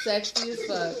was sexy as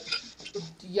fuck.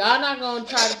 Y'all not gonna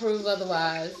try to prove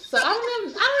otherwise. So I don't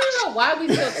even know why we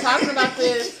still talking about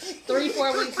this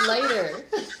 3-4 weeks later.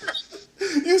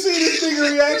 You see this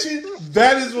nigga reaction?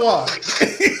 That is why.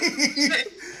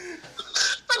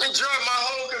 I dropped my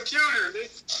whole computer.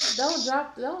 Don't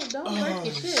break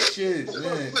your shit.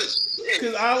 Man.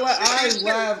 Cause I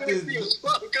laughed. He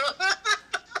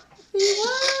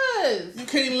was. You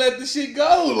can't let the shit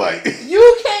go. Like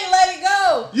you can't let it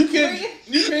go. You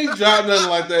can't drop nothing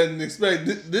like that and expect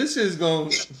this shit's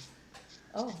going.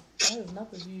 Oh, that is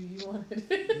not the view you wanted.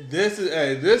 This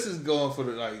is going for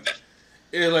the like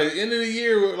end of the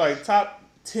year like top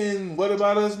 10 What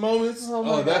About Us moments.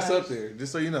 Oh that's up there.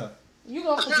 Just so you know. You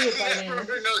gonna forget by then.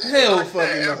 Hell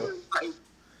fucking no.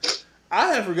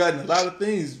 I have forgotten a lot of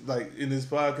things like in this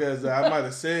podcast that I might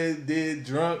have said, did,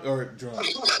 drunk.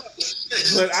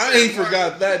 But I ain't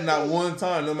forgot that not one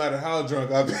time, no matter how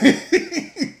drunk I've been. Can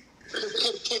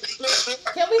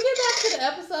we get back to the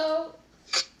episode?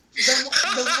 The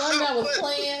one that was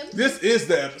planned? This is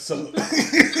the episode. I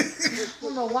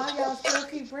don't know why y'all still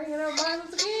keep bringing up Martin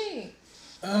Luther King.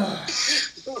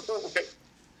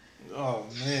 Oh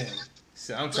man.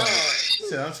 I'm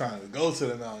trying to go to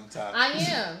the mountaintop. I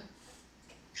am.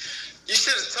 You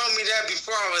should have told me that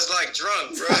before I was like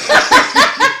drunk, bro.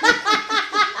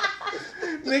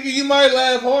 Nigga, you might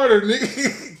laugh harder,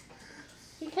 nigga.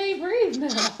 He can't breathe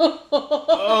now.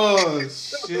 Oh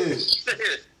shit.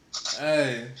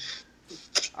 Hey.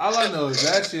 All I know is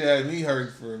that shit had me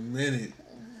hurt for a minute.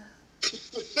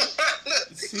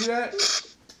 See that?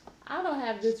 I don't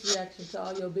have this reaction to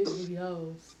all your big booty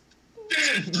hoes.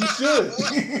 You should.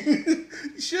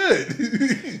 You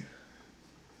should.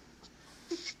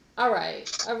 All right.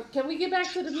 Can we get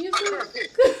back to the music?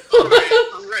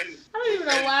 I'm ready. I don't even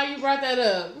know why you brought that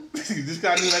up. You just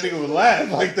got to know that nigga would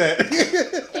laugh like that.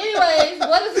 Anyways,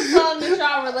 what is the song that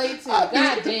y'all relate to?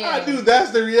 God damn. I knew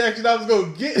that's the reaction I was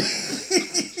going to get.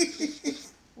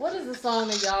 What is the song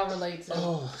that y'all relate to?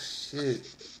 Oh, shit.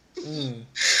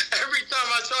 Every time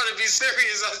I try to be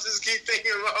serious, I just keep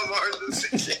thinking about Martin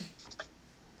Luther King.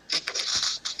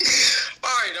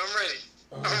 Alright,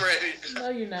 I'm ready. No,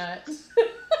 you're not.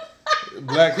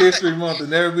 Black History Month will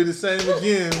never be the same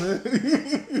again, man.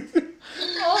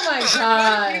 Oh my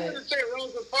God. You would have said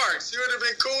Rosa Parks. You would have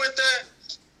been cool with that?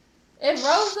 If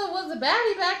Rosa was a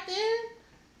baddie back then.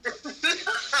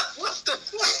 What the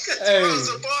fuck is Hey.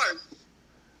 Rosa Parks?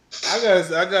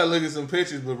 I gotta look at some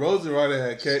pictures, but Rosa Parks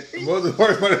had cake. Rosa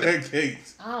Parks might have had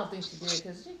cakes. I don't think she did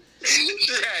because She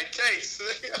had cakes.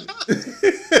 I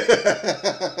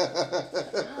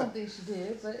don't think she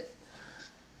did, but.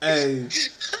 Hey.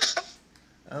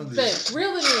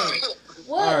 Reel it in.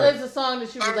 What is the song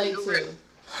that you relate to?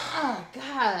 Oh,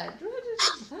 God. Did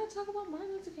I talk about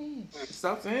Martin Luther King?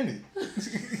 Stop saying it.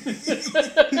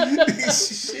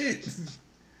 Shit.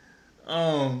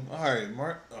 Alright,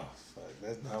 Mark. Oh, fuck.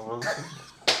 That's not what I'm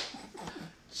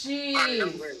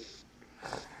Jeez.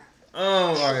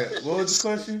 All right. What was the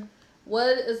question?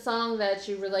 What is a song that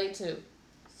you relate to?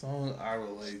 Song I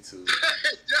relate to.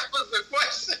 That was the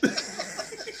question.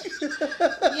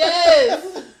 Yes.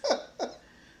 How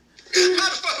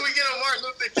the fuck we get on Martin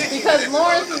Luther King? Because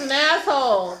Lawrence is an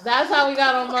asshole. That's how we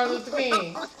got on Martin Luther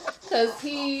King. Because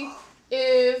he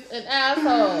is an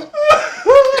asshole.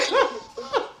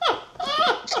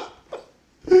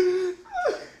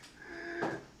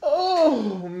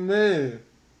 Oh man.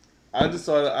 I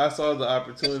saw the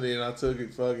opportunity and I took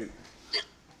it. Fuck it.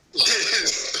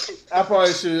 I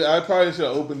probably should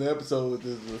open the episode with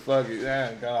this, but fuck it.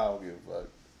 God, I don't give a fuck.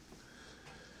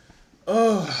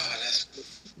 Oh, that's good.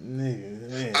 Nigga,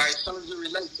 man. All right, songs you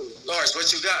relate to. Lawrence,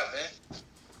 what you got, man?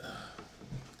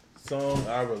 Song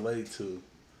I relate to.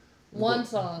 One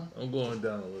song. I'm going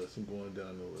down the list.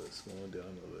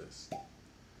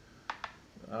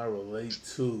 I relate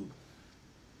to.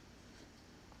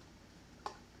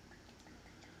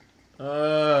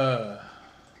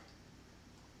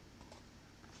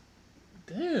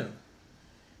 Damn.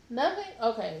 Nothing?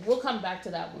 Okay, we'll come back to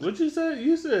that one. What you said?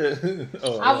 You said.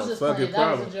 Oh, I was just playing.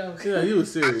 That was a joke. Yeah, you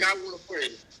was serious. I got one for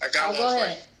you. Go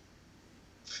ahead.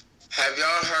 Have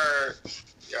y'all heard?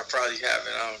 Y'all probably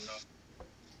haven't. I don't know.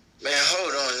 Man,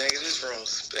 hold on, nigga. This room's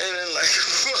spinning like a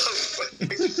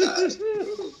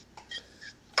motherfucker.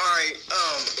 All right.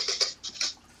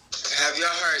 Have y'all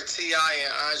heard T.I.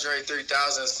 and Andre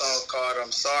 3000 song called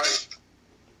 "I'm Sorry"?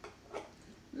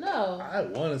 No. I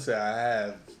want to say I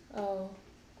have. Oh.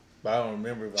 But I don't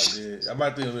remember if I did. I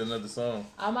might think of another song.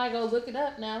 I might go look it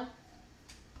up now.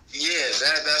 Yeah,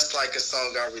 that's like a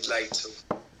song I relate to.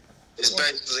 It's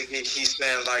basically he's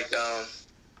saying like,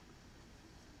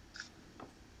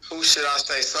 who should I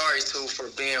say sorry to for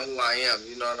being who I am?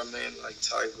 You know what I mean? Like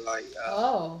type like.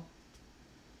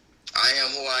 I am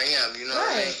who I am. You know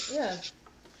what I mean? Yeah.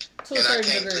 To and a certain I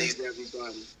can't degree. please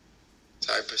everybody.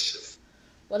 Type of shit.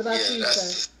 What about you,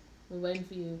 sir? We're waiting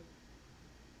for you.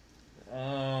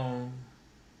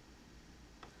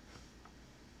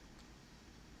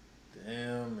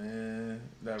 Damn, man.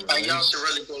 Like, y'all should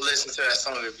really go listen to that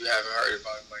song if you haven't heard it.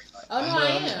 Like, oh, no, I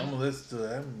am. I'm going to listen to it.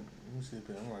 Let me see if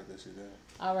I'm going to write that shit down.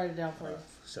 I'll write it down for you.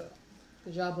 For sure.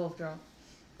 Because y'all both drunk.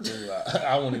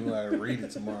 I won't even let her read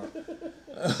it tomorrow.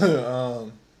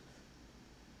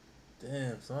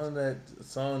 Damn, song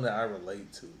that I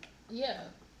relate to. Yeah.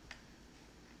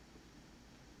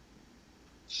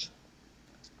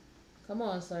 Come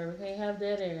on, sir. We can't have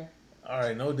dead air. All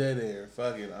right, no dead air.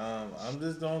 Fuck it. I'm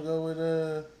just gonna go with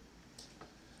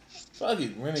fuck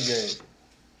it, Renegade.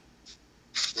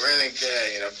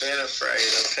 Renegade. I've been afraid.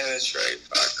 I penetrate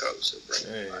by coach.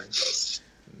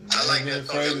 I like that.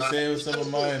 Afraid to say what's on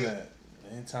my mind at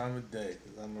any time of day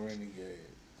because I'm a renegade.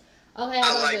 Okay,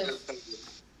 how about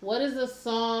this? What is a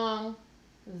song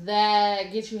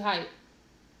that gets you hyped?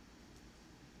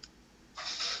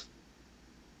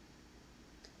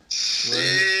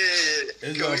 Shit.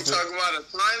 Can we talk about a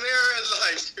time era?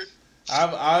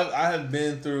 Like, I have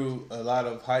been through a lot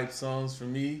of hype songs for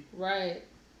me. Right.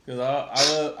 Because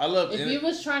I love. If you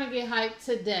was trying to get hyped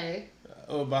today.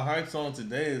 Oh, my hype song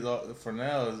today is for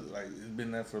now is like it's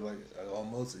been there for like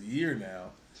almost a year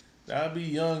now. That'd be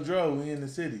Young Dro. We in the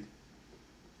city.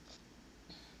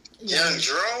 Young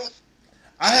Dro.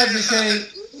 I have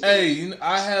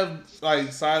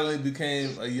like silently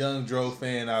became a Young Dro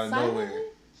fan out of nowhere.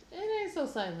 It ain't so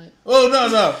silent. Oh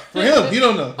no! For him, you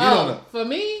don't know. You don't know. For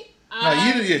me,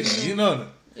 you know.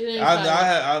 It ain't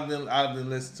I've been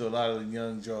listening to a lot of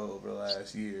Young Dro over the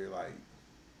last year. Like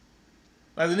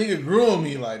the nigga grew on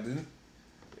me. Like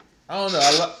I don't know.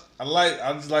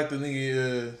 I just like the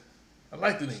nigga. I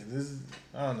like the nigga. This is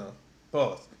I don't know.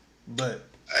 Pause. But.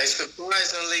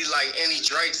 Surprisingly, like any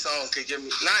Drake song could give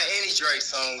me not any Drake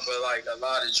song, but like a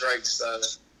lot of Drake's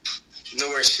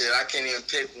newer shit. I can't even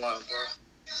pick one, bro.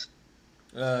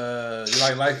 You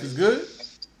like Life is Good?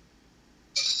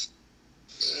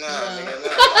 Nigga.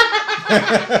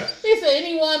 He said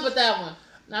anyone but that one.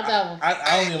 Not that one.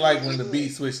 I only like when the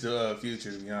beat switched to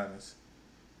Future, to be honest.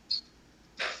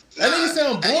 That nigga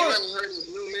sound boring. Have you ever heard his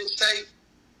new mixtape?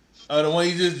 The one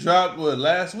you just dropped,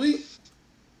 last week?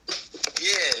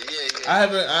 Yeah. I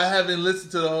haven't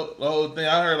listened to the whole thing.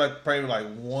 I heard probably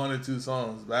one or two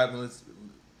songs, but I haven't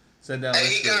sat down. Hey,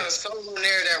 he got a song in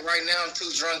there that right now I'm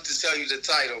too drunk to tell you the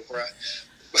title, bro.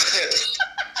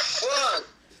 Fuck.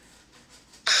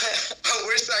 I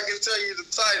wish I could tell you the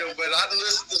title, but I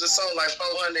listened to the song like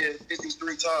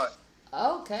 453 times.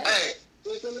 Okay. Hey,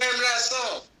 what's the name of that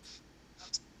song?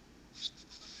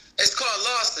 It's called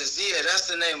Lossless. Yeah, that's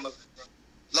the name of it, bro.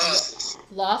 Lossless.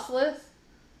 Lossless?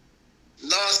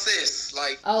 Losses,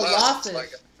 like Losses.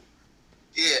 Like,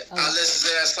 Yeah, I listen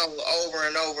to that song over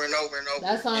and over and over and over.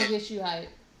 That song gets you hype.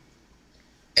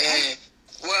 And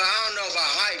well, I don't know about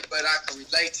hype, but I can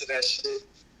relate to that shit.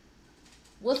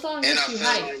 What song gets you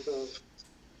hype?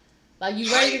 Like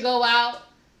you ready to go out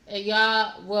and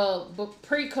y'all, but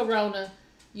pre-corona,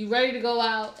 you ready to go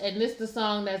out and this the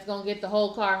song that's gonna get the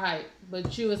whole car hype,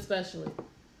 but you especially.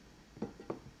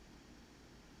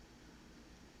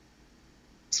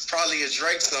 It's probably a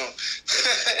Drake song.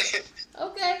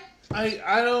 Okay.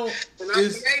 I don't. And I'm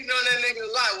hating on that nigga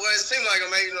a lot. Well, it seems like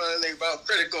I'm hating on that nigga, but I'm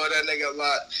critical of that nigga a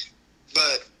lot.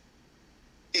 But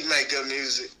he make good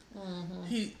music.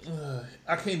 Mm-hmm.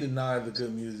 I can't deny the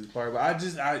good music part, but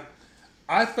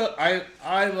I felt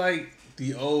I like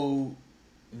the old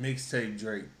mixtape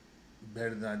Drake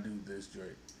better than I do this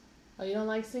Drake. Oh, you don't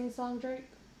like sing song Drake?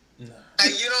 No. Hey,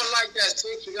 you don't like that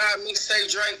shit? You got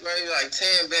mixtape Drake, maybe like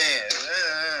 10 bands.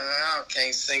 I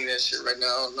can't sing that shit right now. I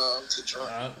don't know. I'm too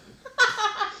drunk.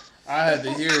 I had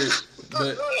to hear it,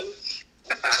 but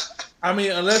I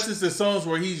mean, unless it's the songs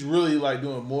where he's really like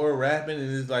doing more rapping and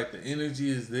it's like the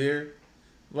energy is there.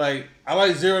 Like I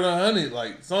like 0 to 100,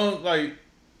 like songs like,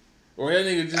 or that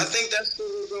nigga just. I think that's what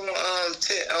was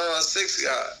on 6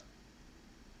 God.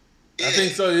 Yeah. I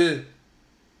think so. Yeah.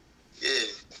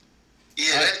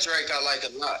 Yeah, that Drake I like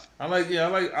a lot.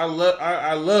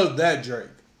 I love that Drake.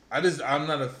 I'm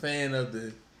not a fan of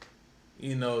the,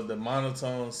 the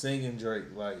monotone singing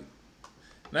Drake. Like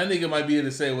that nigga might be able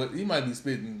to say what he might be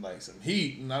spitting like some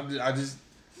heat, and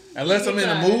unless I'm in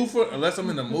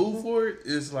the mood for it,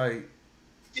 it's like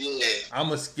I'm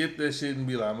gonna skip that shit and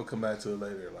be like I'm gonna come back to it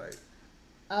later. Like,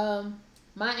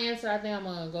 my answer, I think I'm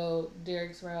gonna go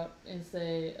Derek's route and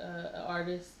say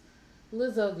artist.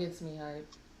 Lizzo gets me hype.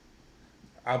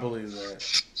 I believe that.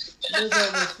 Lizzo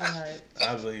gets me hype.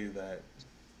 I believe that.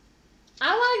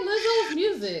 I like Lizzo's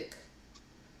music.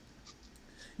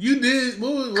 You did.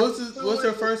 What's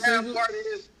her first single?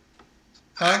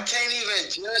 I can't even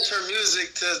judge her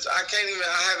music. I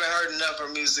haven't heard enough of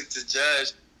her music to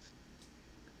judge.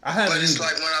 I haven't. But it's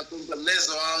like when I think of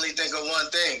Lizzo, I only think of one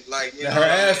thing. Like her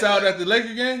ass out at the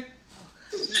Laker game.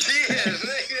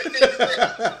 Yeah.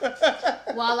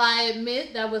 While I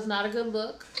admit that was not a good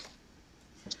look,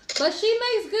 but she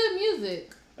makes good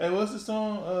music. Hey, what's the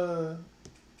song?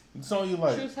 The song you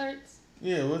like? Truth Hurts.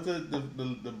 Yeah, what's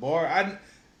the bar?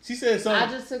 She said something.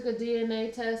 I just took a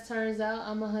DNA test. Turns out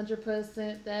I'm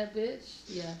 100% that bitch.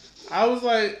 Yeah. I was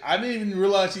like, I didn't even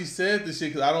realize she said this shit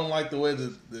because I don't like the way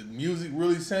the music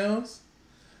really sounds.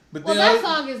 But well, that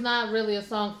song is not really a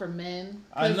song for men.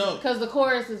 I know. Because the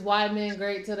chorus is why men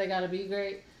great till they gotta be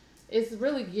great. It's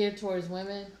really geared towards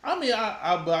women. I mean,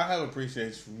 but I have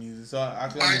appreciation for music, so I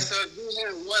feel. Alright, so if you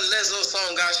have one Lizzo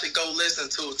song I should go listen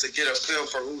to get a feel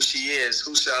for who she is,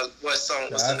 what's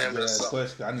the name of the song?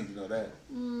 Question. I need to know that.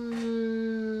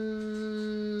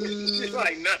 It's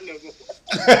like nothing of them.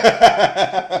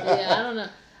 Yeah, I don't know.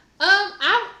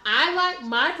 I like,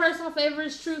 my personal favorite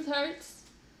is Truth Hurts.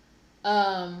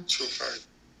 Truth Hurts.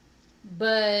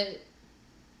 But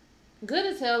Good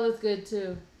as Hell is good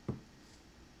too.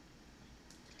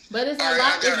 But it's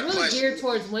it's really geared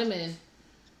towards women.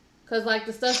 Cause like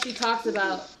the stuff she talks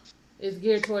about is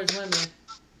geared towards women.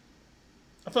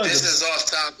 This is off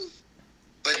topic.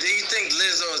 But do you think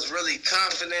Lizzo is really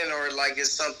confident or like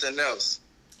it's something else?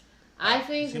 I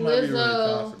think she might be really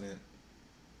confident.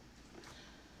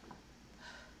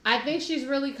 I think she's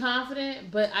really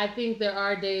confident, but I think there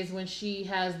are days when she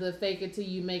has the fake it till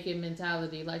you make it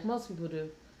mentality, like most people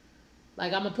do.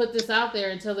 Like, I'm going to put this out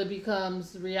there until it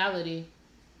becomes reality.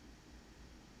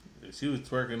 She was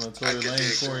twerking on Tory Lane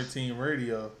Quarantine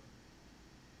Radio.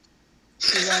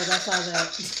 She was, I saw that.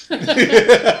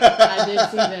 I did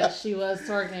see that. She was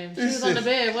twerking. She was on the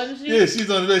bed, wasn't she? Yeah, she's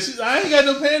on the bed. I ain't got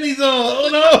no panties on. Oh,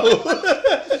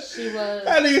 no. She was.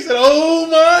 That nigga said, oh,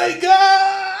 my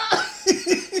God.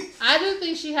 I do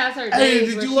think she has her days. Hey,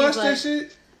 did you watch that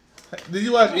shit? Did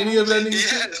you watch any of that nigga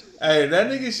shit? Hey,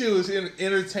 that nigga shit was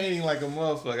entertaining like a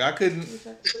motherfucker. I couldn't.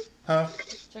 Huh?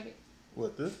 Check it.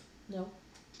 What, this? No.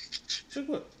 Check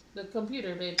what? The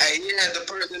computer, baby. Hey, he had the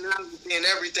personality and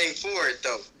everything for it,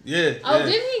 though. Yeah. Oh, yeah.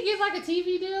 Didn't he get like a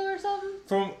TV deal or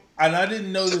something? And I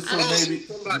didn't know this, so maybe.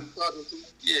 Somebody talking to him.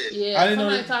 Yeah,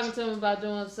 somebody talking to him about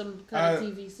doing some kind of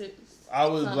TV series. I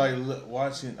was like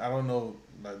watching, I don't know,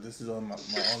 like this is on my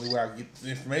only way I get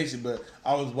the information, but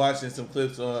I was watching some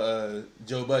clips on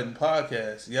Joe Budden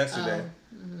podcast yesterday.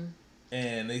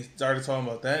 And they started talking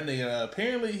about that nigga.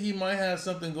 Apparently he might have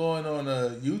something going on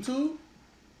YouTube.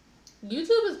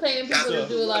 YouTube is paying people to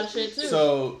do a lot of shit too.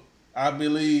 So I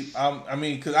believe,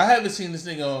 because I haven't seen this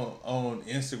thing on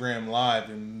Instagram Live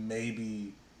in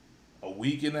maybe a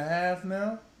week and a half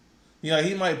now.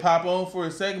 he might pop on for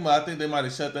a second, but I think they might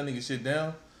have shut that nigga shit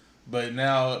down. But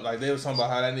now, like, they was talking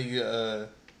about how that nigga,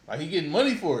 like, he getting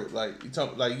money for it. Like, he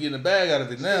getting a bag out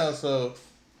of it now. So,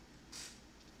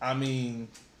 I mean,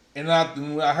 and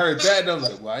when I heard that, I was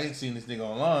like, well, I ain't seen this nigga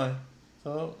online.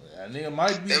 So, that nigga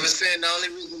might be. They were saying the only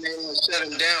reason they didn't shut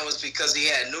him down was because he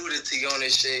had nudity on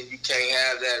his shit. You can't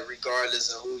have that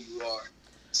regardless of who you are.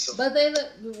 So, but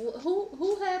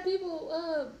who had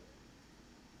people,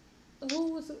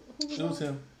 who was it was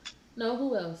him. No,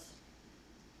 who else?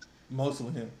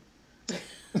 Mostly him.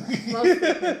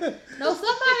 No,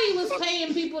 somebody was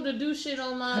paying people to do shit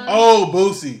online. Oh,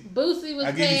 Boosie. Boosie was.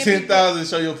 I give you 10,000 to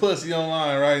show your pussy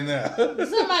online right now.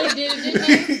 Somebody did it,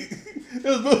 didn't they? It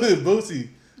was Boosie,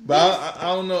 but I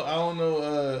don't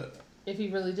know. If he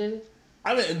really did it.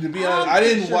 I mean, to be honest, I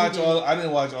didn't watch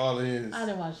all of his. I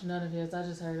didn't watch none of his. I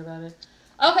just heard about it.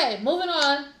 Okay, moving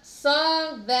on.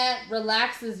 Song that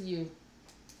relaxes you.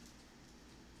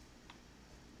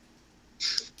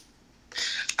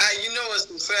 You know what's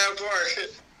the sad part?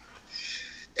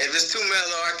 If it's too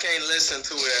mellow, I can't listen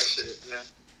to that shit, man.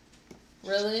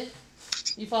 Really?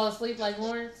 You fall asleep like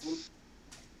Lawrence?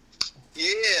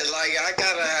 Yeah, like, I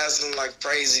gotta have some, like,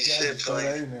 crazy shit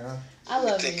playing. I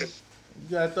love you. You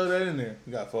gotta throw that in there.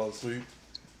 You gotta fall asleep.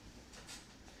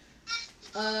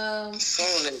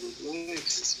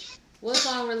 What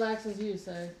song relaxes you,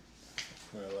 sir?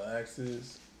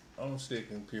 Relaxes? I'm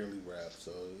sticking purely rap,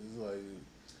 so it's like...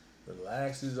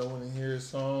 Relaxes, I want to hear a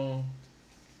song.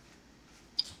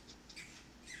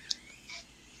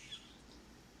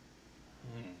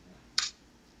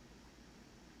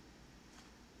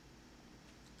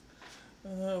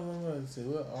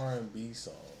 What R&B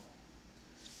song?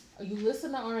 Are you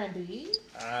listening to R&B?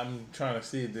 I'm trying to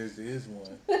see if there is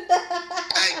one. Hey,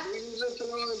 do you listen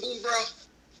to R&B, bro?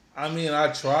 I mean,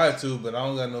 I try to, but I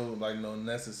don't got no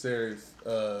necessary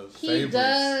favorites. He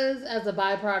does as a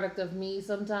byproduct of me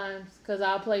sometimes, because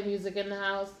I'll play music in the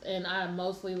house and I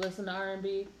mostly listen to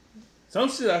R&B.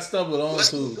 Some shit I stumbled on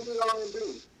too.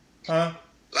 Huh?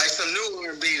 Like some new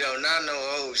R&B though, not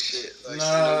no old shit. Like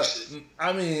nah, some new shit.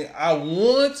 I mean, I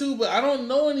want to, but I don't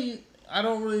know any. I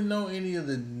don't really know any of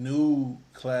the new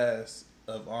class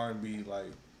of R&B.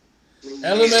 Like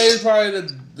LMA is probably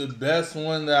the best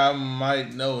one that I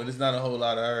might know, and it's not a whole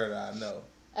lot of her that I know.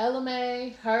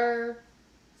 LMA, her,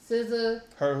 SZA.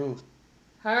 Her who?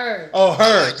 Her. Oh,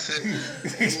 her. Like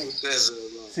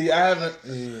See, I haven't.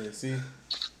 Yeah, see,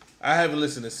 I haven't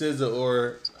listened to SZA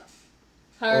or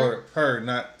her,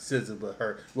 not SZA, but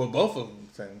her. Well, both of them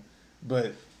same.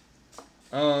 But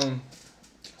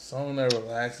song that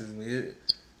relaxes me.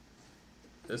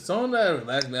 The song that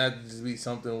relaxes me has to just be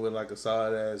something with like a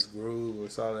solid ass groove or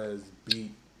solid ass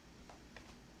beat.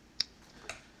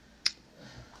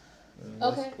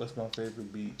 Okay. What's my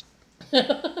favorite beat?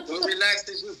 What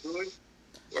relaxes you, boy?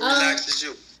 What relaxes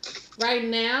you? Right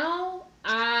now,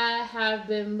 I have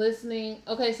been listening.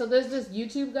 Okay, so there's this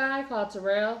YouTube guy called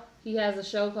Terrell. He has a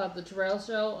show called The Terrell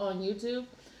Show on YouTube.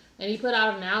 And he put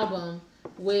out an album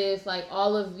with like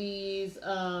all of these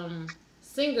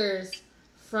singers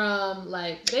from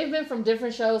like, they've been from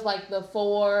different shows like The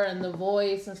Four and The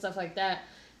Voice and stuff like that.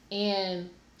 And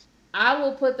I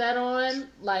will put that on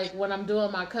like when I'm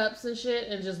doing my cups and shit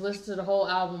and just listen to the whole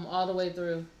album all the way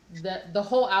through. The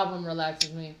whole album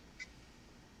relaxes me.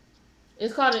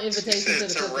 It's called An Invitation to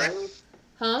the Cookout.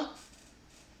 Huh?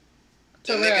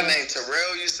 The nigga named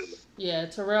Terrell, you said? Yeah,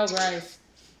 Terrell Grice.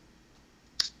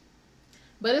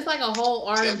 But it's like a whole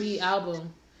R&B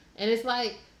album. And it's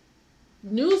like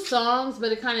new songs,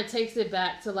 but it kind of takes it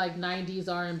back to like 90s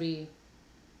R&B.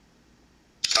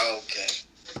 Okay.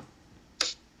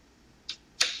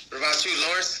 What about you,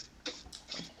 Lawrence?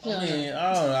 I mean,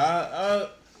 I don't know.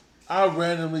 I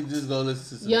randomly just go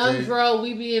listen to some Young Dro,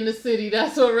 We Be in the City.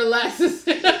 That's what relaxes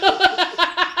him.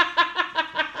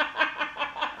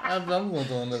 I'm going to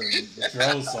do another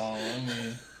Dro song. I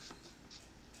mean...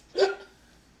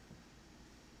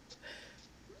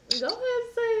 Go ahead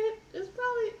and say it. It's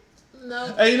probably...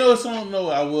 No. Hey, you know what song? No,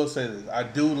 I will say this. I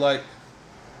do like...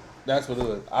 That's what it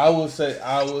was. I will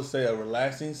say a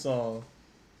relaxing song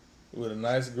with a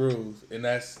nice groove. And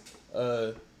that's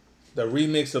the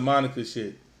remix of Monica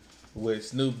shit with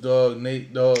Snoop Dogg,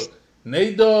 Nate Dogg.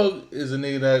 Nate Dogg is a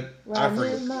nigga that I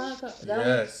forget.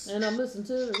 Yes. And I'm listening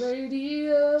to the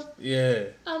radio. Yeah.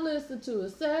 I'm listening to a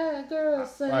sad girl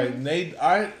sing. Like Nate,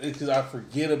 because I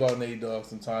forget about Nate Dogg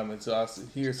sometimes until I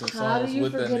hear some songs with that. How do you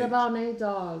forget about Nate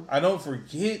Dogg? I don't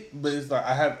forget, but it's like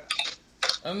I have.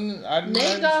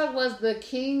 Nate Dogg was the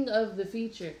king of the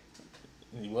feature.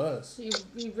 He was.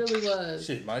 He really was.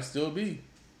 Shit might still be,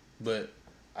 but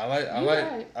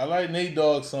I like Nate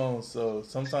Dogg songs. So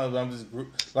sometimes I'm just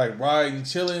like riding,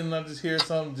 chilling, and I just hear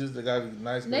something. Just that got a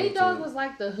nice. Nate Dogg was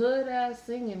like the hood ass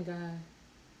singing guy.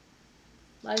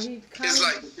 Like he kind of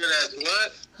like good as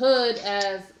what? Hood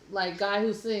as like guy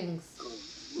who sings.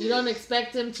 You don't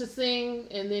expect him to sing,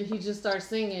 and then he just starts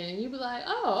singing, and you be like,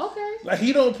 "Oh, okay." Like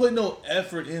he don't put no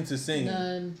effort into singing.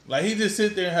 None. Like he just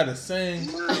sit there and had to sing.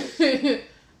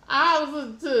 I was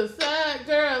listening to a sad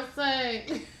girl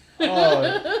sing. Oh,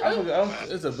 I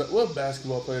forgot. What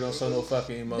basketball player don't show no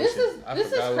fucking emotion?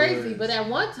 This is crazy. But at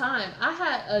one time, I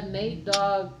had a Nate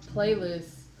Dogg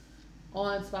playlist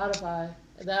on Spotify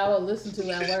that I would listen to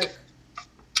at work.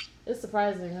 It's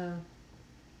surprising, huh?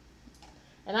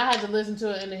 And I had to listen to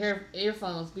it in the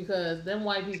earphones because them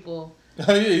white people.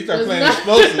 Oh yeah, you start playing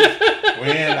explosive.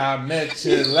 When I met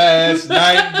you last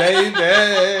night,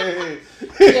 baby.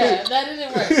 Yeah, that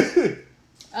didn't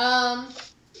work.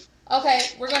 Okay,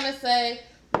 we're gonna say,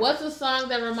 what's a song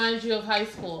that reminds you of high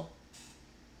school?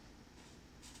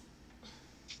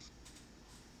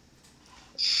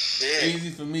 Yeah. Easy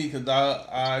for me because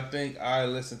I think I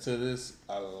listen to this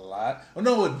a lot. Oh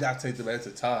no, what I take the at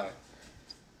the time.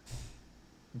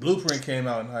 Blueprint came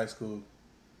out in high school.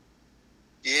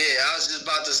 Yeah, I was just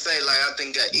about to say, like, I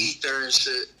think got Ether and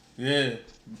shit. Yeah.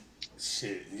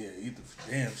 Shit, yeah, Ether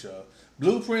for damn sure.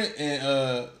 Blueprint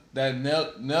and that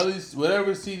Nelly's,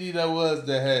 whatever CD that was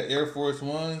that had Air Force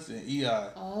Ones and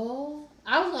EI. Oh,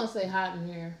 I was gonna say Hot in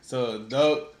Here. So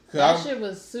dope. That shit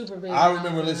was super big. I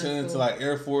remember listening to like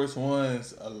Air Force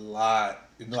Ones a lot.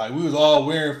 And, like we was all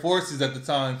wearing forces at the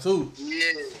time too.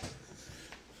 Yeah.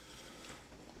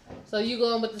 So you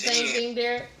going with the same thing,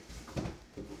 Derek?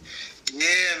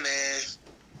 Yeah, man.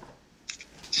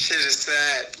 Shit is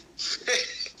sad.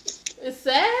 It's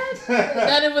sad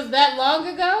that it was that long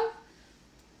ago?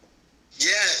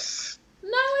 Yes. No,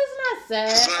 it's not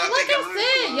sad. Like I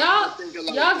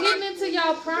said, y'all getting into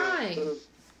y'all prime.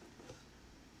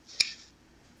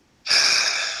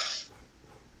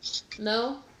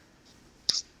 No?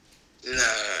 Nah.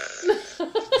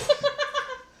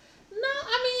 No,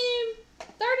 I mean,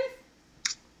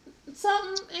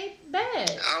 30-something ain't bad.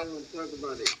 I don't want to talk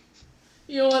about it.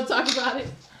 You don't want to talk about it?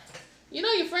 You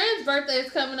know your friend's birthday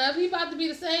is coming up. He about to be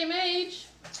the same age.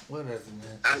 Whatever,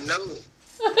 man. I know.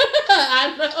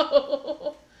 I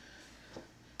know.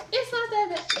 It's not that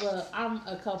bad. Well, I'm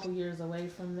a couple years away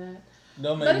from that.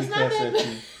 Don't make But me it's not cuss that at bad.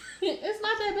 you. It's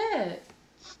not that bad.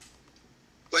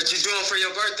 What you doing for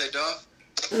your birthday,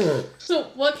 dog?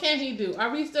 So what can he do? Are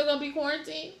we still gonna be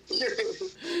quarantined?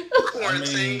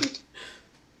 Quarantine.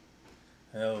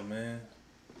 Hell, man.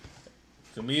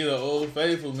 To me, the old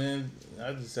faithful, man,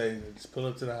 I just say just pull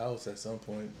up to the house at some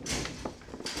point.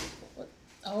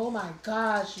 Oh my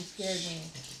gosh, you scared me.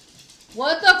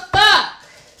 What the fuck?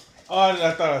 Oh,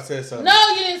 I thought I said something. No,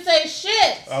 you didn't say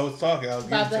shit. I was talking. I was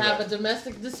About to have that. a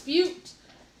domestic dispute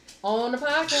on the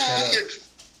podcast.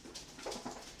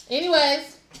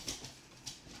 Anyways,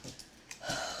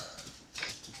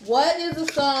 what is a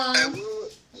song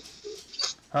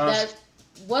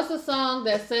what's a song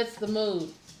that sets the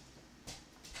mood?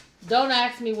 Don't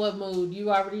ask me what mood.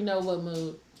 You already know what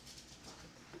mood.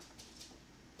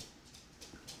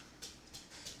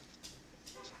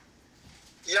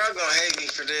 Y'all gonna hate me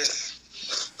for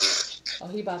this. Oh,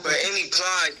 he about to. But any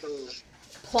Plies song.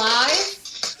 Plies?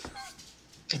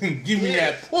 Give me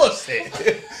that pussy.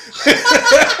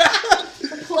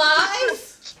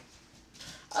 Plies?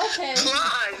 Okay.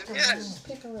 Plies, yes.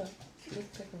 Pick her up.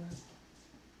 Just pick her up.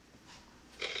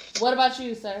 What about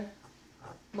you, sir?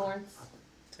 Lawrence?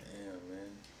 Damn, man.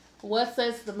 What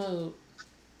sets the mood?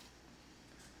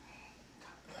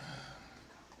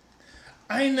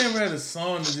 I ain't never had a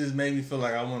song that just made me feel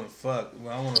like I want to fuck.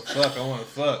 When I want to fuck, I want to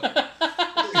fuck.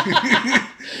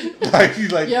 Like you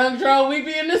like Young Dro, we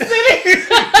be in the city.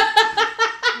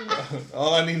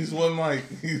 all I need is one mic.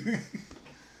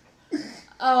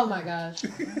 Oh my gosh.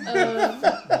 I don't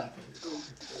know.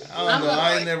 I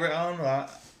don't know.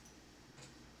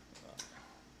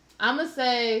 I'm gonna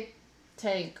say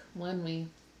Tank, When We.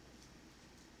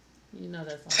 You know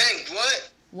that song. Tank,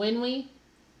 what? When We.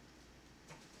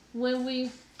 When we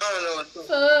I don't know what song.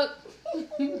 fuck.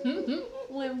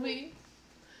 When we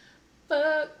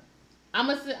fuck. I'm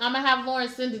gonna have Lauren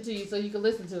send it to you so you can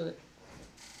listen to it.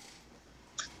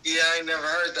 Yeah, I ain't never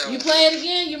heard that You one. play it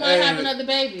again, you might have another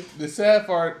baby. The sad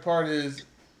part is,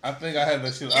 I think I have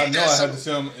that shit. I know I have the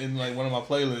song in like one of my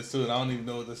playlists too, and I don't even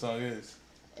know what the song is.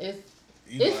 It's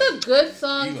a good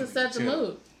song to set the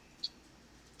mood.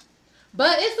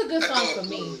 But it's a good song for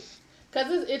me.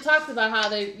 Because it talks about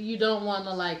how you don't want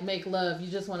to like make love, you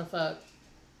just want to fuck.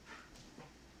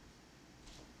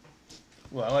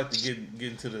 Well, I like to get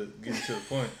into the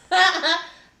point.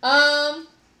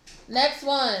 Next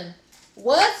one.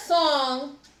 What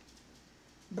song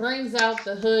brings out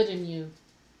the hood in you?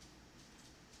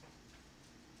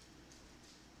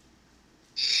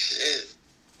 Shit.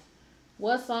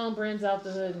 What song brings out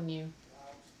the hood in you?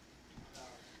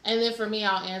 And then for me,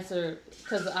 I'll answer,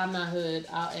 because I'm not hood,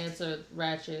 I'll answer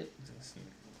Ratchet.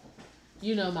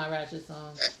 You know my Ratchet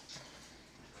song.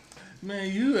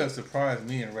 Man, you have surprised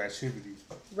me in Ratchivity.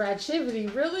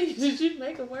 Ratchivity? Really? Did you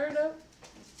make a word up?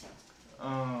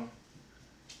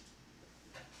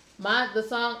 The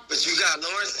song. What you got,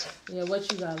 Lawrence? Yeah,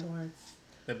 what you got, Lawrence?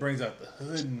 That brings out the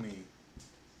hood in me.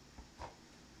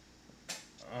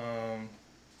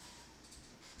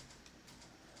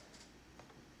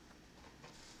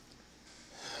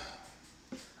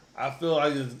 I feel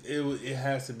like it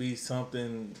has to be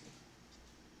something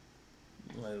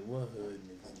like, what hood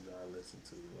niggas do I listen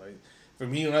to? Like, for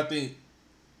me, when I think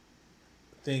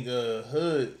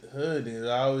hood niggas,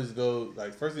 I always go,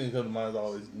 like, first thing that comes to mind is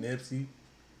always Nipsey.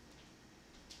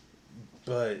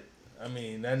 But I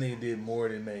mean, that nigga did more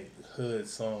than make hood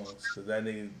songs, cause that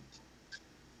nigga.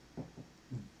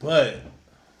 But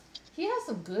he has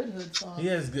some good hood songs. He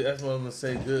has good. That's what I'm gonna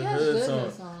say. Good hood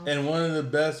songs. And one of the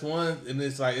best ones. And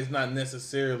it's like, it's not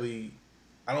necessarily.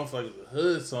 I don't feel like it's a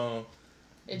hood song.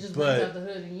 It just brings out the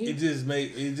hood in you. It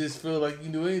just feel like you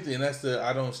can do anything. And that's the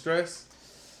I don't stress.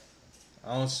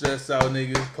 I don't stress out,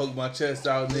 niggas. Poke my chest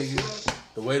out, nigga.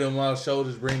 The weight on my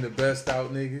shoulders bring the best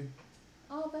out, nigga.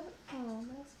 Oh, that's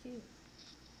cute.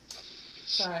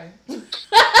 Sorry.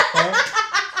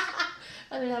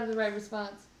 I didn't have the right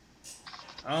response.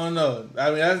 I don't know. I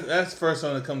mean, that's the first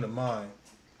song that come to mind.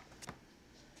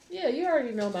 Yeah, you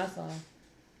already know my song.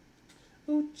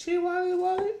 Oochie wally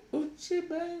wally, oochie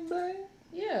bang bang.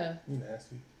 Yeah. You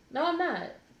nasty. No, I'm not.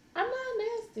 I'm not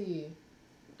nasty.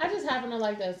 I just happen to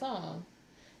like that song.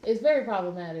 It's very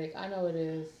problematic. I know it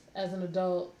is. As an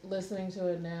adult listening to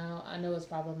it now, I know it's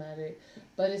problematic,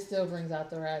 but it still brings out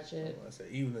the ratchet. I say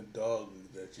even the dog is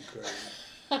that you crazy.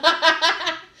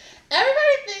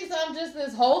 Everybody thinks I'm just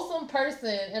this wholesome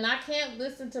person, and I can't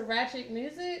listen to ratchet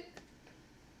music.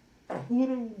 I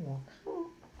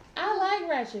like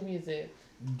ratchet music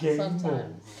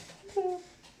sometimes.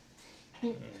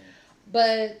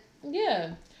 But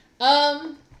yeah,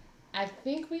 I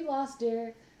think we lost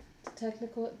Derek to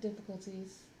technical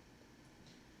difficulties.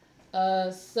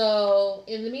 So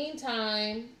in the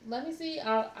meantime, let me see.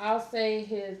 I'll say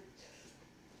his.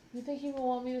 You think he would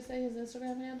want me to say his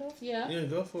Instagram handle? Yeah. Yeah,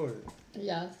 go for it.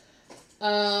 Yeah.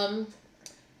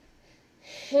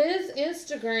 His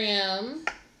Instagram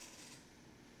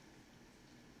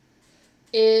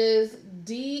is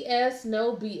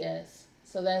DSNoBS.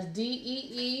 So that's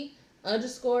DEE_S_NO_BS.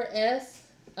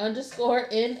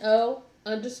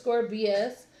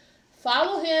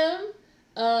 Follow him.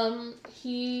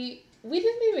 We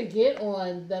didn't even get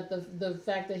on that the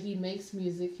fact that he makes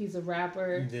music. He's a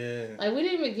rapper. Yeah. Like, we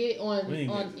didn't even get on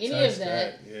any of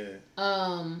that. Yeah.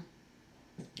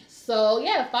 So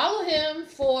yeah, follow him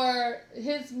for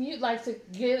his like to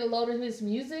get a load of his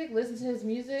music, listen to his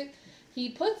music. He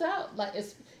puts out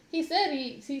he said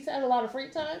he's had a lot of free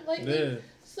time lately. Yeah.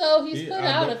 So he's put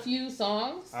out a few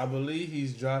songs. I believe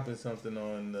he's dropping something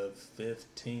on the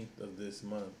 15th of this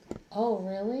month. Oh,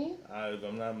 really? If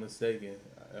I'm not mistaken.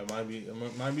 I might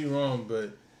be wrong,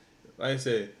 but like I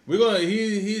said,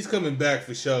 he's coming back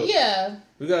for sure. Yeah.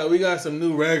 We got some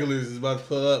new regulars that's about to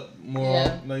pull up more.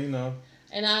 Yeah. You know.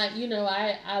 And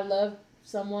I love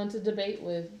someone to debate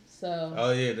with. So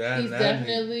oh yeah, he's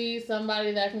definitely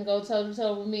somebody that can go toe to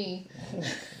toe with me.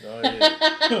 Oh yeah,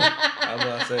 I was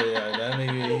about to say that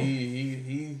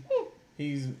nigga.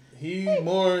 He's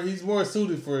more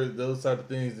suited for those type of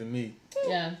things than me.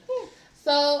 Yeah.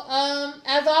 So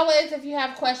as always, if you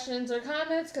have questions or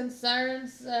comments,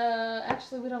 concerns,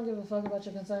 actually we don't give a fuck about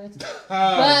your concerns,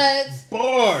 but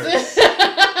bars.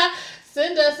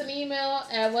 Send us an email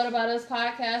at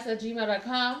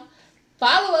whataboutuspodcast@gmail.com.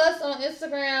 Follow us on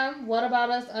Instagram,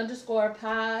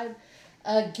 whataboutus_pod.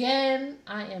 Again,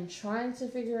 I am trying to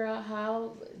figure out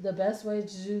how the best way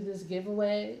to do this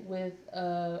giveaway with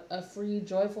a free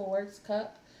Joyful Works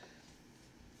cup.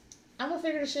 I'm going to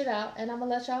figure the shit out, and I'm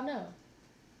going to let y'all know.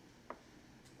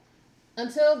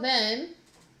 Until then.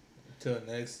 Until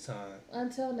next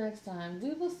time,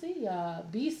 we will see y'all.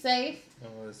 Be safe.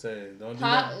 I'm gonna say, don't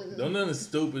nothing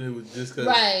stupid. It was just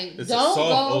because it's a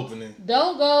soft opening.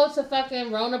 Don't go to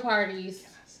fucking Rona parties.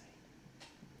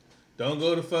 Don't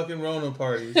go to fucking Rona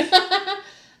parties.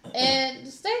 And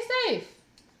stay safe.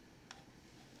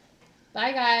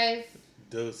 Bye, guys.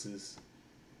 Doses.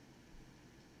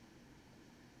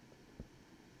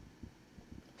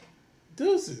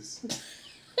 Deuces.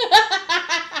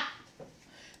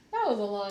 That was a long